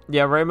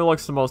 yeah, Reimu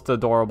looks the most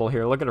adorable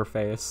here. Look at her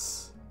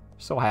face.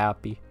 So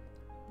happy.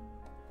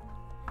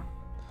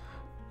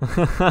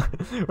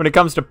 When it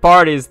comes to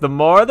parties, the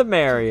more the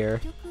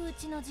merrier.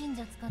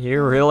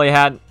 You really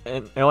had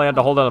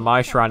to hold on to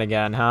my shrine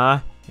again, huh?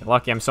 You're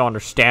lucky I'm so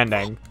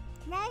understanding.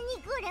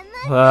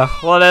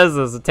 What is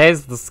this? It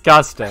tastes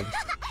disgusting.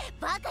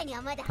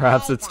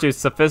 Perhaps it's too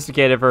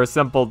sophisticated for a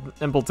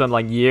simpleton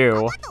like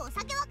you.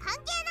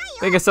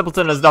 Being a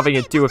simpleton has nothing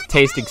to do with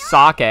tasting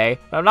sake,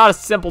 but I'm not a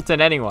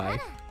simpleton anyway.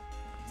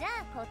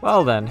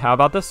 Well then, how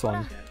about this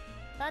one?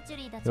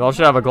 You all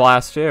should have a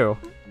glass too.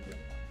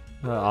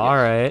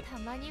 Alright.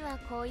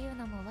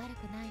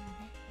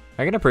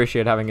 I can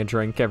appreciate having a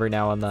drink every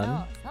now and then.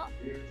 I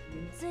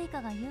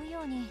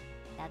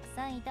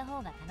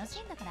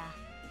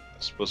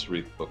was supposed to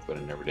read the book, but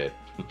I never did.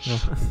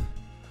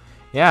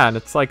 Yeah, and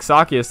it's like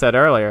Sakia said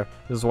earlier,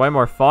 this is way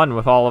more fun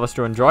with all of us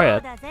to enjoy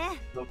it.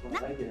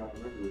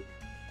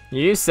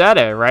 You said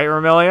it, right,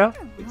 Romelia?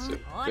 It's a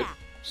good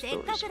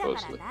story,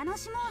 supposedly.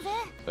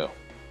 So,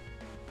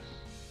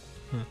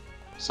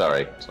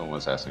 sorry, someone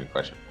was asking a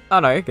question. Oh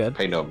no, you're good.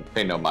 Pay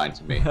no mind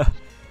to me.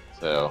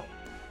 So,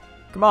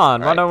 come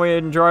on, why right. don't we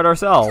enjoy it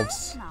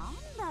ourselves?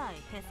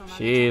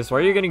 Jeez, what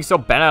are you getting so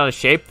bent out of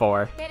shape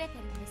for?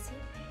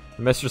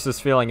 The mistress is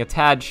feeling a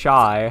tad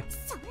shy.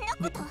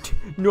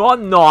 No,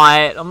 I'm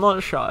not. I'm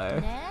not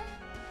shy.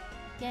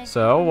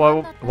 So,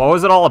 what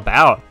was it all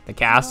about? The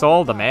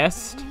castle? The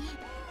mist?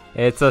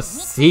 It's a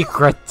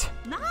secret.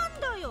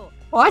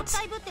 What?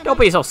 Don't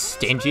be so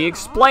stingy.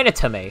 Explain it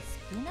to me.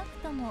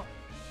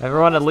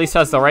 Everyone at least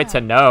has the right to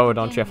know,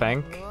 don't you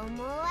think?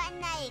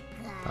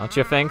 Don't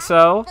you think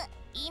so?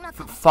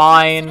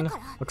 Fine.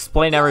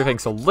 Explain everything,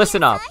 so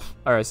listen up.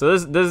 Alright, so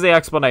this is the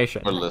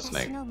explanation. We're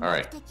listening.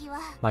 Alright.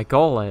 My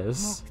goal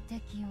is...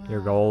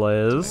 Your goal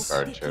is...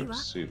 Artichoke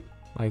soup.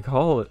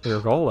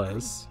 Your goal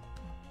is...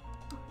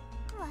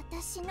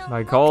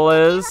 My goal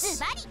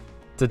is...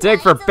 To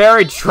dig for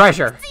buried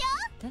treasure!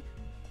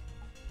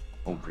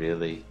 Oh,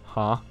 really?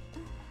 Huh?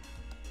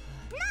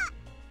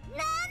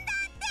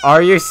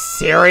 Are you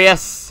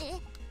serious?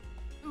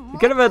 You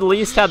could have at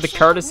least had the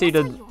courtesy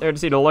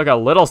to look a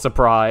little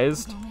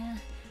surprised.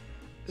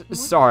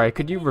 Sorry,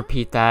 could you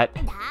repeat that?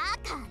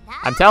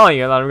 I'm telling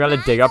you that I'm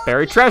gonna dig up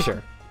buried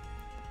treasure.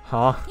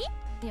 Huh?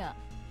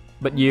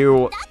 But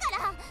you...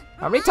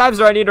 How many times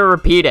do I need to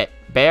repeat it?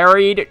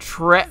 Buried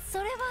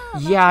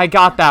Yeah, I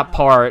got that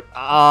part.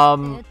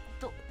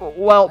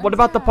 Well, what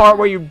about the part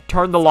where you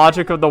turn the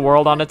logic of the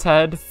world on its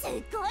head?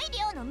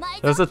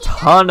 There's a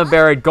ton of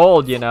buried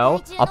gold, you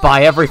know? I'll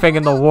buy everything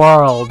in the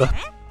world.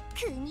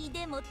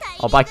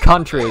 I'll buy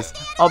countries.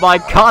 I'll buy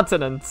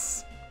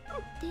continents.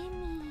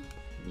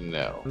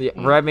 No. Yeah,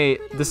 Remy,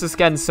 this is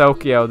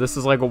Gensokyo. This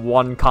is like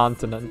one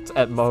continent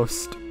at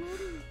most.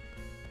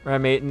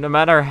 Remy, no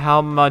matter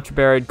how much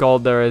buried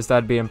gold there is,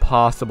 that'd be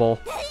impossible.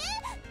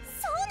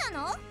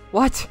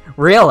 What?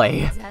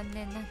 Really?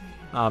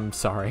 I'm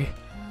sorry.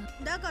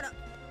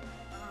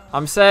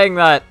 I'm saying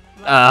that,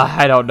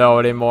 I don't know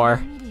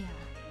anymore.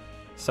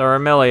 So,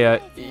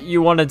 Amelia,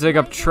 you want to dig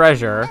up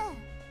treasure?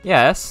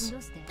 Yes.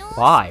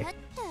 Why?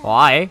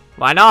 Why?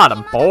 Why not?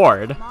 I'm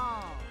bored.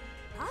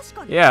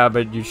 Yeah,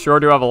 but you sure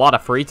do have a lot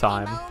of free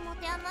time.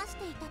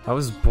 I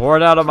was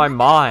bored out of my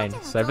mind,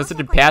 so I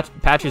visited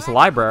Patchy's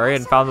library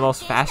and found the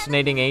most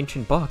fascinating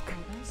ancient book.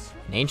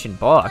 An ancient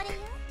book?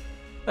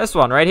 This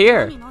one right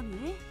here.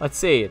 Let's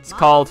see, it's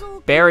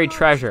called Buried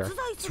Treasure.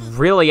 It's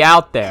really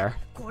out there.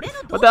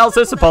 What the hell is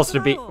this supposed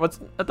to be? What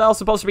the hell is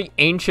supposed to be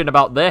ancient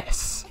about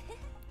this?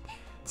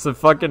 It's a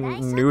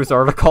fucking news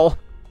article.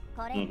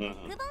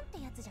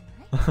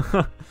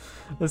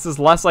 This is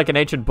less like an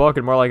ancient book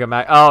and more like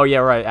a oh, yeah,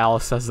 right.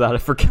 Alice says that. I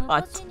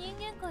forgot.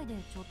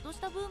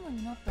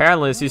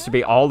 Apparently, this used to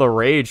be all the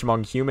rage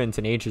among humans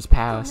in ages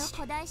past.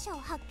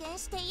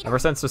 Ever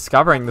since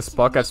discovering this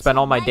book, I've spent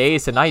all my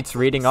days and nights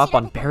reading up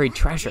on buried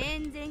treasure.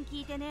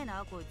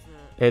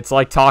 It's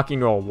like talking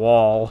to a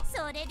wall.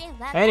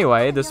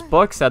 Anyway, this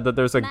book said that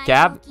there's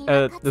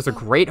a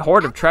great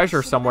hoard of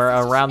treasure somewhere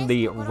around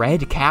the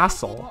Red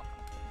Castle.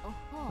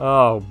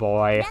 Oh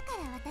boy.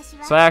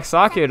 So I asked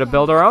Sakuya to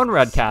build her own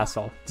Red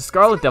Castle, the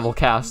Scarlet Devil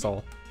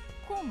Castle.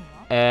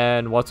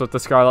 And what's with the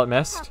Scarlet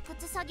Mist?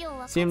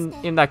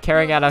 Seemed that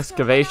carrying out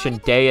excavation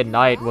day and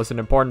night was an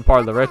important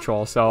part of the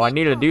ritual, so I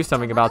needed to do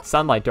something about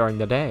sunlight during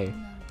the day.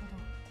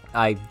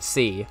 I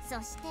see.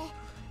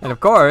 And of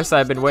course,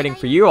 I've been waiting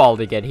for you all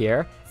to get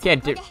here.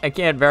 I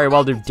can't very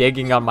well do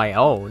digging on my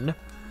own.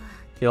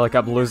 Feel like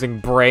I'm losing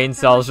brain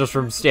cells just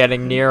from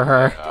standing near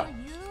her.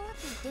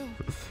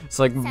 It's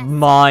like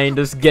mind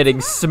is getting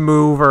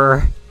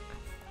smoother.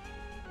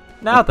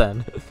 Now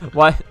then,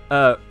 what?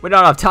 We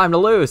don't have time to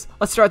lose.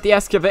 Let's start the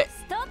excavate.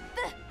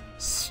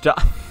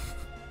 Stop.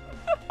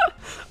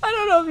 I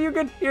don't know if you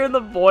could hear the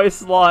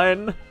voice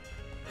line. I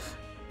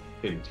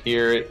could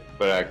hear it,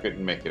 but I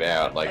couldn't make it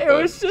out. Like it the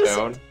was just,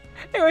 tone.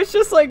 It was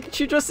just like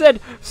she just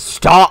said,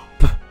 "Stop."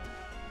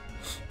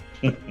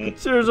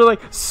 She was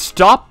like,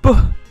 "Stop."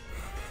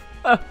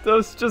 That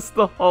was just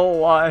the whole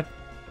line.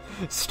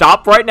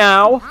 Stop right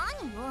now.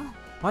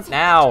 What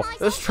now?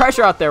 There's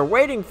treasure out there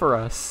waiting for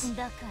us.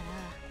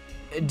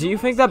 Do you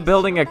think that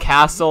building a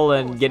castle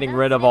and getting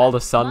rid of all the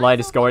sunlight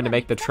is going to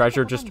make the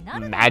treasure just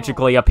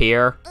magically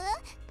appear?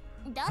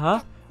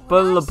 Huh?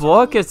 But in the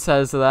book it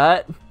says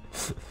that.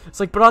 It's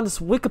like, but on this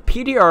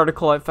Wikipedia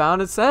article I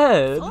found it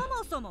said.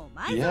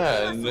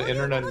 Yeah, and the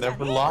internet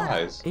never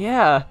lies.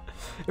 Yeah.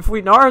 If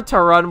we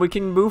Naruto run, we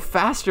can move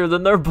faster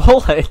than their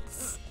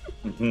bullets.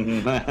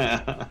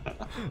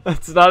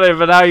 That's not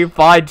even how you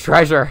find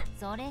treasure.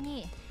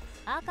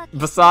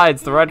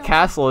 Besides, the Red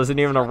Castle isn't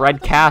even a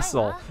red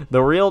castle.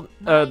 The real,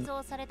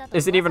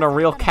 isn't even a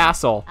real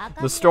castle.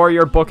 The story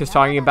your book is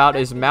talking about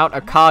is Mount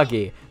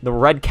Akagi, the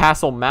Red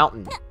Castle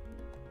Mountain.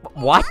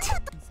 What?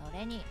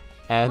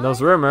 And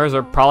those rumors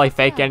are probably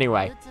fake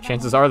anyway.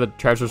 Chances are the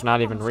treasure's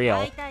not even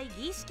real.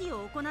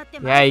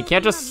 Yeah, you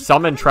can't just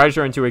summon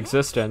treasure into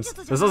existence.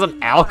 This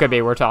isn't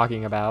alchemy we're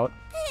talking about.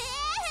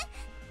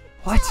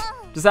 What?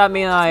 Does that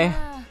mean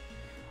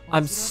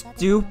I'm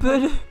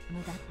stupid?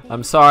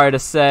 I'm sorry to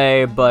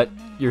say, but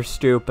you're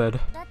stupid.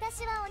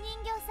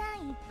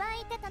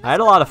 I had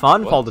a lot of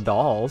fun with all the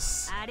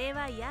dolls.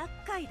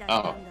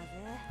 Oh.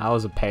 That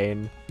was a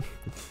pain.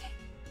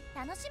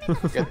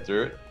 Get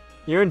through it.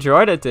 You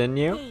enjoyed it, didn't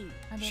you?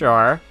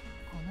 Sure.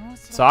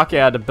 Saki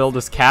had to build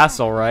his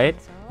castle, right?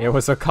 It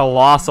was a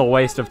colossal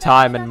waste of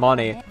time and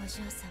money.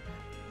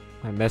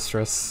 My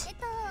mistress.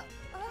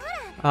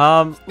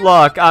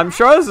 Look, I'm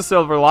sure there's a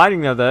silver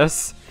lining to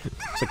this.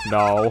 It's like,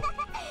 no.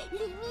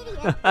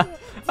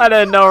 I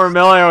didn't know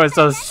Remilia was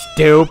so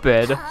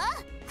stupid. I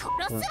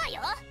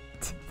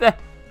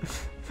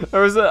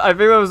think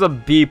there was a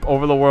beep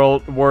over the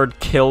word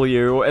kill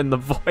you in the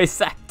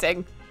voice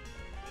acting.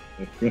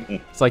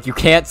 It's like, you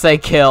can't say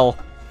kill.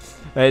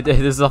 It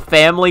is a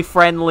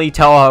family-friendly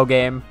Touhou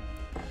game.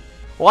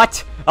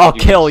 What? I'll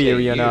kill you,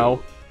 you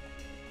know.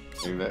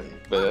 But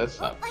that's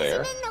not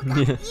fair.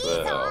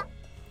 So.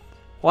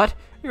 What?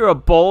 You're a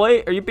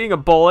bully? Are you being a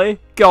bully?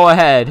 Go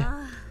ahead.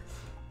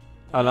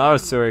 Oh, no,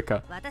 it's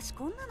Suika.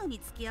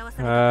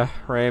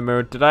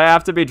 Reimu, did I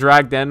have to be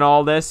dragged into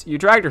all this? You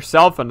dragged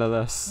yourself into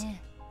this.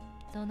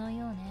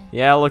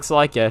 Yeah, looks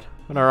like it.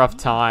 What a rough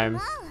time.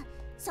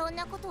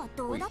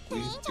 We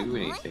didn't do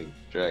anything.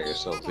 Drag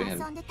yourself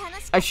in.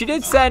 She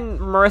did send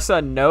Marissa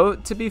a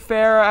note, to be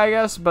fair, I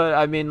guess, but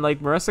I mean, like,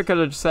 Marissa could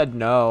have just said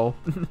no.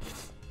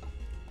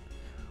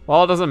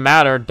 Well, it doesn't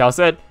matter, does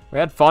it? We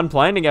had fun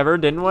playing together,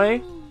 didn't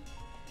we?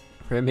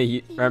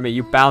 Remy,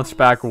 you bounced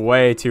back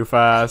way too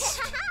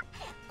fast.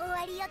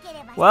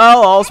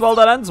 Well, all's well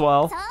that ends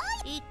well.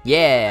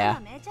 Yeah.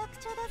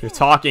 You're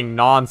talking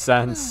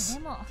nonsense.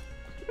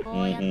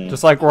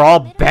 Just like we're all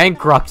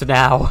bankrupt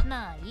now.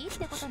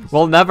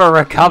 We'll never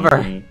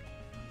recover.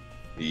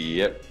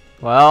 Yep.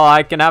 Well,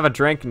 I can have a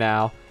drink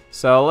now.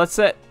 So let's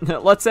say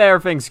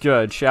everything's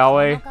good, shall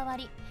we?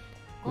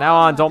 Now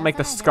on, don't make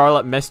the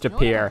scarlet mist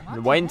appear.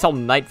 And wait until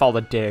nightfall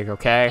to dig,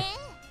 okay?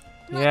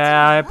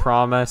 Yeah, I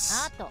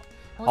promise.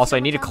 Also, I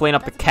need to clean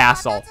up the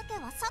castle.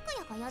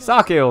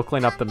 Saki will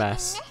clean up the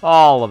mess.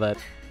 All of it.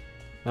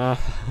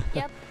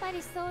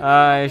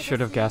 I should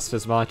have guessed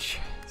as much.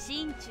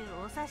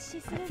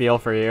 I feel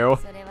for you.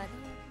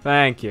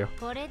 Thank you.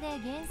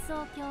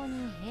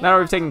 Now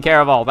we've taken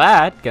care of all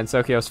that,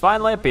 Gensokyo's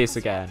finally at peace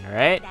again,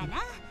 right?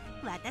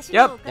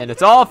 Yep, and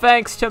it's all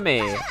thanks to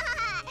me.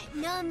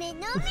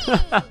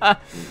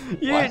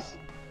 You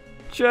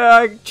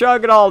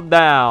chug it all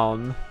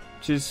down.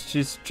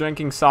 She's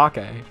drinking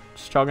sake.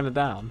 She's chugging it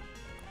down.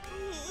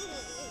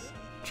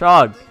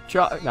 Chug.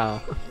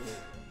 No.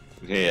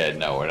 Yeah,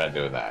 no, we're not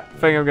doing that. I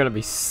think I'm gonna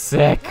be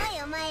sick.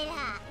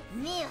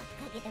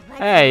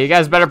 Hey, you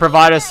guys better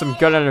provide us some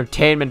good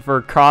entertainment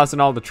for causing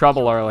all the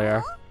trouble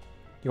earlier.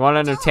 You want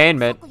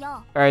entertainment?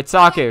 Alright,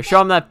 Saki,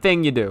 show him that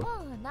thing you do.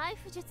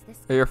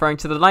 Are you referring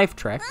to the knife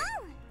trick?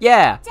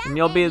 Yeah, and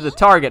you'll be the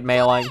target,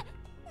 Mei-ling.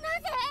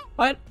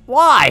 What?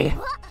 Why?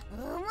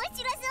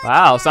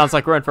 Wow, sounds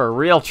like we're in for a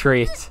real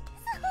treat.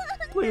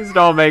 Please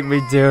don't make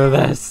me do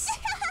this.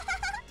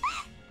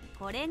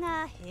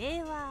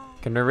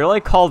 Can we really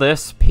call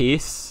this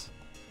peace?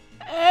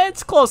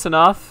 It's close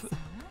enough.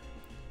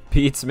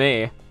 Beats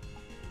me.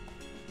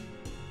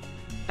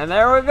 And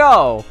there we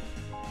go.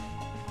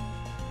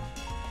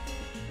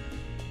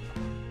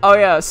 Oh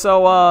yeah,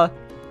 so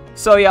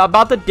yeah,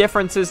 about the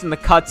differences in the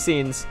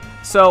cutscenes.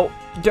 So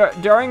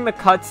during the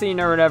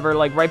cutscene or whatever,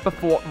 like right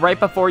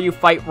before you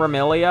fight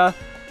Remilia,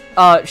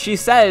 she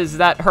says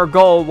that her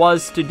goal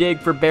was to dig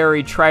for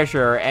buried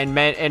treasure, and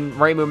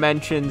Reimu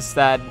mentions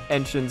that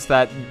mentions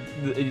like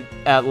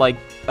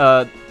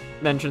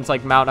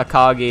Mount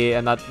Akagi,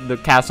 and that the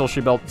castle she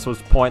built was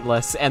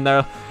pointless, and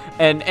Reimu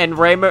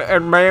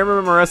and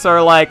Marissa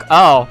are like,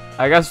 oh,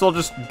 I guess we'll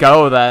just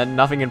go then.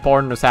 Nothing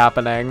important is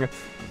happening.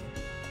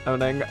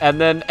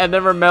 And then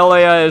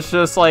Remilia is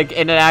just like,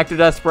 in an act of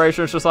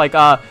desperation, it's just like,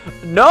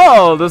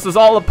 no, this is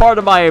all a part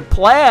of my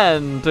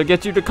plan to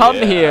get you to come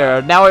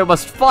here. Now we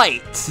must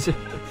fight.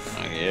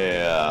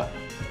 Yeah.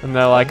 And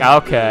they're like,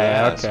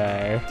 okay,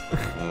 okay.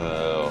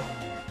 Oh.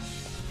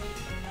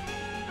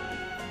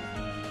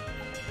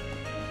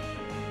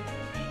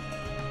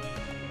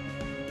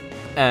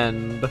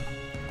 End.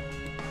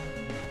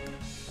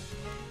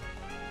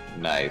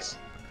 Nice.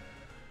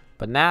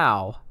 But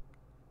now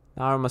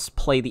I must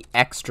play the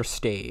extra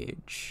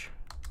stage.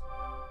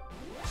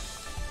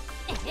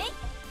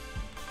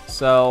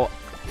 So,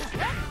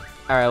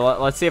 alright,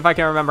 let's see if I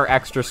can remember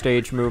extra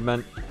stage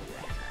movement.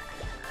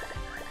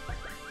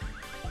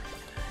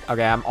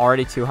 Okay, I'm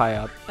already too high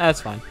up.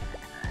 That's fine.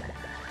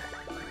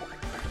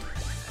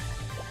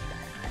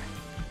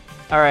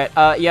 Alright,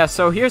 yeah,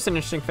 so here's an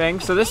interesting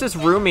thing. So this is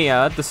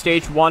Rumia, the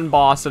stage 1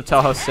 boss of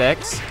Touhou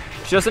 6.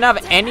 She doesn't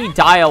have any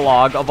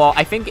dialogue of all.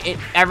 I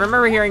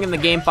remember hearing in the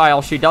game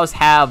file she does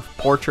have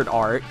portrait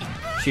art.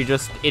 It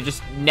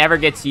just never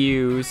gets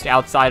used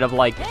outside of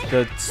like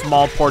the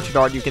small portrait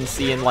art you can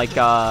see in like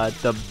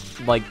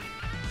like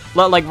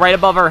right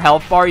above her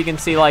health bar. You can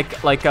see like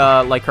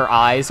her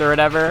eyes or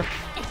whatever.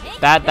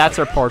 That's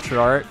her portrait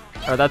art,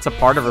 or that's a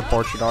part of her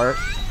portrait art.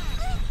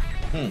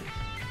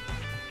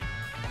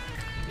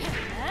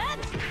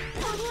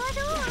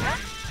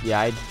 Yeah,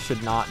 I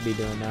should not be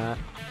doing that.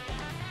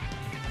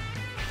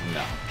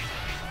 No.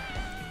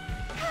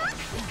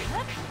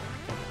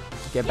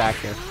 Get back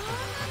here.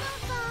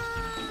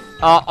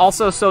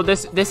 Also, so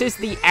this is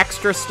the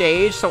extra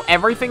stage, so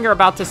everything you're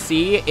about to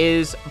see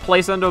is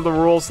placed under the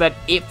rules that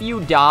if you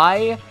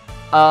die,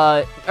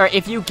 or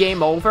if you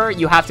game over,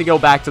 you have to go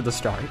back to the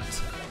start.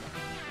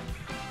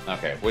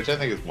 Okay, which I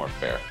think is more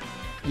fair.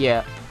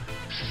 Yeah.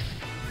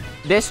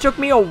 This took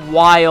me a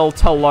while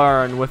to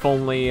learn with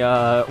only,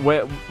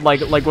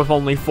 with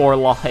only 4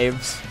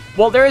 lives.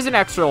 Well, there is an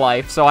extra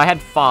life, so I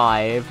had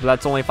 5, but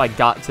that's only if I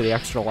got to the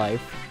extra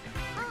life.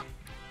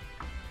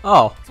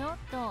 Oh.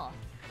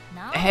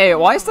 Hey,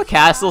 why is the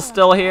castle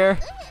still here?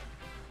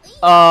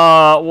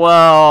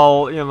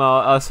 Well, you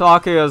know,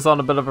 Saki is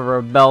on a bit of a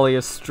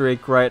rebellious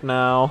streak right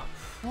now.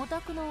 Your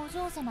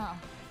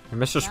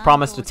mistress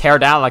promised to tear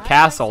down the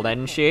castle,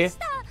 didn't she?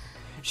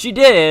 She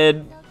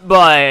did,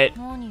 but...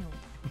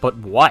 But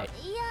what?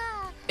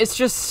 It's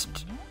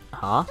just...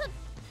 Huh?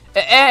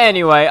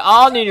 Anyway,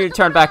 I'll need you to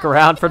turn back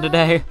around for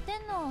today.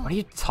 What are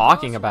you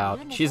talking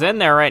about? She's in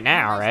there right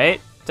now, right?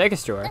 Take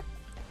us to her.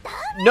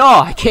 No,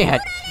 I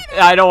can't.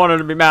 I don't want her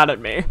to be mad at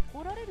me.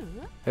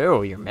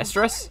 Who, your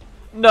mistress?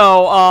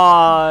 No,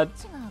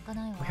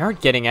 we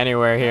aren't getting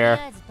anywhere here.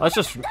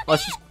 Just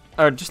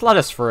let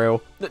us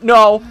through.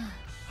 No.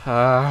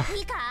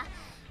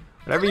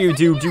 Whatever you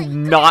do, do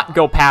not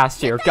go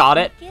past here. Got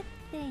it?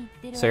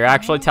 So you're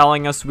actually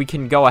telling us we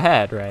can go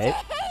ahead, right?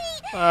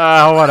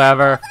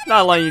 Whatever.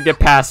 Not letting you get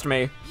past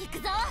me.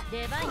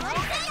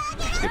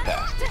 Let's get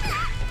past.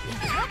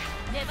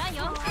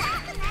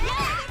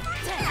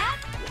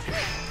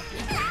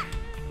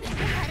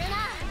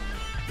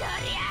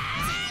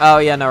 Oh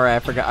yeah, no, right.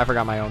 I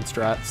forgot my own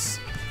strats.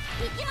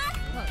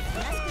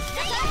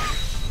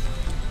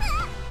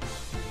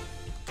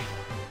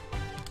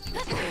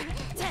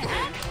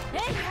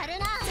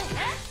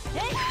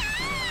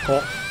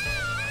 Cool.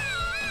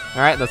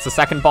 Alright, that's the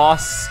second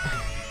boss.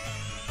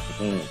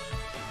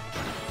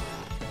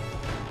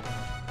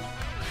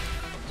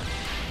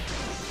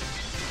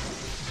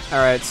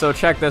 Alright, so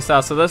check this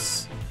out. So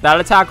that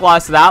attack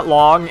lasts that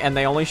long, and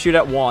they only shoot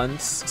at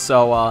once.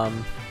 So,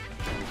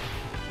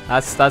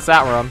 that's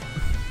that room.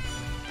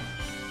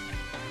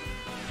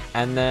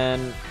 And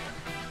then,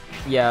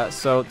 yeah,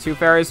 so 2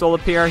 fairies will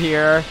appear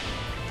here.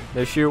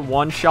 They shoot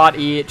 1 shot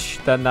each,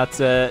 then that's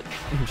it.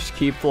 Just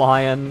keep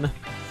flying.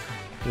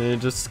 And you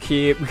just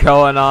keep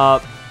going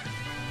up.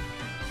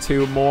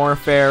 2 more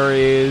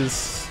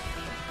fairies.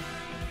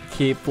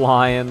 Keep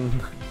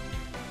flying.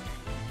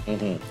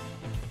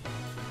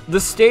 The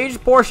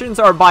stage portions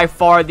are by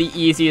far the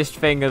easiest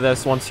thing of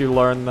this once you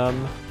learn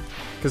them.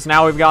 Because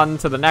now we've gotten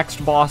to the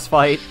next boss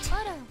fight.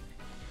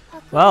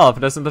 Well, if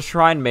it isn't the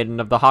Shrine Maiden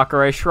of the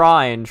Hakure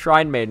Shrine.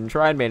 Shrine Maiden,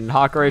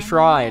 Hakure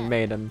Shrine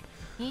Maiden.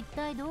 Can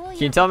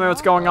you tell me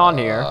what's going on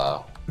here?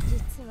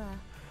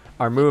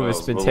 Our move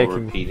has been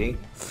taking... repeating?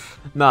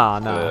 Nah.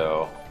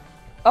 No.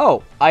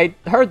 Oh, I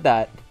heard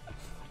that.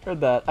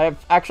 I've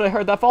actually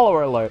heard that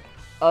follower alert.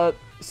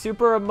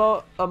 Super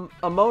Amonimo?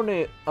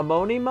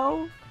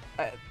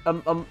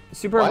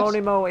 Super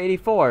Amonimo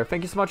 84.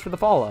 Thank you so much for the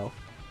follow.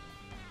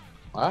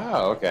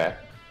 Wow, okay.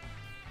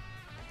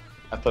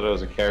 I thought it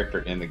was a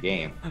character in the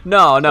game.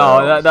 No,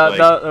 So,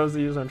 that was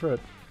the user on Twitch.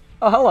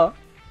 Oh, hello.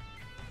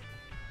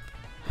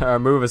 Our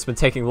move has been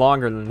taking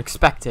longer than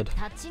expected.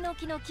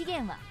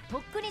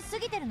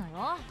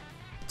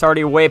 It's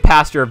already way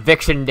past your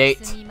eviction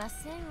date.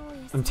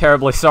 I'm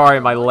terribly sorry,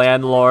 my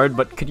landlord,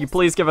 but could you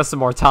please give us some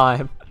more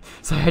time?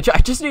 So I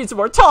just need some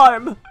more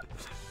time.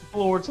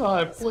 More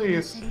time,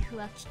 please.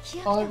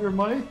 I'll have your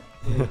money.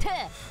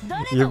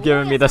 You've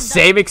given me the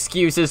same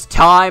excuses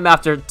time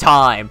after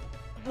time.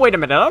 Wait a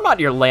minute, I'm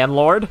not your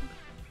landlord.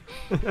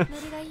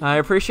 I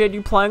appreciate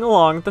you playing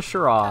along with the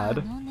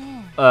charade.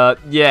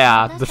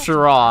 Yeah, the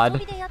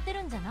charade.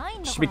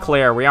 Just to be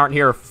clear, we aren't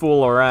here to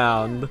fool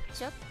around.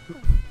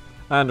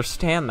 I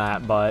understand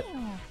that, but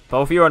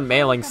both you and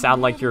Mailing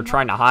sound like you're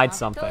trying to hide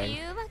something.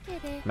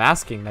 I'm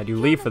asking that you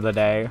leave for the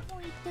day.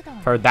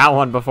 I've heard that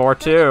one before,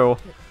 too.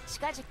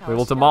 We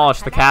will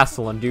demolish the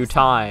castle in due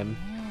time.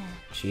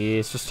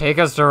 Jeez, just take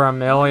us to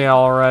Ramilia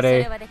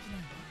already.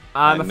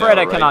 I'm afraid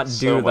I cannot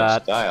do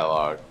that.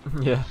 Dialogue.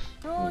 Yeah.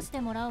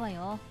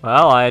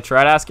 Well, I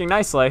tried asking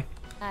nicely.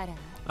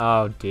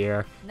 Oh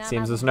dear.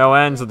 Seems there's no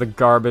end to the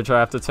garbage I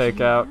have to take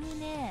out.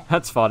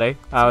 That's funny.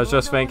 I was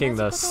just thinking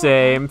the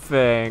same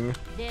thing.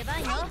 Did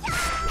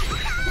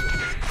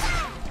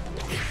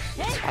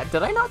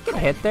I not get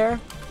hit there?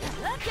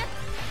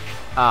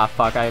 Ah,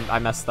 fuck. I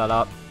messed that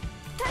up.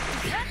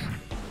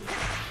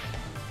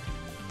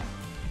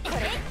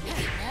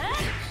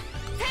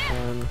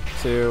 One,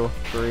 2,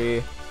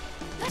 3.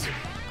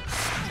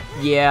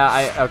 Yeah,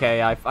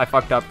 I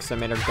fucked up because I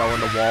made her go in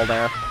the wall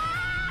there.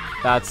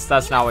 That's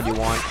not what you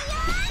want.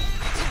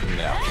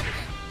 No.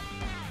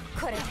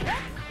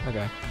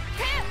 Okay.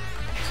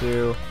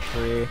 2,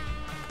 3.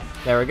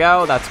 There we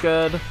go. That's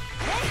good.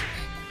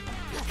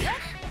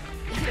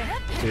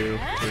 2,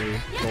 3,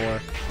 4.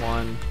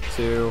 1,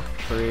 2,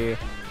 3.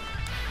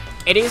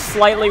 It is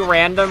slightly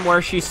random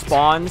where she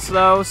spawns,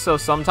 though, so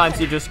sometimes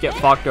you just get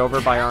fucked over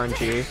by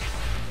RNG.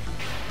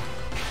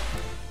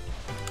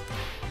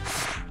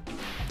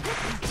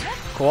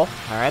 Cool.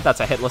 Alright, that's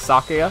a hitless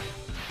Sakuya.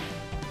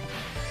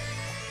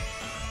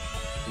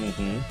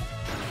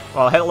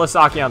 Well, hitless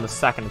Sakuya on the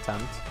second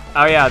attempt.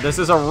 Oh yeah, this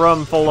is a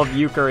room full of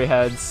Yukari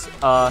heads.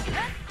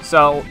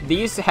 So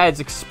these heads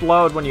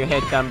explode when you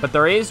hit them, but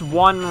there is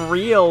one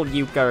real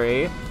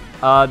Yukari.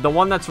 The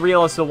one that's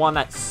real is the one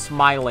that's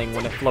smiling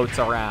when it floats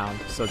around.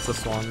 So it's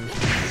this one.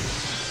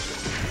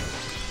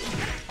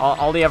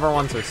 All the other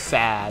ones are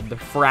sad. They're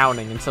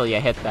frowning until you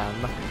hit them.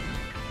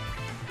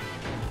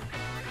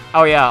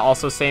 Oh yeah,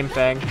 also same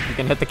thing. You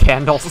can hit the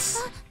candles.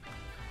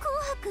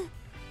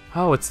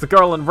 Oh, it's the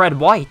girl in red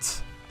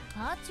white.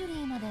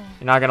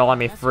 You're not gonna let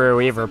me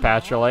through either,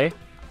 Patchouli.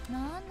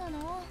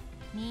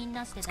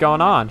 What's going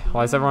on?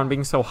 Why is everyone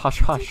being so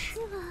hush-hush?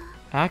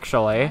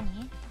 Actually...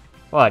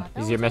 What?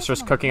 Is your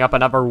mistress cooking up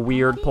another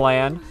weird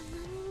plan?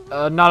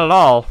 Not at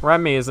all.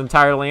 Remy is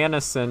entirely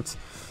innocent.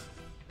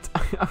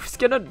 I was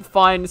gonna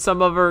find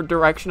some other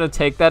direction to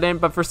take that in,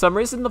 but for some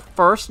reason the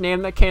first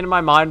name that came to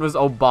my mind was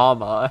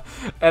Obama.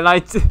 And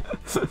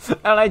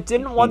I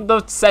didn't want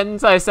the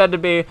sentence I said to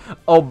be,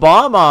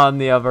 Obama on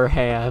the other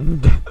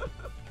hand.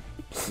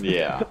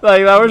 Yeah.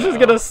 Like, that was just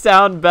gonna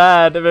sound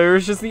bad. It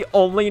was just the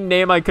only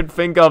name I could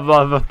think of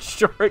on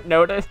short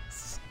notice.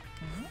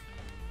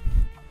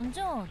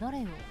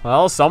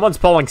 Well, someone's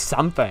pulling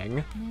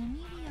something.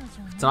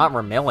 It's not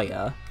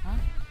Remilia.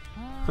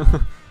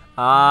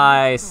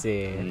 I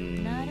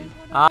see.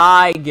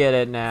 I get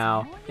it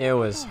now. It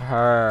was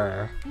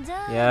her.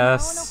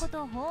 Yes.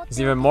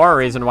 There's even more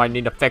reason why I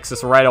need to fix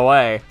this right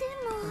away.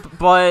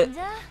 But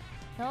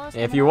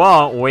if you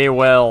won't, we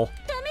will.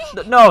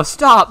 No,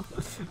 stop!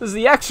 This is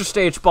the extra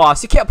stage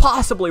boss. You can't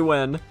possibly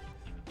win.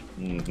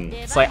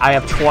 It's like I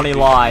have 20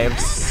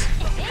 lives.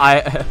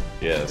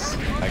 Yes,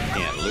 I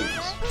can't lose.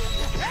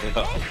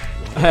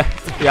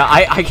 Yeah,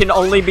 I can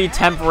only be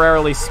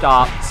temporarily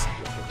stopped.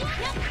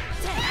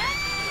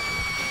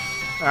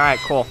 Alright,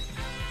 cool.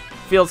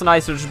 Feels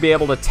nice to just be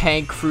able to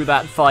tank through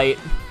that fight.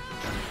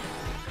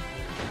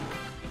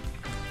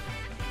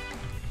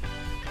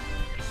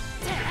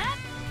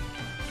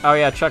 Oh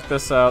yeah, check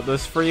this out.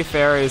 There's free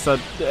fairies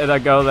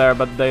that go there,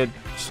 but they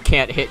just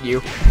can't hit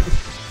you.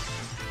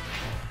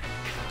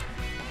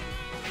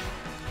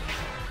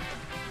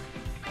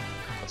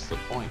 What's the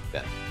point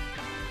then?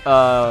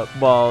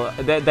 Well,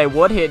 they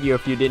would hit you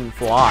if you didn't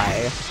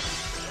fly.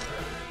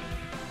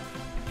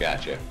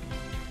 Gotcha.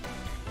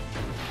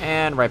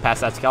 And right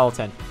past that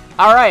skeleton.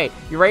 Alright,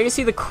 you ready to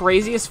see the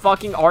craziest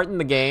fucking art in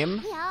the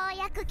game?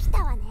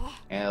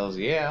 Hells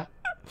yeah.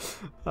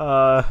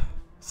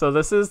 So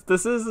this is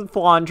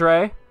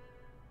Flandre.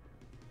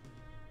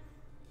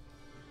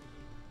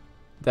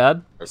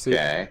 Dad? Okay. See?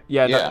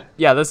 Yeah, no,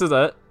 yeah, this is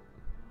it.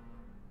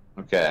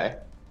 Okay.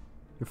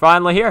 You're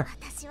finally here.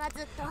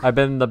 I've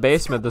been in the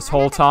basement this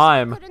whole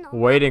time,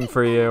 waiting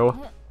for you.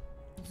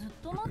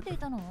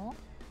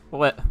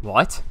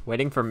 What?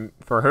 Waiting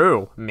for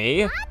who?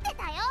 Me?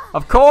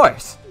 Of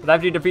course! But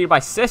after you defeated my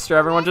sister,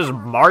 everyone just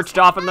marched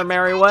off in their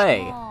merry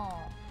way.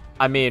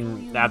 I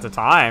mean, at the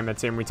time, it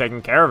seemed we'd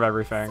taken care of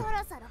everything.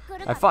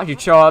 I thought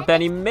you'd show up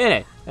any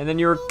minute, and then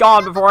you were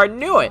gone before I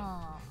knew it.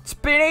 It's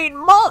been 8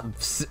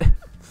 months!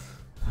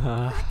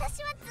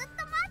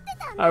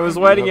 I was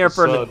waiting here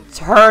for an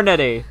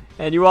eternity,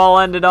 and you all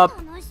ended up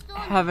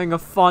having a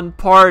fun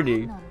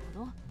party.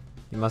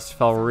 You must have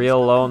felt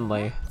real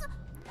lonely.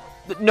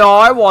 No,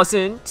 I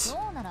wasn't.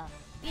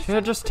 You should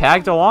have just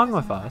tagged along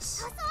with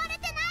us.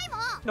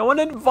 No one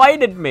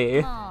invited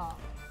me.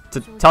 To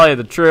tell you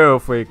the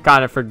truth, we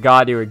kind of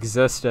forgot you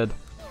existed.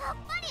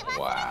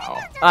 Wow.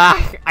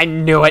 Ah, I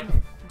knew it.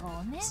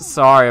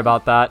 Sorry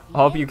about that.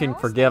 Hope you can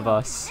forgive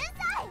us.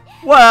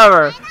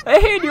 Whatever. I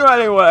hate you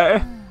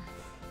anyway.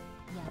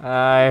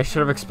 I should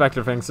have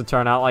expected things to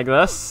turn out like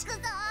this.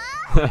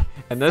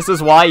 And this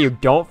is why you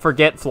don't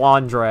forget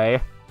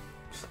Flandre.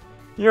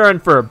 You're in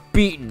for a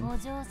beating.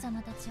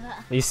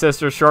 These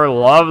sisters sure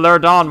love their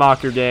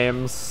Dawnmaker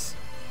games.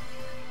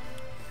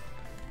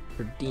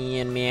 For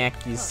Dan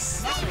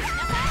Mackies.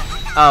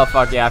 Oh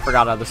fuck yeah, I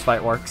forgot how this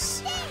fight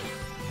works.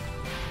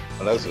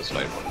 What does this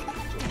fight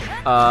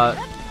work?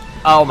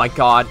 Oh my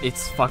god,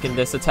 it's fucking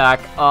this attack.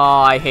 Oh,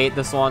 I hate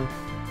this one.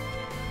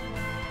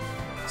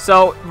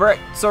 So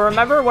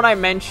remember when I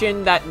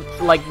mentioned that,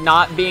 like,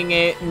 not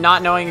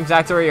knowing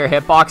exactly where your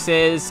hitbox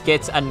is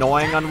gets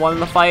annoying on one of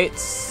the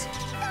fights?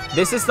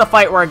 This is the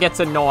fight where it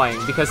gets annoying,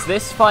 because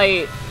this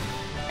fight,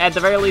 at the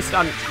very least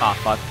on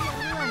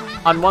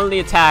one of the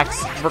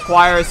attacks,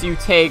 requires you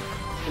take,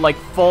 like,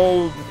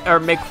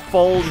 make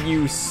full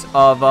use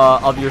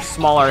of your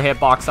smaller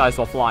hitbox size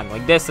while flying,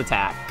 like this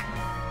attack.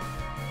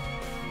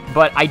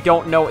 But I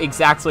don't know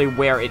exactly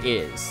where it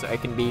is, so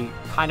it can be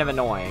kind of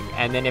annoying.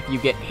 And then if you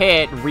get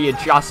hit,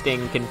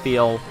 readjusting can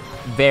feel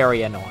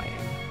very annoying.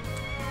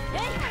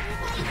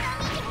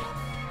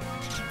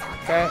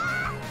 Okay.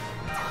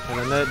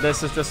 And then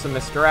this is just some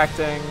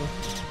misdirecting.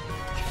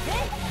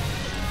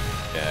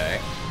 Okay.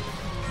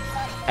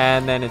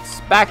 And then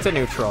it's back to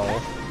neutral.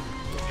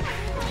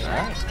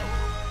 Alright.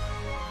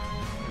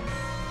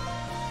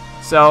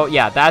 So,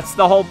 yeah, that's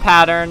the whole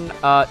pattern.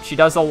 She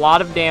does a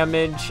lot of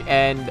damage,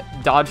 and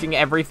dodging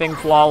everything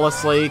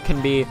flawlessly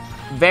can be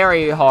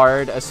very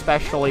hard,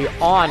 especially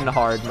on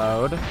hard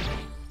mode.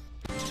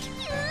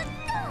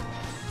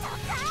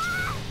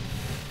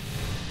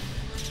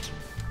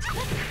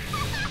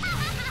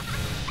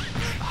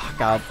 Oh,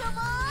 God.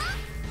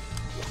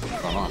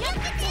 Come on.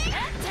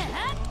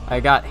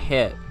 I got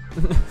hit.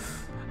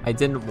 I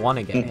didn't want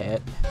to get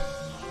hit.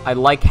 I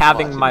like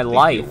having my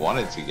life. You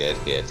wanted to get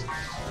hit.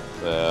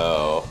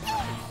 So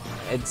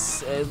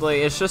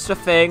it's just a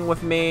thing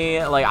with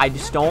me. Like, I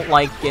just don't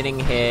like getting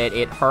hit.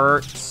 It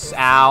hurts.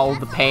 Ow,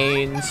 the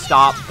pain.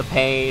 Stop the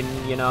pain,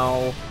 you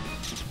know.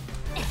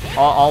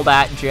 All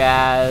that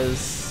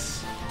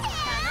jazz.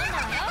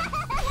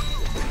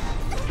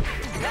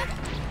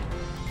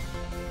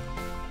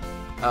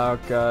 Oh,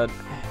 God.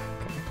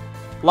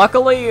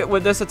 Luckily,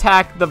 with this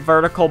attack, the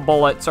vertical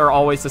bullets are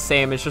always the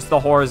same. It's just the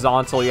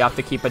horizontal you have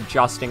to keep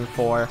adjusting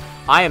for.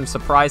 I am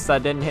surprised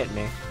that didn't hit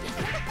me.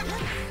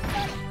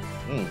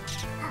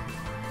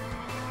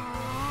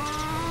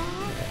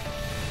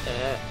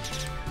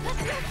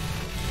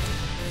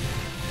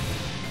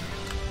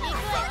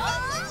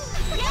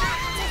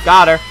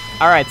 Got her.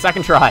 Alright,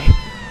 second try.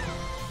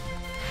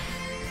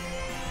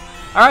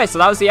 Alright, so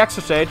that was the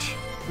extra stage.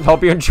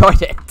 Hope you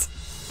enjoyed it.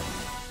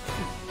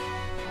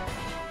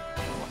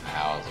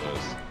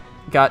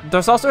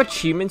 There's also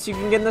achievements you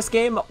can get in this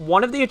game.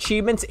 One of the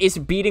achievements is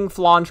beating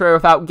Flandre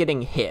without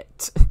getting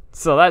hit.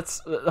 So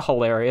that's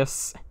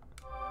hilarious.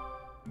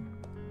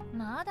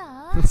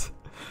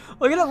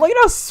 Look at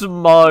how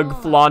smug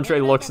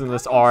Flandre looks in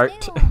this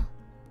art.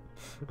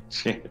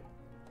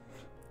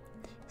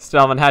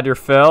 Still haven't had your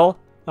fill?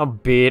 I'm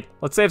beat.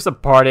 Let's save some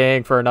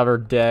partying for another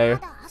day.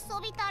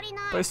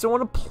 But I still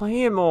want to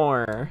play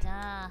more.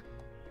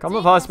 Come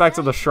with us back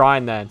to the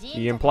shrine then.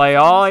 You can play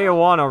all you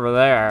want over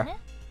there.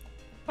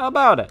 How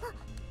about it?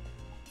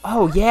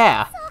 Oh,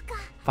 yeah.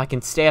 If I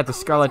can stay at the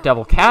Scarlet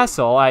Devil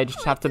Castle, I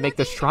just have to make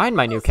the shrine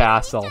my new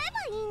castle.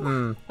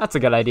 That's a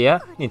good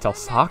idea. I need to tell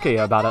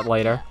Sakuya about it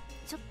later.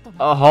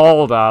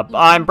 Hold up.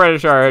 I'm pretty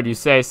sure I heard you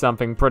say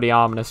something pretty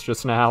ominous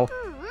just now.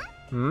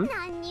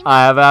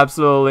 I have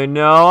absolutely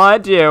no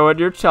idea what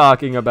you're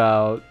talking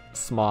about.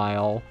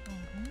 Smile.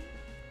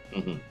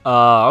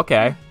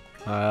 Okay.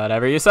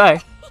 Whatever you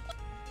say.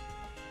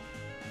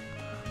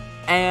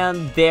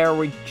 And there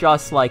we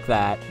just like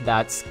that.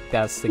 That's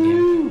the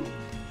game.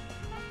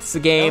 It's the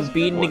game,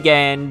 beaten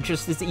again,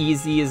 just as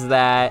easy as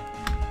that.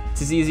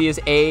 It's as easy as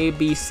A,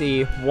 B,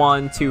 C,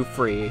 1, 2,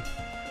 3.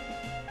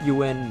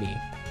 You and me.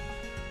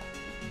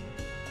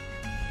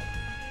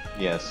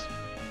 Yes.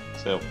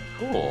 So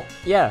cool.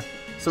 Yeah.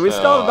 So we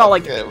still have about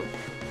like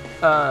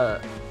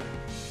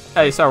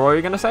Hey, sorry, what were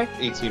you gonna say?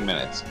 18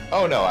 minutes.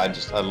 Oh no, I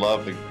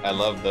love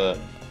the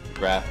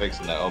graphics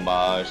and the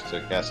homage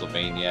to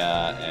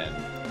Castlevania and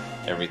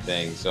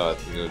everything, so I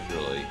think it was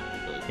really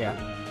cool. Yeah.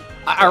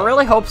 I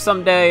really hope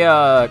someday,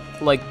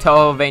 like,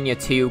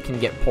 TouhouVainia 2 can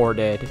get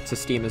ported to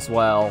Steam as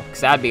well,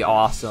 because that'd be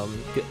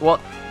awesome. Well,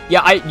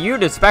 yeah,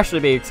 you'd especially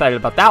be excited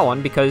about that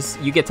one, because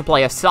you get to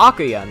play as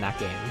Sakuya in that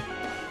game.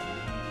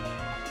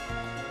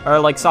 Or,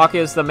 like,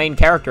 Sakuya's the main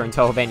character in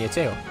TouhouVainia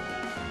 2.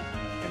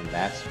 And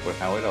that's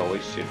how it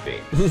always should be.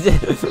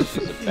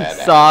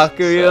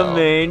 Sakuya, so.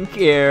 Main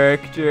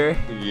character.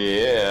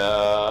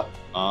 Yeah.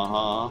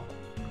 Uh-huh.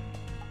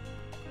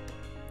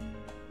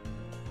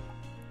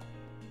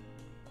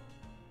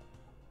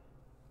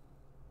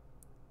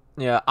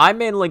 Yeah, I'm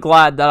mainly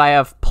glad that I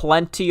have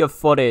plenty of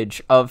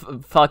footage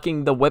of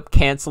fucking the whip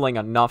canceling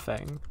a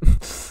nothing.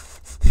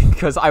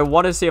 Because I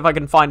want to see if I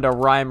can find a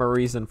rhyme or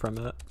reason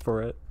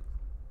for it.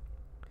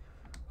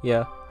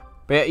 Yeah.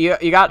 But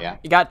you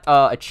got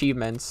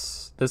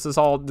achievements. This is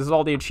all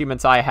the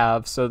achievements I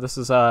have. So this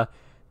is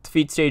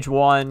defeat stage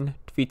 1,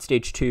 defeat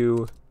stage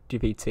 2,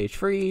 defeat stage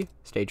 3,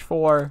 stage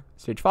 4,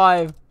 stage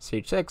 5,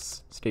 stage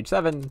 6, stage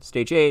 7,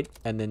 stage 8,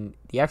 and then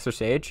the extra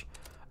stage.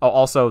 Oh,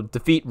 also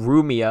defeat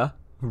Rumia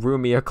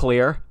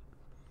clear.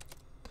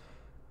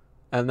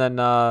 And then,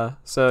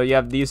 so you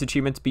have these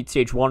achievements: beat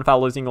stage 1 without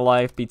losing a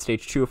life, beat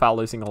stage 2 without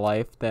losing a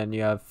life. Then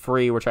you have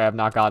 3, which I have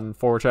not gotten,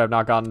 4, which I have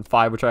not gotten,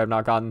 5, which I have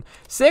not gotten,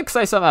 6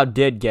 I somehow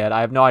did get. I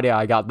have no idea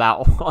I got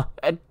that one.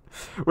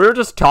 We were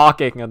just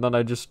talking, and then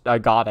I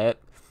got it.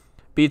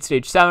 Beat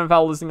stage 7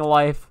 without losing a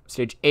life,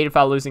 stage 8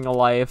 without losing a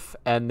life,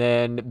 and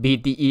then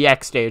beat the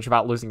EX stage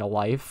without losing a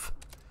life.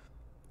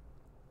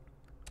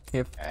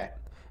 If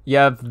you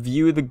have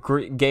view the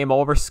game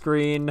over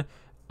screen,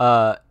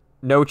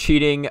 no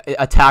cheating,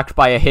 attacked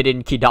by a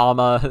hidden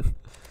Kidama,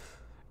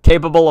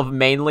 capable of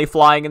mainly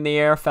flying in the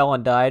air, fell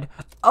and died.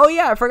 Oh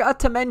yeah, I forgot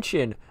to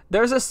mention,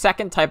 there's a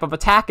second type of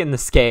attack in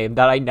this game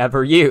that I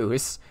never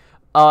use.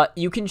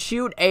 You can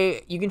shoot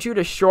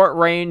a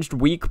short-ranged,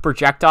 weak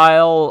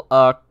projectile,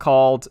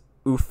 called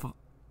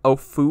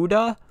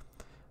Ofuda.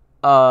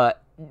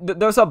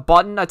 There's a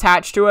button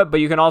attached to it, but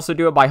you can also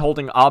do it by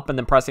holding up and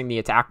then pressing the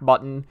attack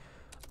button.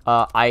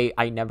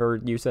 I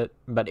never use it,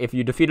 but if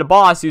you defeat a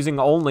boss using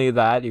only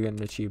that, you get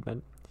an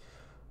achievement.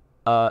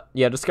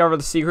 Yeah, discover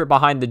the secret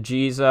behind the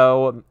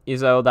Gizo.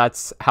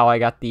 That's how I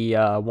got the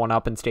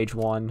 1-up in stage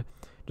 1.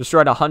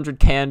 Destroyed 100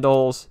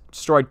 candles.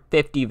 Destroyed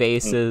 50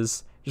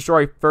 vases.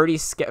 Destroyed 30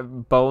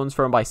 bones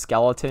thrown by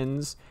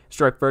skeletons.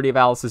 Destroyed 30 of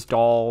Alice's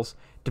dolls.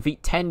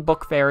 Defeat 10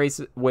 book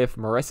fairies with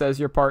Marissa as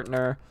your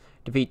partner.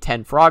 Defeat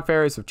 10 frog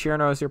fairies with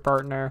Chirno as your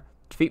partner.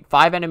 Defeat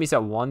 5 enemies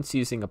at once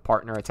using a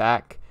partner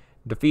attack.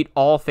 Defeat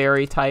all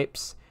fairy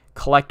types.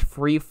 Collect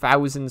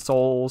 3,000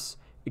 souls.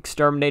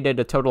 Exterminated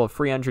a total of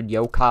 300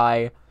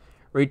 yokai.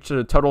 Reached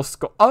a total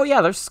score. Oh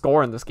yeah, there's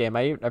score in this game.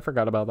 I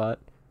forgot about that.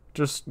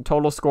 Just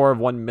total score of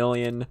 1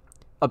 million.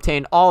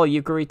 Obtain all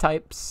Yukari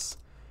types.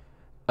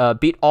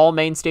 Beat all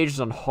main stages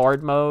on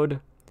hard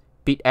mode.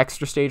 Beat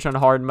extra stage on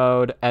hard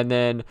mode. And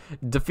then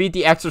defeat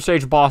the extra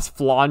stage boss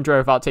Flandre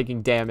without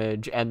taking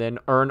damage. And then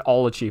earn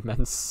all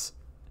achievements.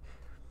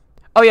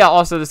 Oh yeah,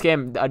 also this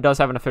game does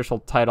have an official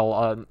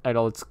title.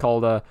 It's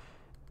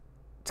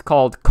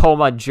called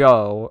Coma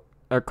Joe.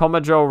 Or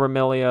Coma Joe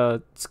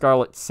Remilia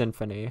Scarlet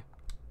Symphony.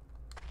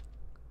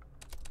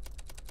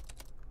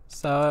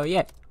 So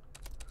yeah.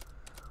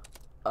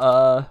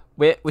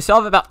 We still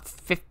have about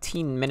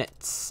 15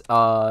 minutes.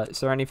 Is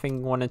there anything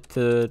you wanted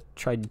to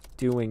try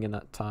doing in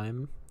that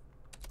time?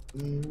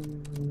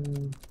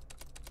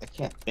 I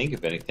can't think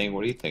of anything.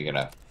 What are you thinking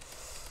of?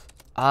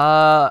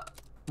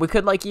 We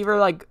could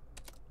either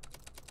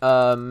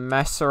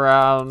mess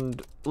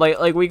around,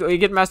 we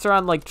could mess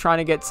around trying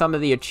to get some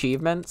of the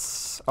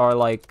achievements, or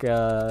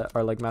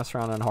mess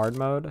around on hard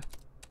mode.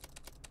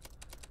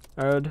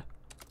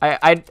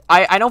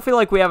 I don't feel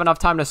like we have enough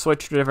time to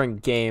switch to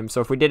different games,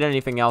 so if we did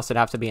anything else, it'd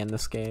have to be in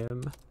this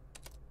game.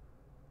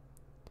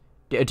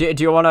 Do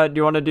you wanna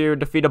do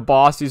defeat a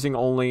boss using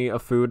only a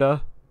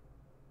Fuda?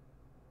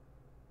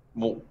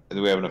 Well,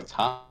 do we have enough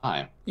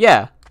time?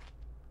 Yeah.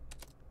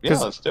 Yeah,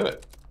 let's do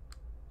it.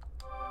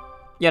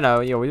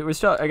 We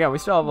still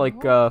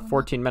have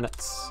 14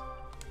 minutes.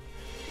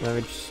 Let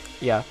me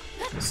just, yeah.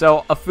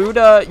 So a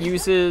Fuda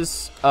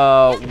uses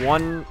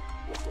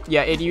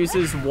it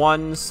uses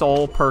 1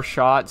 soul per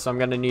shot, so I'm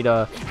gonna need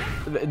a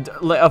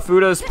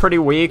Fuda's pretty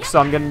weak, so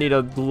I'm gonna need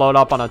to load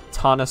up on a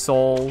ton of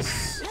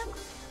souls.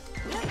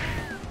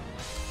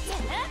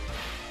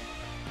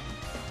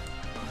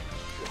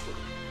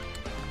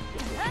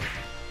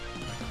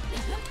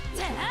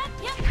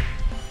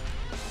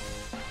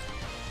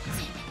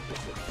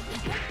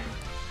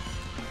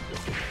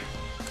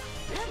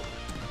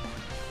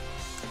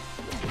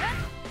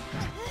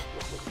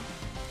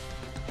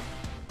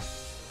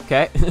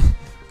 Okay.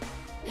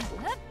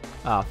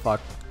 Ah, fuck.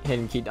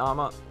 Hidden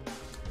Kidama.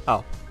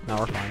 Oh, now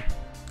we're fine.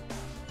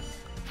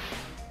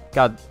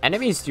 God,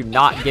 enemies do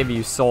not give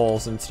you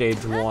souls in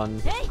stage 1.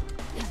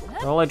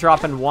 They're only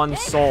dropping 1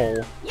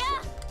 soul.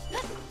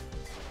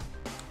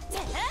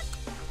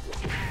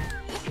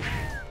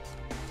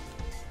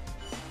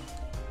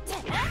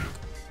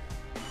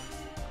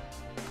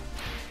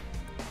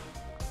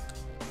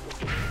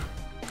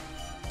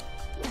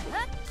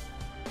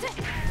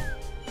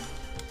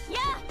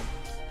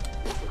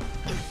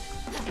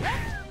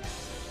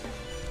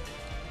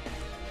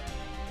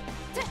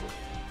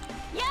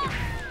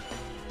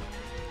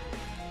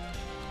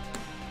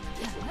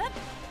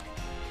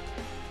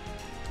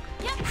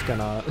 Just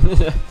gonna...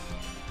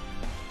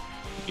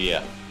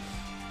 Yeah.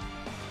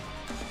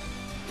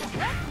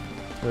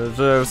 It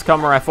was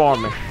coming right for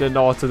me. Didn't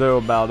know what to do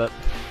about it.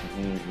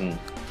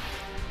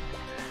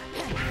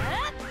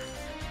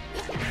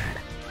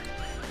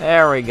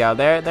 There we go.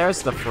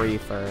 There's the free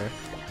fur.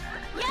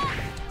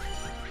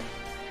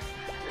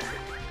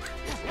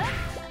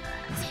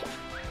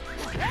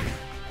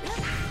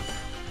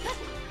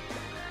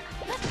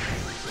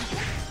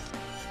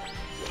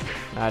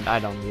 I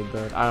don't need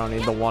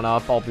the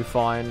 1-up. I'll be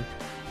fine.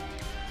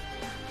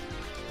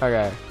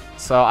 Okay,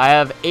 so I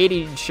have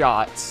 80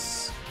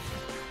 shots.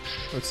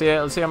 Let's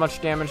see how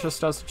much damage this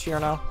does to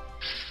Chirno.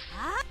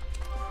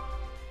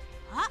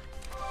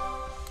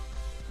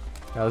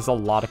 Yeah, there's a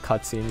lot of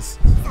cutscenes.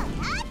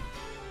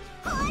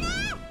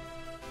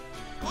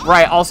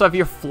 Right. Also, if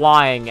you're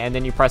flying and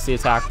then you press the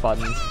attack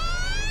button.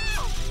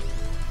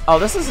 Oh,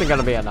 this isn't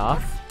gonna be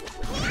enough.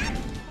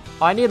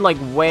 Oh, I need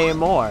way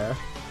more.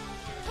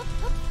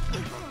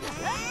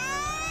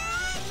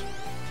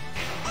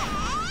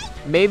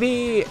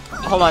 Maybe,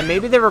 hold on,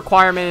 maybe the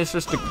requirement is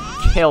just to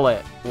kill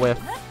a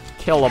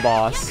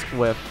boss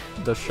with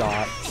the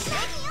shots.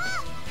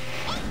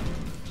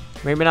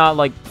 Maybe not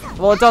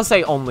well, it does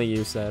say only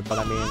use it, but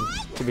I mean,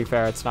 to be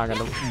fair, it's not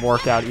gonna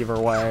work out either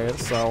way,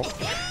 so.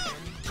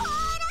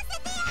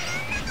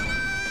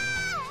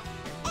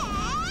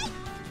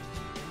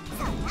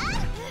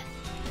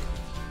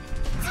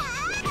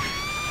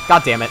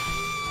 God damn it.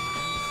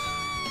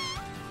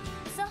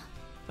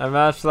 I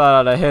matched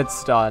that at a hit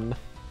stun.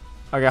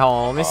 Okay, hold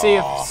on. Let me see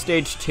if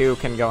stage 2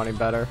 can go any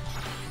better.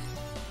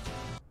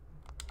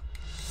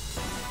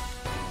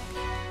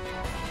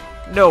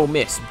 No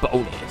miss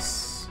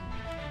bonus.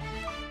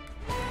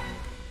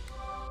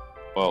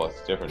 Well,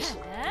 it's different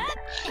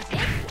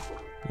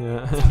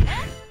Yeah.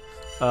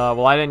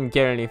 Well, I didn't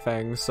get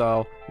anything,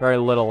 so very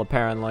little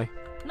apparently.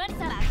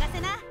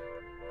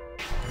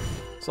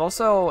 It's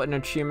also an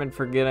achievement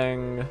for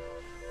getting...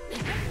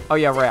 Oh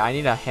yeah, right, I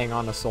need to hang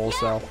on to Soul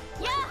Cell.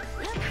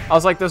 I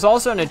was like, there's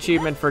also an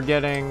achievement for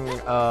getting,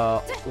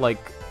 like,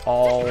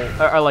 or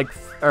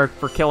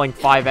for killing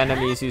 5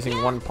 enemies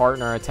using 1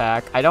 partner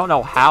attack. I don't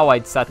know how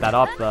I'd set that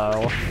up,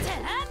 though.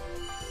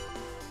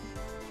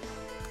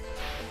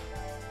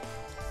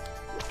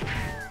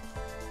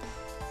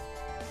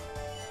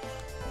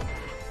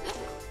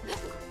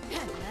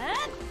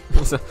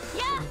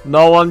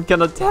 No one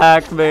can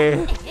attack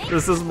me.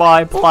 This is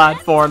my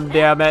platform,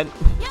 damn it.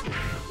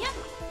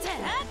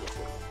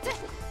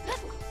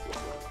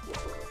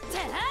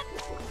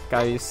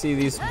 Guys, you see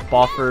these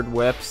buffered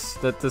whips?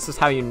 This is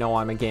how you know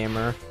I'm a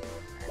gamer.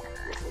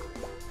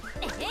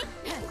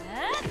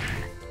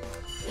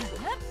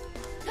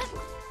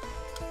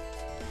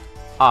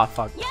 Ah,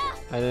 fuck.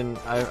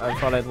 I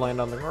thought I'd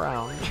land on the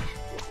ground.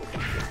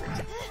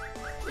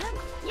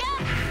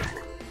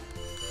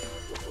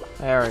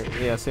 There,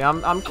 yeah, see,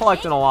 I'm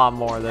collecting a lot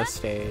more this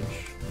stage.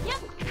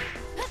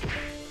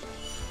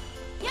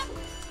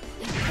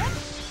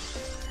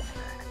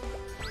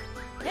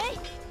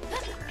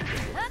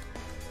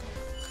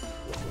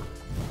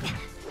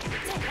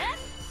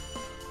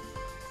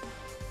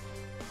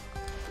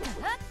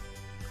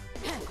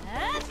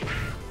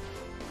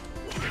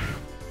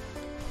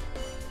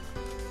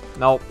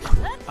 Nope,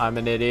 I'm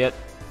an idiot.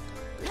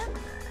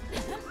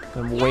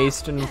 I'm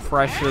wasting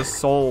precious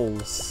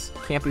souls.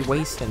 Can't be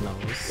wasting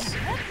those.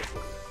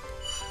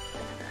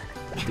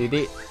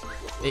 Dude,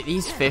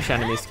 these fish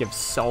enemies give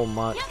so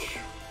much.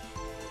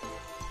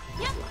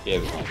 Yeah,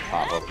 it's gonna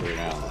pop up every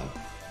now and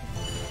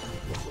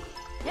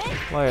then.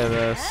 Look at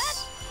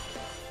this.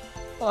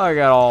 Look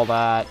at all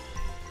that.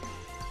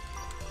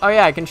 Oh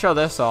yeah, I can show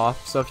this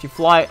off. So if you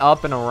fly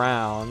up and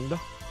around,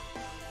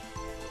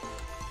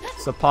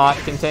 it's a pot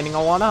containing a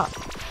 1-up.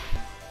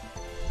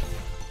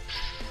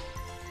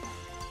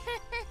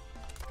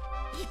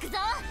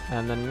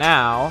 And then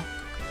now,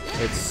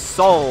 it's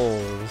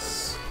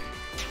souls.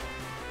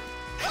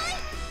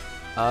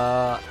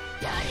 Oh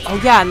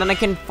yeah, and then I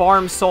can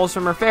farm souls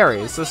from her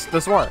fairies.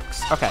 This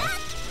works. Okay.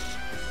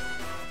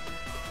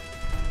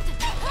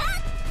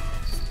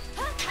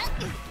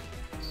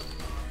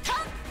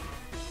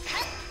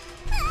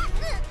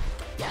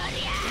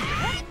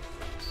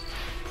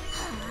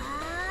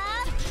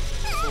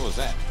 What was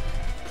that?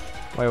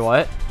 Wait,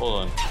 what?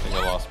 Hold on, I think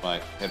I lost my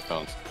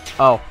headphones.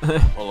 Oh.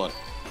 Hold on.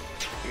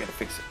 I gotta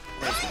fix it.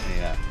 Where's the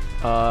at?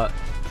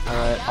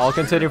 Alright. I'll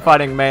continue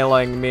fighting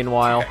Mei-Ling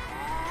meanwhile.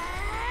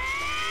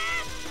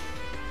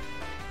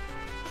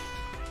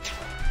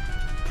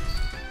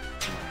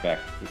 Back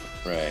to the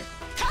fray.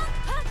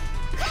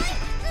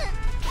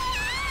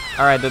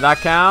 Alright, did that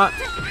count?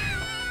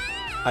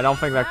 I don't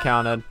think that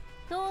counted.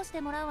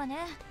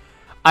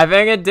 I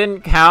think it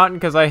didn't count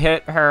because I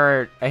hit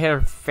her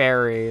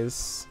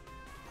fairies.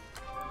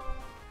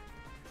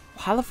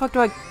 How the fuck do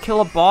I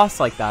kill a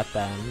boss like that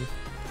then?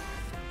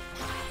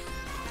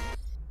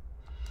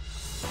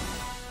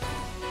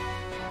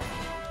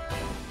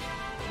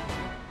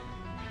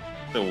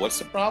 So what's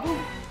the problem?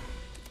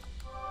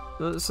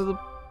 So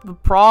the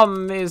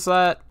problem is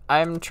that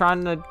I'm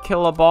trying to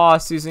kill a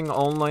boss using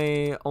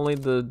only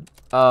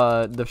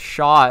the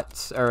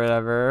shots or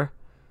whatever.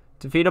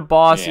 Defeat a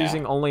boss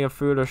using only a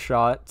food of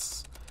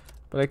shots,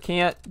 but I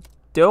can't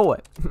do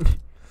it.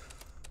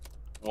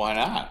 Why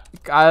not?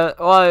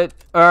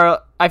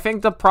 I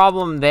think the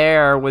problem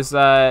there was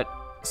that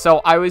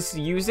I was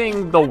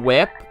using the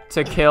whip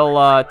to kill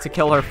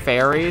her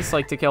fairies,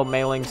 like to kill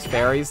Mei-Ling's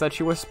fairies that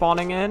she was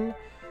spawning in.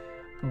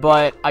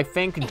 But I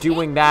think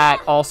doing that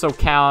also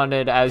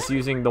counted as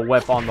using the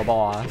whip on the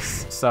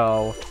boss,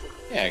 so...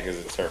 Yeah, because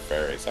it's her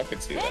fairies. I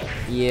could see that.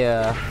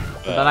 Yeah.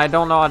 But then I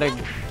don't know how to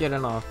get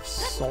enough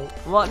soul...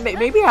 Well,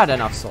 maybe I had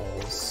enough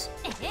souls.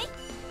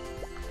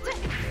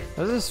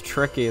 This is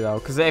tricky, though,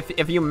 because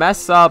if you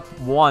mess up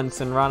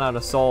once and run out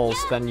of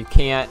souls, then you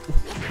can't...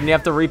 And you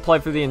have to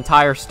replay through the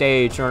entire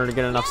stage in order to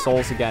get enough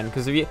souls again.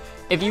 Because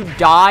if you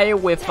die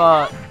with...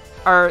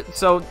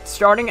 So,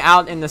 starting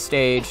out in the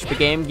stage, the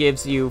game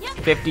gives you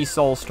 50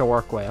 souls to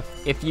work with.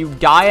 If you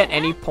die at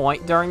any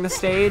point during the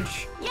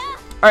stage,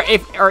 or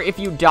if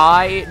you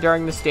die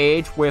during the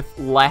stage with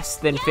less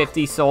than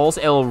 50 souls,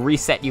 it'll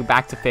reset you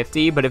back to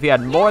 50. But if you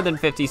had more than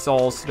 50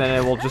 souls, then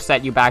it will just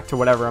set you back to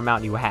whatever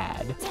amount you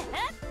had.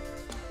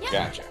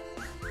 Gotcha.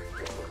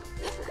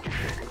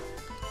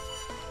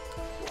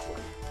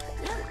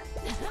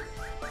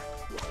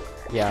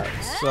 Yeah,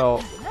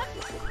 so...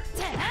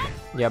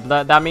 Yeah,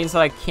 but that means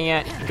that I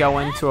can't go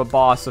into a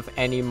boss with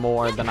any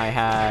more than I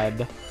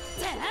had.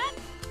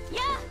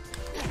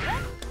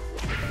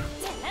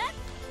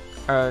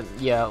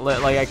 Yeah,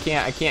 like I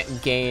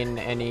can't gain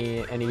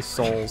any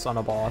souls on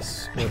a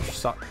boss, which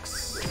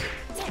sucks.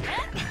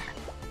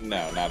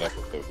 No, not if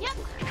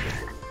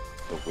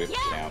the whip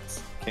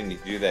counts. Can you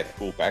do that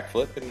cool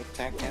backflip in the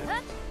tank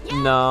cannon?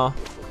 No.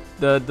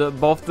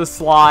 Both the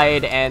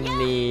slide and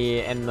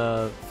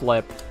the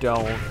flip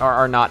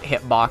are not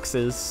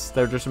hitboxes.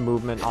 They're just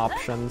movement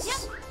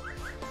options.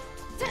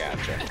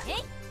 Gotcha.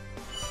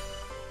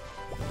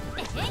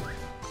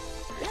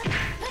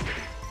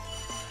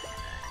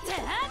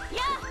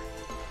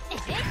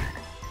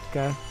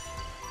 Okay.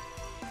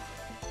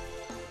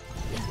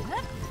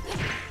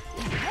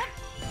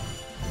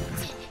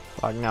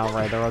 Fuck, no,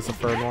 right, there was a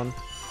third one.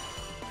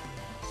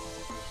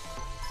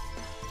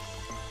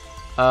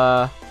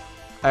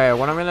 Okay,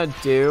 what I'm gonna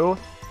do...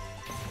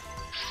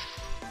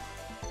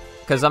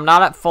 Because I'm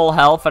not at full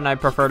health, and I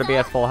prefer to be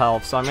at full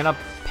health, so I'm gonna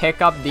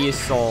pick up these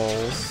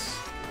souls.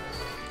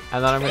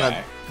 And then I'm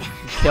gonna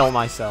kill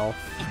myself.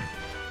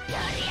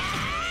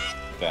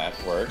 That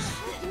works.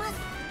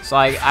 So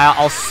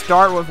I'll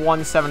start with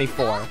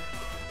 174.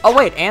 Oh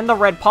wait, and the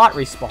red pot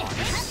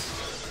respawns.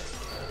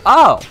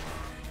 Oh!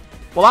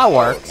 Well, that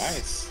works. Oh,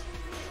 nice.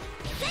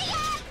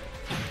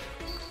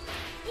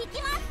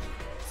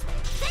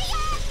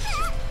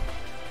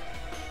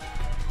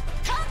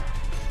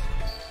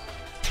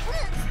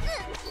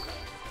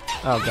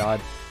 Oh god.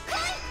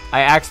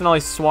 I accidentally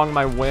swung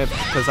my whip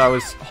because I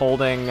was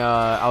holding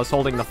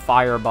the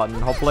fire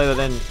button. Hopefully that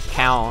didn't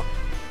count.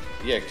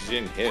 Yeah, because you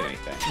didn't hit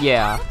anything.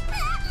 Yeah.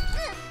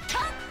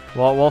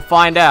 Well, we'll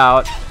find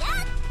out.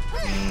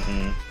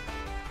 Mm-hmm.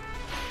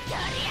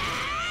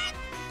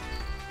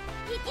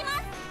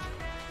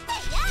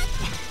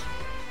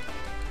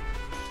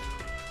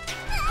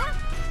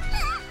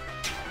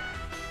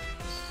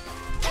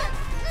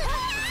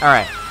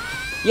 Alright.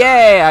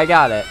 Yay, I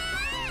got it.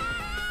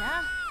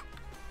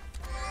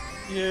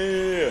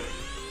 Yeah.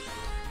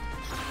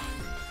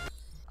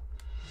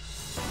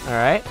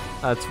 Alright.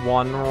 That's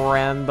one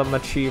random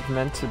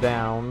achievement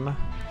down.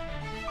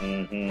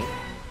 Mm-hmm.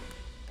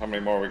 How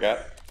many more we got?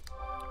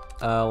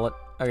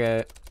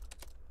 Okay.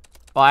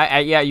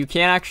 Well, yeah, you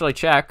can't actually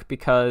check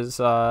because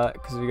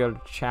we go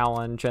to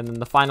challenge, and then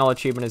the final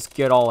achievement is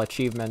get all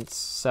achievements.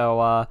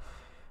 So,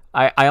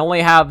 I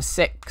only have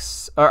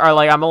 6, or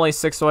like I'm only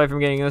 6 away from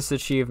getting this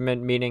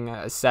achievement, meaning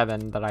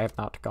 7 that I have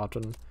not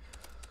gotten.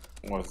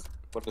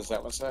 What does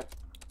that one say?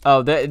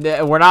 Oh,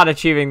 we're not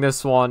achieving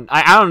this one.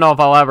 I don't know if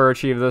I'll ever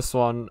achieve this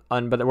one,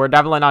 but we're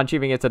definitely not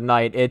achieving it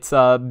tonight. It's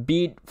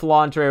beat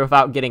Flantre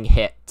without getting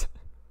hit.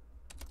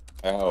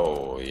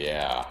 Oh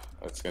yeah,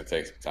 that's gonna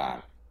take some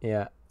time.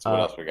 Yeah. So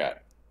what else we got?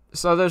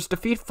 So there's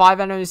defeat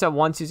 5 enemies at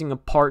once using a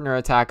partner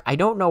attack. I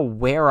don't know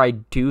where I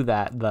do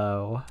that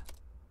though.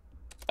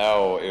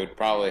 Oh, it would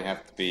probably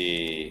have to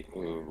be.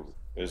 Ooh,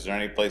 is there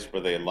any place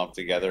where they lump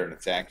together and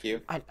attack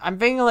you? I'm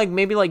thinking like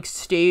maybe like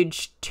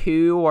stage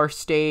 2 or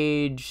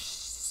stage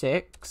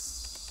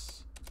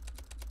 6.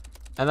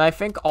 And I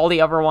think all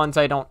the other ones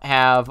I don't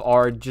have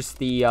are just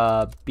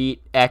the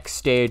beat X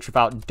stage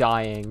without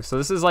dying. So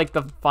this is like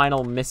the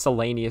final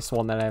miscellaneous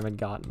one that I haven't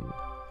gotten.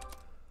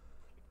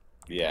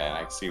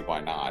 Yeah, I see why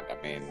not. I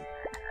mean,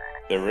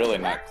 they're really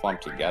not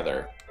clumped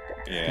together.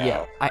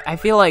 Yeah, I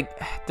feel like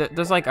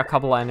there's like a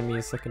couple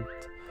enemies that can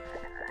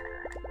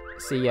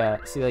see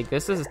like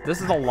this is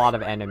a lot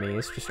of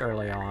enemies just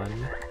early on.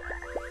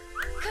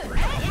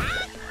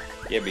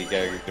 Yeah, but you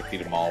gotta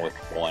defeat them all with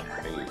one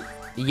move.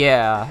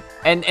 Yeah,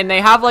 and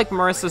they have like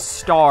Marissa's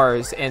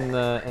stars in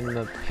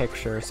the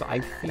picture, so I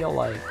feel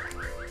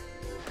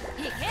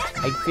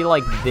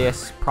like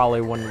this probably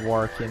wouldn't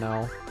work, you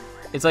know.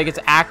 It's like it's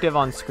active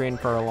on screen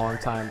for a long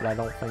time, but I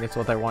don't think it's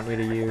what they want you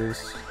to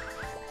use.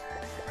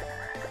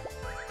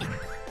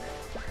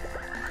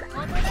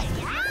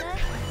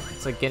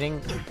 It's like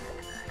getting...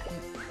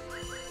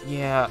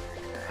 Yeah.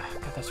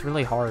 God, that's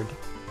really hard.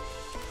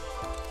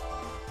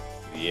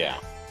 Yeah.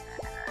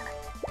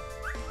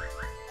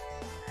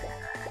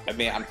 I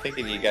mean, I'm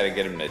thinking you gotta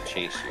get him to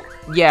chase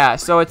you. Yeah,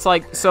 so it's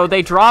like... So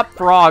they drop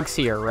frogs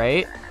here,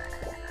 right?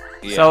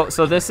 Yeah.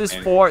 So this is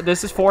four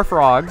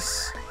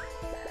frogs.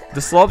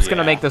 The slope's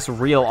gonna make this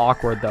real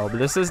awkward though, but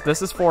this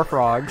is 4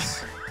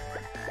 frogs.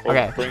 Well,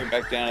 okay. Bring it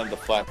back down to the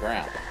flat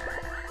ground.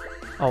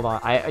 Hold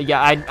on.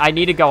 I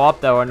need to go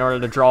up though in order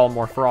to draw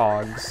more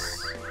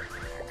frogs.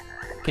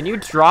 Can you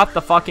drop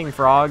the fucking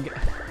frog?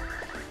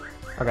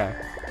 Okay.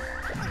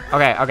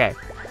 Okay.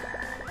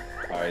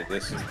 Alright,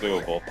 this is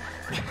doable.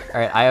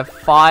 Alright, I have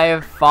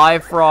five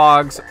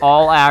frogs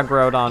all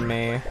aggroed on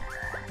me.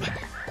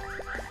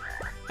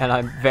 And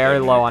I'm very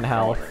low on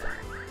health.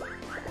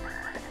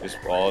 This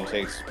all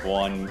takes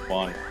one.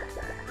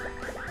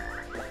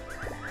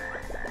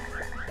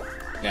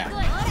 Now.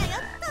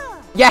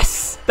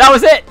 Yes! That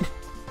was it!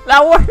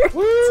 That worked!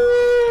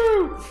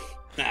 Woo!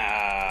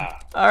 Ah,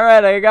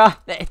 Alright, I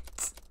got it.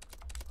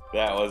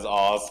 that was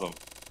awesome.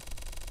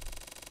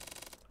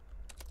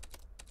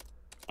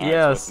 Alright,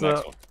 Yeah, what's the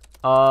next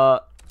one?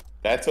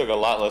 That took a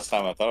lot less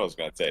time than I thought it was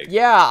gonna take.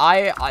 Yeah,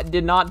 I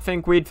did not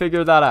think we'd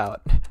figure that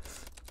out.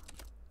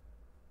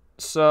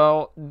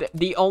 So,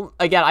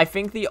 again, I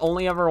think the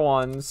only other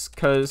ones,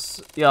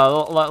 because, yeah,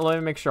 let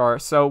me make sure.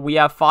 So, we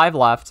have 5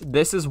 left.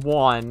 This is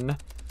 1.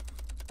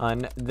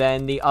 And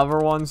then the other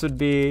ones would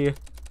be,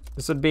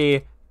 this would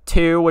be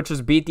 2, which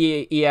is beat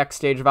the EX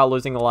stage without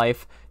losing a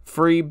life.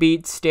 3,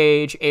 beat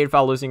stage 8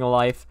 without losing a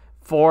life.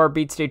 4,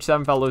 beat stage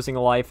 7 without losing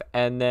a life.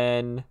 And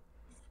then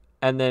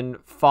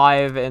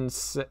 5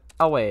 and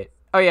oh wait.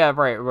 Oh yeah,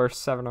 right. We're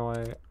 7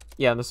 away.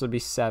 Yeah, this would be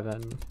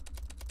 7.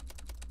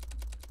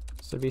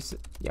 This would be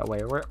yeah.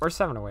 Wait, we're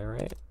 7 away,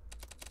 right?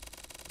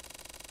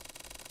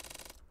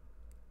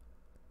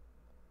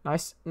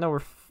 Nice. No,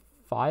 we're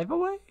 5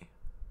 away.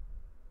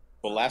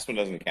 Well, last one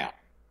doesn't count.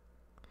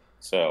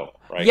 So,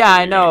 right? Yeah,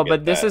 I know,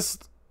 but this is...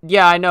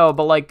 Yeah, I know,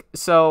 but, like,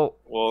 so...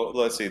 Well,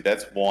 let's see.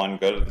 That's 1.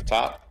 Go to the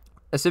top.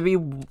 This would be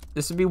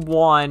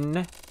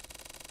 1.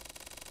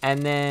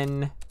 And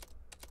then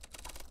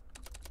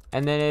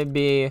it'd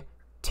be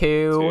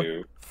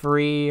 2,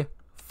 3,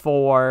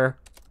 4,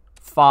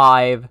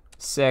 5,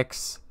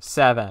 6,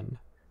 7.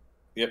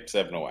 Yep,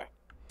 7 away.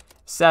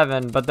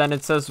 7, but then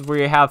it says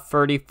we have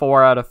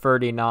 34 out of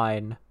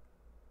 39.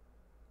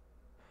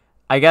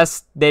 I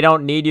guess they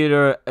don't need you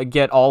to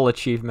get all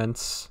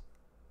achievements.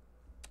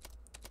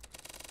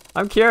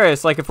 I'm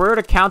curious, like, if we were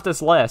to count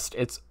this list,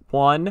 it's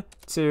 1,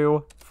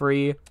 2,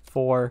 3,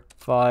 4,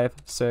 5,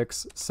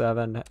 6,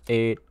 7,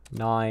 8,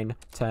 9,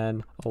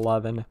 10,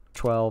 11,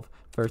 12,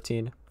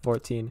 13,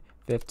 14,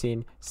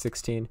 15,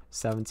 16,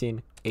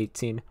 17,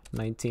 18,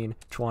 19,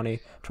 20,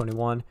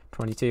 21,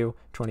 22,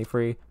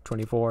 23,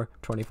 24,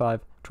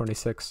 25,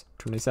 26,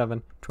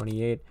 27,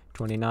 28,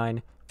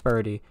 29,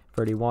 30,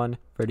 31,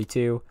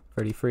 32,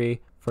 33,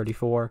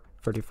 34,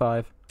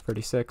 35,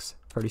 36,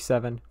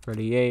 37,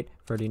 38,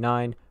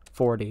 39,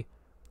 40.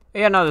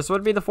 Yeah, no, this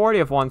would be the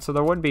 40th one, so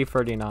there would be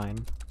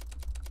 39.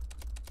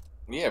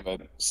 Yeah,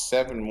 but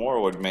 7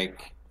 more would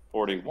make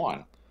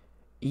 41.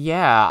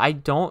 Yeah,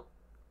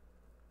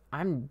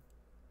 I'm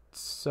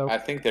so... I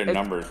think their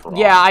numbers wrong.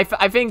 Yeah, I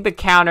think the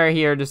counter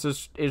here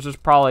is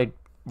just probably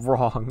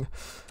wrong.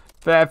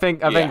 But I think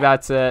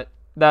that's it.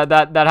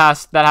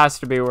 That has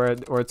to be where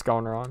it's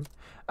going wrong.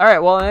 All right.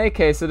 Well, in any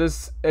case, it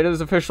has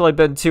officially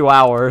been 2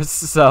 hours.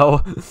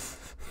 So.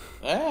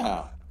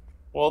 Yeah.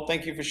 Well,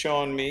 thank you for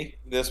showing me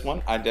this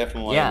one. I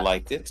definitely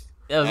liked it.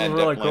 It was and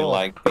really definitely cool.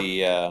 Like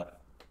the, I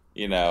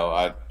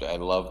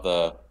love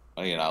the,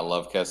 I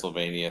love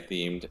Castlevania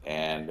themed,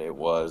 and it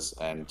was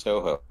and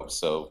Toho.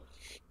 So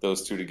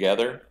those two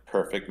together,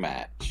 perfect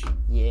match.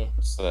 Yeah.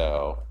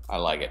 So I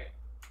like it.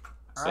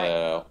 All So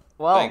right.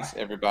 Well, thanks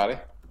everybody.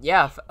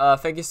 Yeah.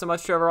 Thank you so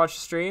much to whoever watched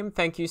the stream.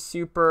 Thank you,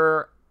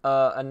 Super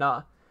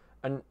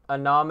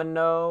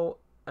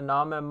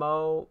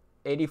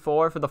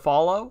Anonymous84 for the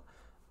follow.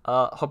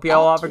 Hope you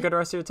all have a good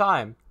rest of your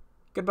time.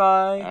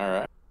 Goodbye. All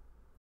right.